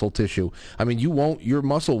maintaining muscle tissue. I mean, your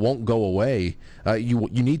muscle won't go away. You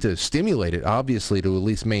need to stimulate it, obviously, to at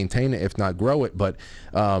least maintain it, if not grow it. But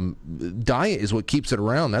diet is what keeps it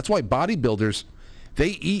around. That's why bodybuilders, they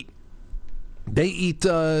eat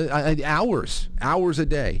hours a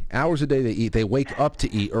day. Hours a day they eat. They wake up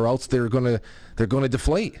to eat, or else they're gonna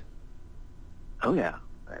deflate. Oh yeah,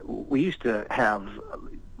 we used to have.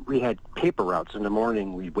 We had paper routes in the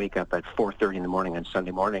morning. We'd wake up at 4:30 in the morning on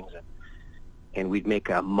Sunday mornings, and we'd make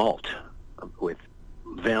a malt with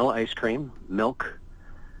vanilla ice cream, milk,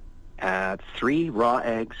 3 raw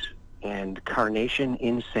eggs, and Carnation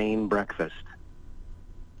Insane breakfast.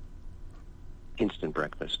 Instant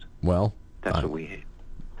breakfast. Well, that's what we ate.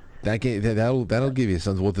 That'll give you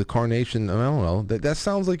something with the Carnation. I don't know. That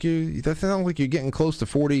sounds like you're getting close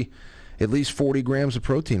to at least 40 grams of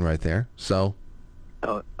protein right there. So.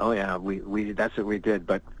 Oh yeah, we that's what we did,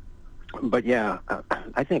 but yeah,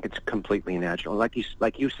 I think it's completely natural. Like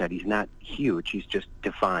you said, he's not huge; he's just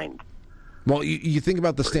defined. Well, you think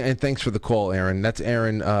about and thanks for the call, Aaron. That's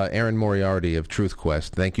Aaron Moriarty of Truth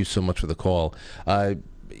Quest. Thank you so much for the call.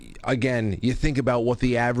 Again, you think about what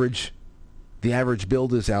the average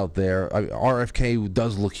build is out there. RFK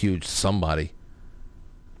does look huge to somebody.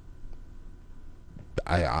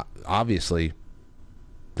 Obviously.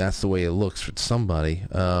 That's the way it looks for somebody.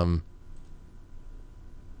 But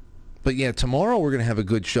yeah, tomorrow we're going to have a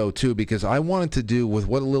good show too, because I wanted to do, with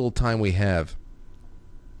what little time we have,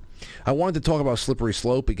 I wanted to talk about Slippery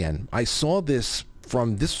Slope again. I saw this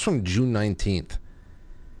from June 19th.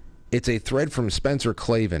 It's a thread from Spencer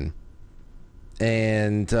Clavin,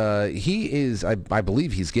 and he is, I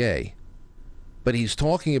believe he's gay. But he's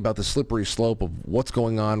talking about the slippery slope of what's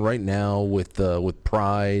going on right now with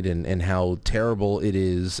Pride and how terrible it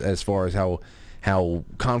is, as far as how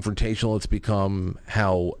confrontational it's become,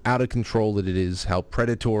 how out of control it is, how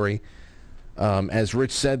predatory. As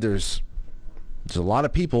Rich said, there's a lot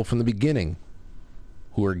of people from the beginning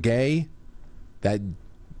who are gay that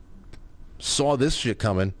saw this shit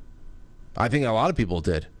coming. I think a lot of people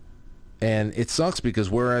did. And it sucks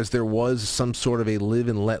because whereas there was some sort of a live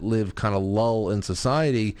and let live kind of lull in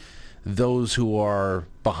society, those who are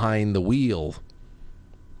behind the wheel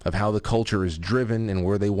of how the culture is driven and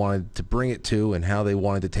where they wanted to bring it to and how they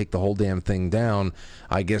wanted to take the whole damn thing down,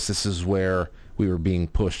 I guess this is where we were being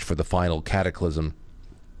pushed for the final cataclysm.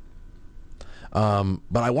 But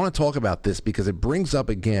I want to talk about this because it brings up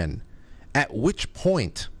again, at which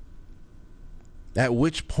point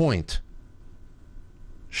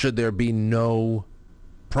should there be no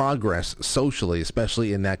progress socially,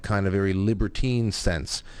 especially in that kind of very libertine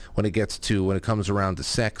sense when it comes around to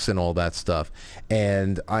sex and all that stuff.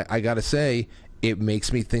 And I got to say, it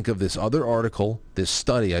makes me think of this other article, this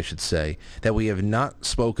study, I should say, that we have not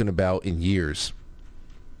spoken about in years.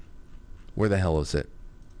 Where the hell is it?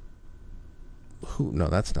 No,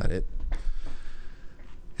 that's not it.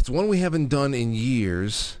 It's one we haven't done in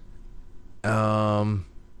years.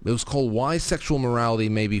 It was called Why Sexual Morality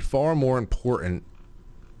May Be Far More Important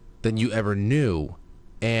Than You Ever Knew.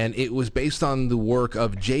 And it was based on the work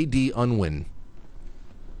of J.D. Unwin.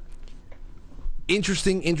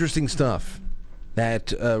 Interesting stuff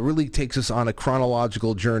that really takes us on a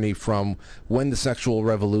chronological journey from when the sexual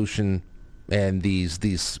revolution and these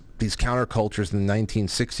countercultures in the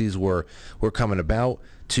 1960s were coming about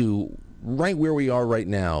to right where we are right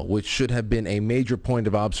now, which should have been a major point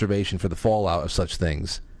of observation for the fallout of such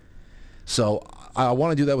things. So I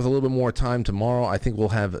want to do that with a little bit more time tomorrow. I think we'll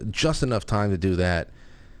have just enough time to do that,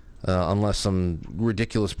 unless some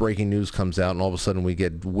ridiculous breaking news comes out and all of a sudden we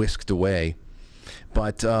get whisked away.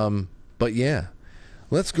 But yeah.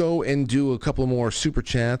 Let's go and do a couple more super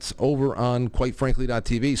chats over on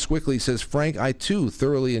quitefrankly.tv. Squickly says, Frank, I too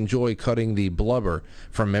thoroughly enjoy cutting the blubber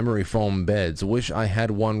from memory foam beds. Wish I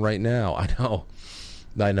had one right now. I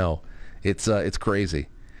know. It's crazy.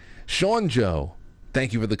 Sean Joe,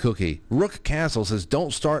 thank you for the cookie. Rook Castle says,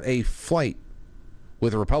 don't start a fight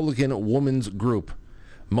with a Republican women's group.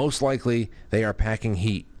 Most likely they are packing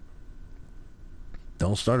heat.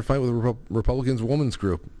 Don't start a fight with a Republicans women's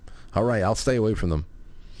group. All right, I'll stay away from them.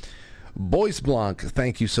 Boyce Blanc,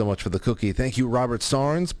 thank you so much for the cookie. Thank you, Robert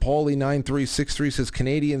Sarnes. Paulie9363 says,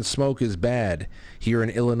 Canadian smoke is bad here in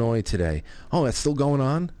Illinois today. Oh, that's still going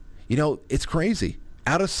on? You know, it's crazy.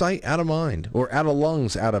 Out of sight, out of mind. Or out of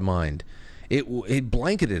lungs, out of mind. It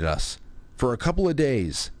blanketed us for a couple of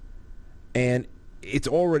days. And it's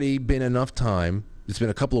already been enough time. It's been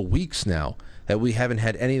a couple of weeks now that we haven't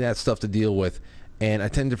had any of that stuff to deal with. And I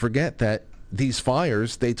tend to forget that these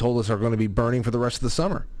fires, they told us, are going to be burning for the rest of the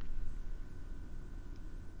summer.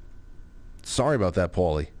 Sorry about that,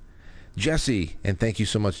 Paulie. Jesse, and thank you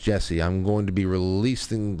so much, Jesse. I'm going to be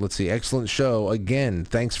releasing, excellent show again.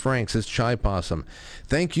 Thanks, Frank, says Chai Possum.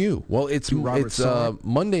 Thank you. Well, it's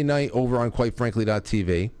Monday night over on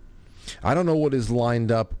quitefrankly.tv. I don't know what is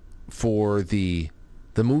lined up for the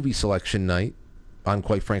movie selection night on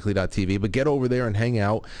quitefrankly.tv, but get over there and hang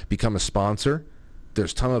out, become a sponsor.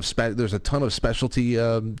 There's a ton of specialty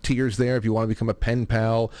tiers there if you want to become a pen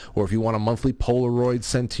pal, or if you want a monthly Polaroid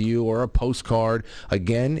sent to you, or a postcard.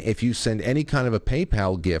 Again, if you send any kind of a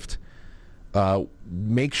PayPal gift,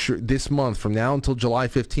 make sure this month, from now until July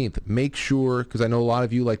 15th, make sure, because I know a lot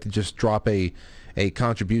of you like to just drop a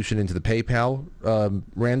contribution into the PayPal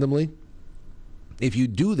randomly. If you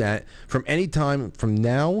do that, from any time from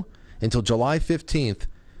now until July 15th,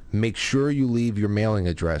 make sure you leave your mailing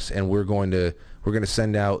address, and we're going to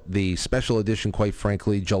send out the special edition, quite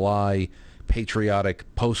frankly, July patriotic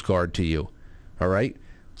postcard to you. All right?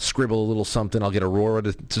 Scribble a little something. I'll get Aurora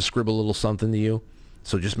to scribble a little something to you.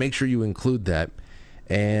 So just make sure you include that.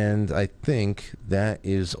 And I think that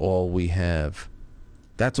is all we have.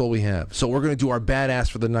 That's all we have. So we're going to do our badass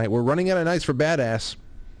for the night. We're running out of nights for badass.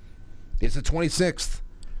 It's the 26th.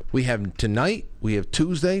 We have tonight, we have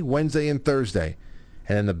Tuesday, Wednesday, and Thursday.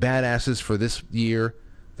 And then the badasses for this year,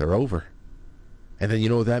 they're over. And then you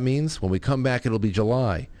know what that means? When we come back, it'll be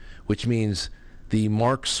July, which means the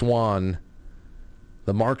Mark Swan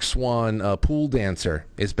pool dancer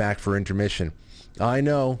is back for intermission. I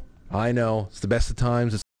know. It's the best of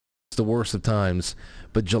times. It's the worst of times.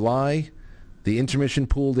 But July, the intermission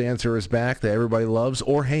pool dancer is back that everybody loves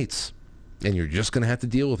or hates. And you're just going to have to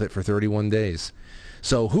deal with it for 31 days.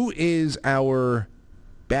 So who is our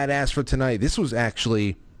badass for tonight? This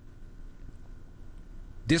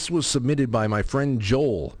was submitted by my friend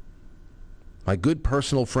Joel, my good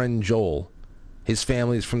personal friend Joel. His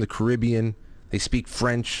family is from the Caribbean. They speak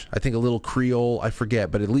French, I think a little Creole, I forget,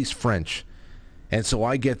 but at least French. And so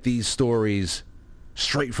I get these stories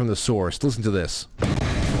straight from the source. Listen to this.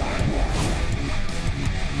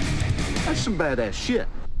 That's some badass shit.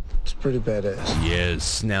 It's pretty badass.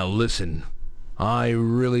 Yes, now listen. I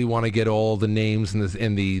really want to get all the names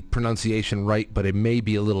and the pronunciation right, but it may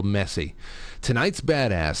be a little messy. Tonight's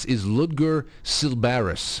badass is Ludger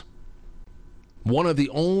Silbaris, one of the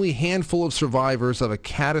only handful of survivors of a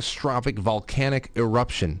catastrophic volcanic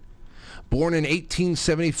eruption. Born in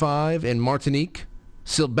 1875 in Martinique,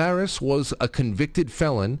 Silbaris was a convicted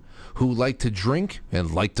felon who liked to drink and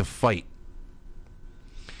liked to fight.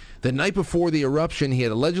 The night before the eruption, he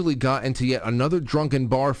had allegedly got into yet another drunken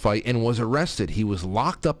bar fight and was arrested. He was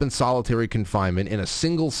locked up in solitary confinement in a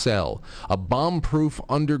single cell, a bomb-proof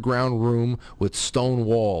underground room with stone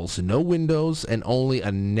walls, no windows, and only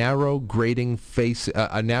a narrow grating facing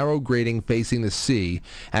the sea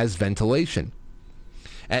as ventilation.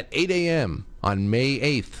 At 8 a.m. on May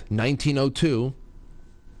 8th, 1902,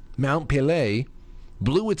 Mount Pelée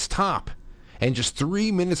blew its top. And just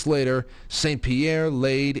 3 minutes later, Saint-Pierre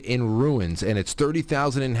laid in ruins and its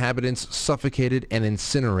 30,000 inhabitants suffocated and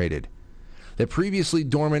incinerated. The previously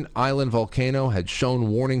dormant island volcano had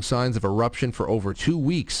shown warning signs of eruption for over 2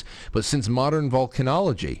 weeks, but since modern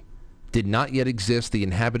volcanology did not yet exist, the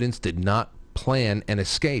inhabitants did not plan an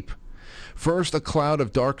escape. First, a cloud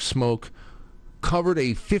of dark smoke covered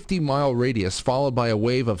a 50-mile radius, followed by a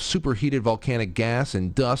wave of superheated volcanic gas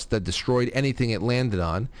and dust that destroyed anything it landed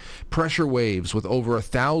on. Pressure waves with over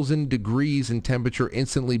 1,000 degrees in temperature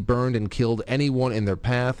instantly burned and killed anyone in their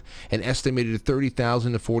path. An estimated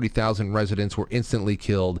 30,000 to 40,000 residents were instantly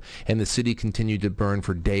killed, and the city continued to burn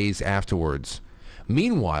for days afterwards.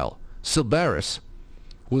 Meanwhile, Baris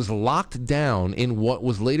was locked down in what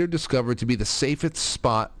was later discovered to be the safest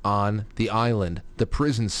spot on the island, the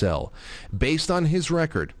prison cell. Based on his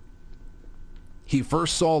record, he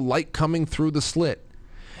first saw light coming through the slit,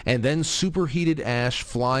 and then superheated ash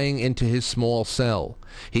flying into his small cell.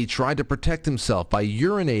 He tried to protect himself by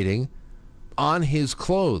urinating on his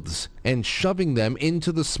clothes and shoving them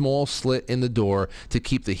into the small slit in the door to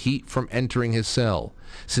keep the heat from entering his cell.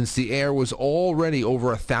 Since the air was already over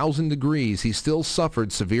 1,000 degrees, he still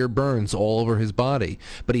suffered severe burns all over his body,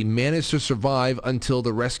 but he managed to survive until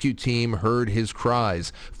the rescue team heard his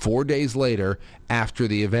cries 4 days later after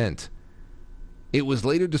the event. It was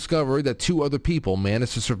later discovered that 2 other people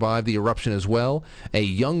managed to survive the eruption as well, a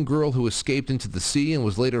young girl who escaped into the sea and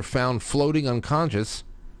was later found floating unconscious,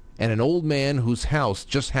 and an old man whose house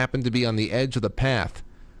just happened to be on the edge of the path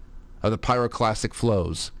of the pyroclastic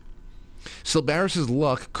flows. Baris's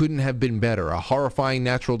luck couldn't have been better. A horrifying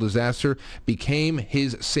natural disaster became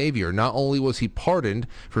his savior. Not only was he pardoned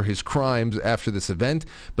for his crimes after this event,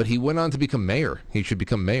 but he went on to become mayor. He should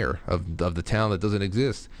become mayor of the town that doesn't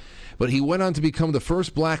exist. But he went on to become the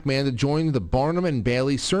first black man to join the Barnum and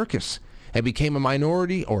Bailey Circus and became a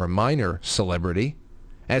minor celebrity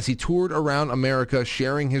as he toured around America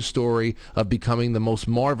sharing his story of becoming the most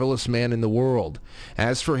marvelous man in the world.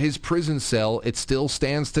 As for his prison cell, it still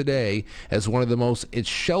stands today as one of the most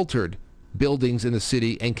sheltered buildings in the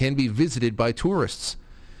city and can be visited by tourists.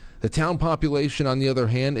 The town population, on the other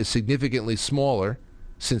hand, is significantly smaller,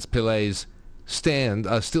 since Piles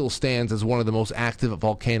still stands as one of the most active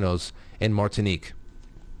volcanoes in Martinique.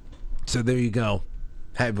 So there you go.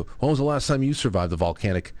 When was the last time you survived a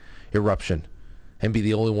volcanic eruption and be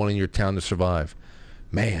the only one in your town to survive?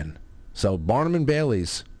 Man. So Barnum and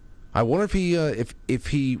Bailey's. I wonder if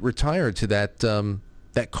he retired to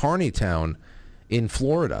that Carney town in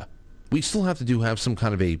Florida. We still have to have some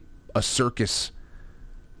kind of a circus,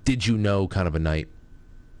 did you know kind of a night.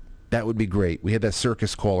 That would be great. We had that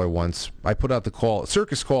circus caller once. I put out the call.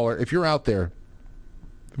 Circus caller, if you're out there,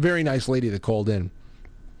 very nice lady that called in.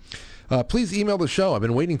 Please email the show. I've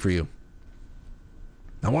been waiting for you.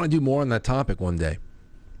 I want to do more on that topic one day.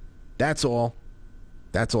 That's all.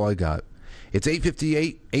 That's all I got. It's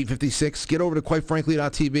 8:58, 8:56. Get over to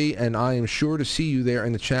quitefrankly.tv, and I am sure to see you there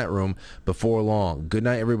in the chat room before long. Good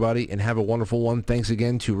night, everybody, and have a wonderful one. Thanks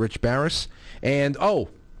again to Rich Baris. And,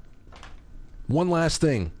 one last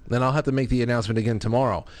thing, then I'll have to make the announcement again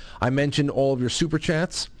tomorrow. I mentioned all of your Super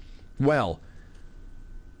Chats. Well,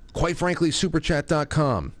 quite frankly,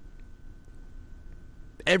 superchat.com.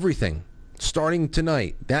 Everything. Starting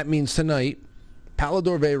tonight, that means tonight,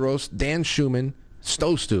 Palador Veyros, Dan Schumann,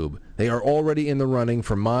 Stostube, they are already in the running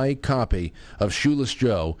for my copy of Shoeless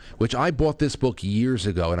Joe, which I bought this book years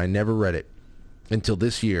ago, and I never read it until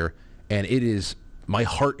this year, and my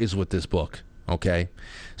heart is with this book, okay?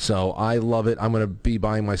 So I love it. I'm going to be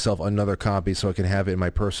buying myself another copy so I can have it in my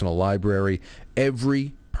personal library.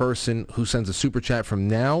 Every person who sends a Super Chat from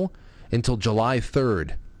now until July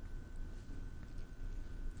 3rd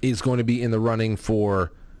is going to be in the running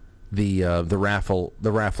for the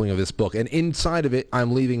raffling of this book. And inside of it,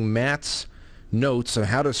 I'm leaving Matt's notes on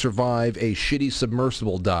how to survive a shitty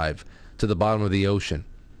submersible dive to the bottom of the ocean.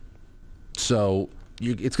 So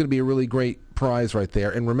it's going to be a really great prize right there.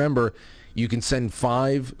 And remember, you can send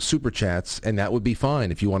 5 Super Chats, and that would be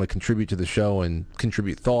fine if you want to contribute to the show and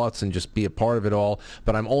contribute thoughts and just be a part of it all.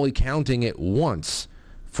 But I'm only counting it once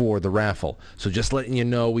for the raffle. So just letting you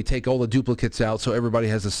know, we take all the duplicates out so everybody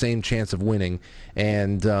has the same chance of winning.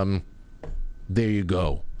 And there you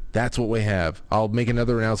go. That's what we have. I'll make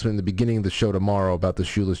another announcement in the beginning of the show tomorrow about the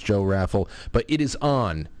Shoeless Joe raffle. But it is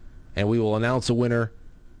on, and we will announce a winner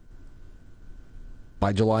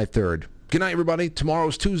by July 3rd. Good night, everybody.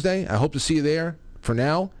 Tomorrow's Tuesday. I hope to see you there. For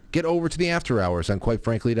now, get over to the After Hours on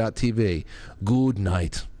quitefrankly.tv. Good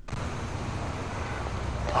night.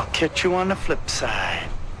 I'll catch you on the flip side.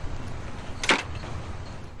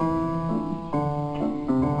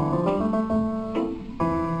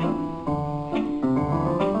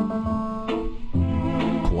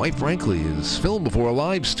 Quite Frankly is filmed before a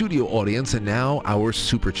live studio audience, and now our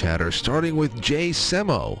Super Chatter, starting with Jay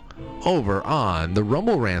Semo. over on the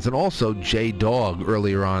Rumble Rants, and also J-Dog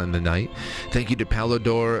earlier on in the night. Thank you to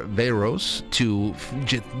Pallador Veros, to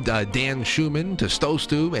Dan Schumann, to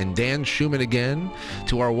Stowstube, and Dan Schumann again,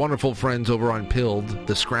 to our wonderful friends over on Pilled.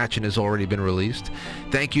 The scratching has already been released.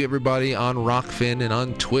 Thank you, everybody, on Rockfin and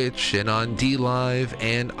on Twitch and on D-Live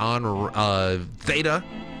and on Theta,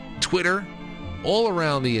 Twitter, all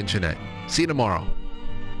around the internet. See you tomorrow.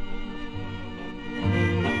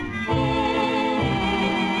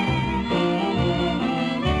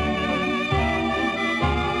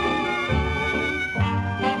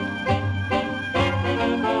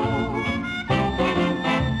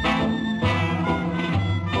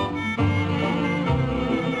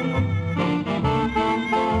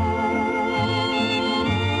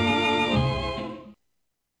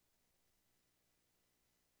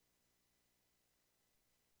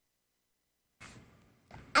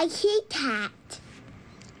 A kitty cat.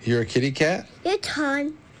 You're a kitty cat? It's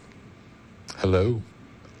on. Hello.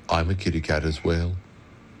 I'm a kitty cat as well.